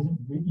God isn't,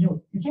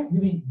 you can't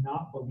really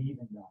not believe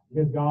in God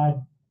because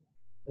God,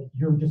 like,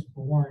 you're just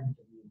born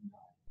to believe in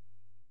God.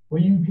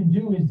 What you can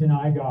do is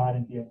deny God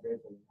and be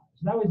ungrateful to God.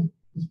 So that was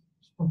this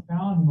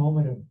profound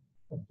moment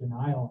of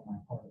denial in my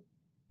heart.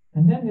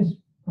 And then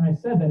when I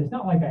said that, it's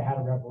not like I had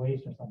a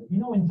revelation or something.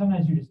 When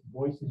sometimes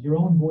your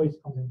own voice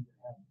comes into your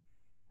head.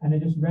 And I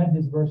just read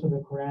this verse of the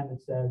Quran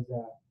that says,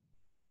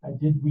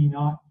 did we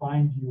not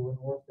find you an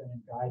orphan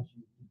and guide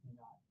you? Did we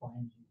not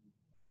find you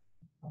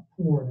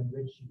poor and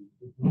enrich you?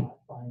 Did we not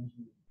find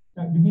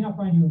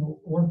you an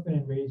orphan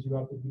and raise you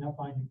up? Did we not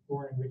find you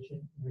poor and enrich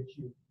you?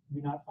 Did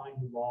we not find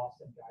you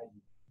lost and guide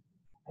you?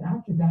 And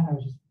after that, I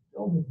was just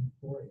filled with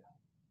euphoria.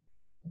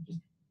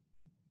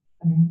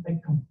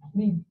 Like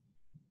complete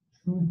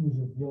truth was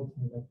revealed to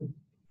me, like the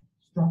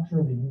structure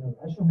of the universe.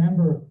 I just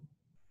remember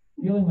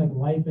feeling like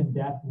life and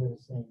death were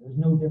the same. There's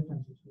no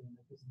difference between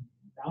this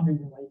boundary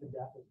between life and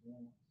death is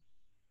meaningless.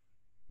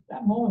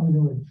 That moment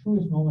was the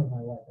truest moment of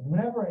my life.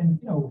 And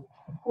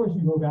of course,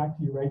 you go back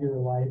to your regular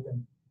life,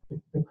 and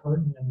the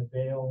curtain and the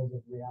veils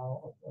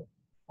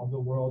of the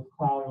world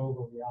cloud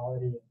over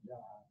reality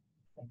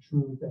and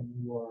truth, and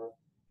you are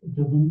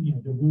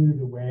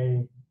deluded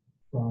away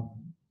from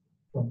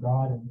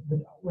God. But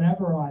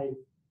whenever I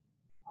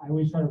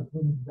always try to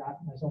bring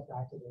myself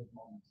back to those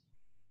moments,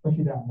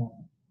 especially that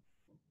moment.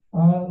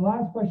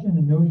 Last question: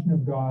 the notion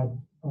of God,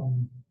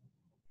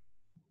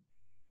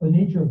 the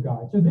nature of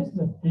God. So this is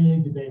a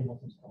big debate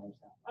Muslim scholars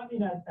have. I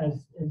mean,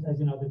 as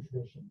in other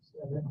traditions,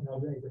 in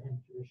other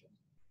Abrahamic traditions.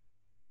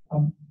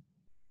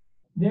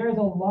 There is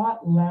a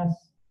lot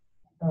less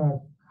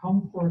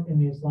comfort in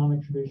the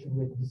Islamic tradition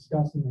with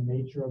discussing the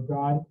nature of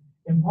God,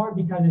 in part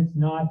because it's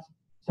not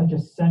such a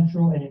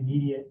central and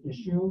immediate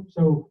issue.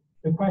 So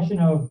the question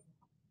of,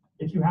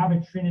 if you have a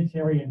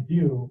Trinitarian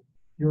view,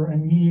 you're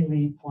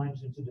immediately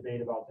plunged into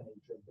debate about the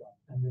nature of God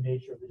and the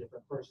nature of the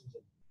different persons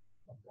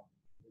of God.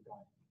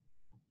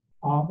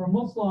 For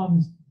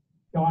Muslims,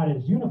 God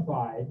is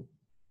unified.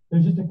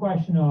 There's just a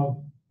question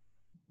of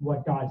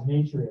what God's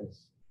nature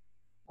is.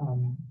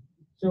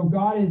 So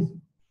God is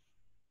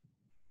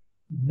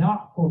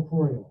not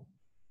corporeal.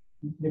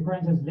 The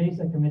Quran says,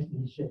 "Laysa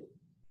kamithlihi shay."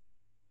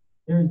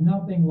 There is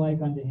nothing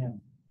like unto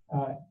him.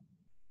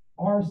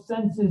 Our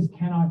senses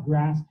cannot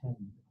grasp him,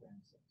 the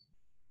Quran says.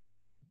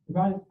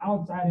 God is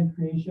outside of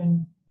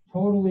creation,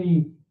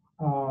 totally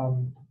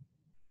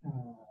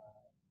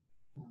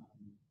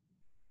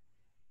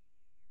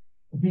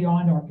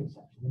beyond our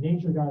conception. The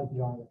nature of God is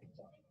beyond our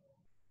conception.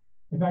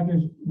 In fact,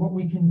 what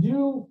we can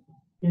do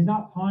is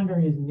not ponder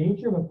his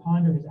nature, but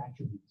ponder his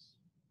attributes.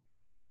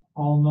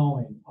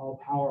 All-knowing,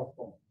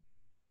 all-powerful,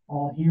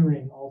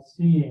 all-hearing,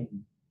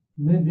 all-seeing,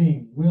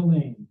 living,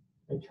 willing,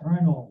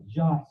 eternal,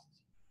 just,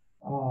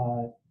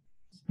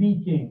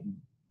 speaking,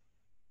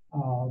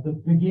 the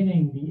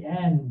beginning, the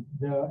end,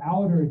 the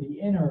outer, the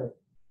inner,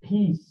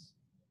 peace,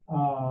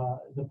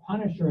 the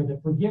punisher, the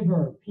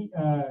forgiver.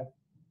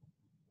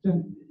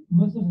 So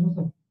Muslims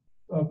must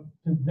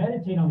to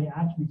meditate on the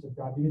attributes of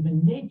God, because the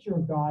nature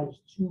of God is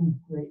too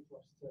great for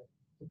us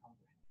to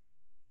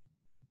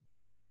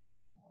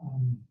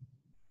comprehend.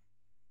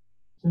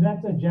 So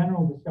that's a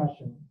general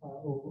discussion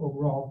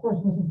overall. Of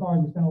course, Muslim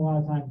scholars have spent a lot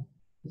of time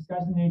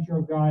discussing the nature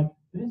of God.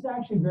 But this is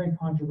actually a very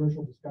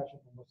controversial discussion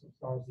for Muslim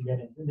scholars to get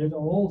into. There's a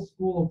whole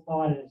school of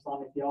thought in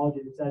Islamic theology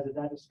that says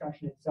that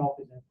discussion itself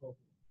is inappropriate.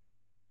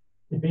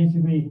 That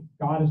basically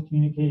God has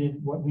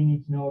communicated what we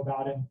need to know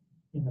about him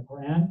in the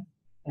Quran,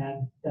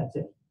 and that's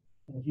it.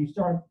 And if you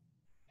start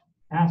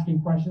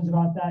asking questions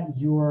about that,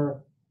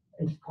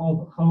 it's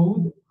called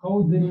khawd.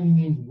 Khawd literally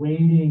means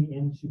wading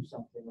into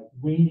something, like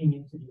wading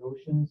into the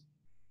oceans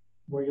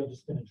where you're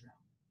just going to drown.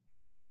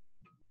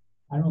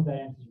 I don't know if that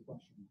answers your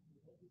question.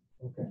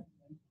 Okay.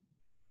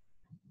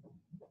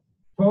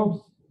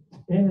 Folks,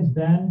 it has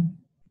been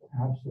an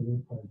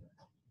absolute pleasure.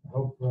 I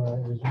hope it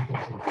was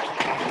interesting.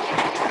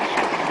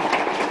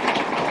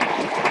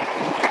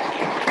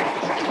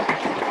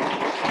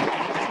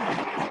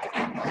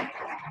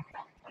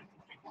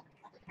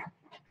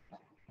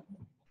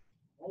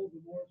 All the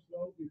more so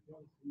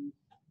because he's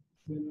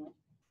been up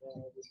with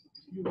a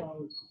few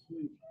hours of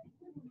sleep.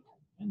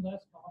 And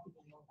less coffee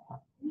than normal.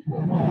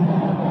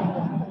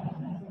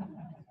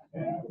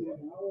 And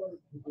in our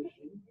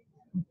tradition,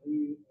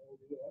 we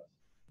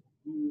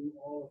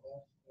all of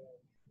us have,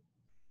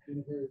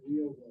 in a very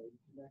real way,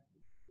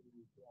 connected to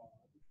God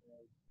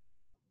as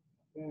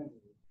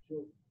family,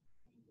 children.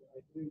 And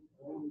I think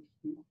I would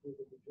speak for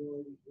the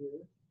majority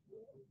here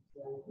and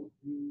say that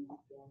you,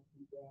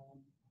 Jonathan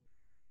Brown,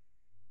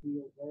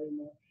 feel very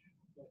much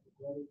like a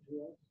brother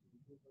to us.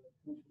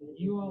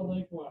 You all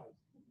likewise.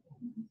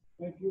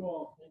 Thank you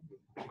all. Thank you.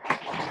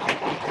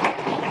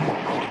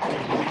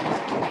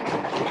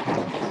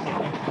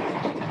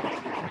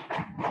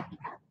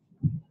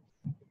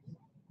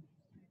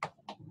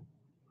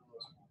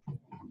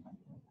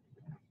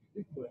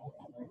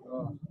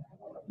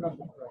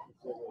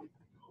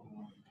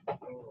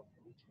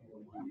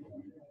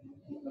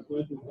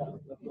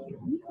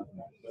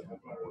 That's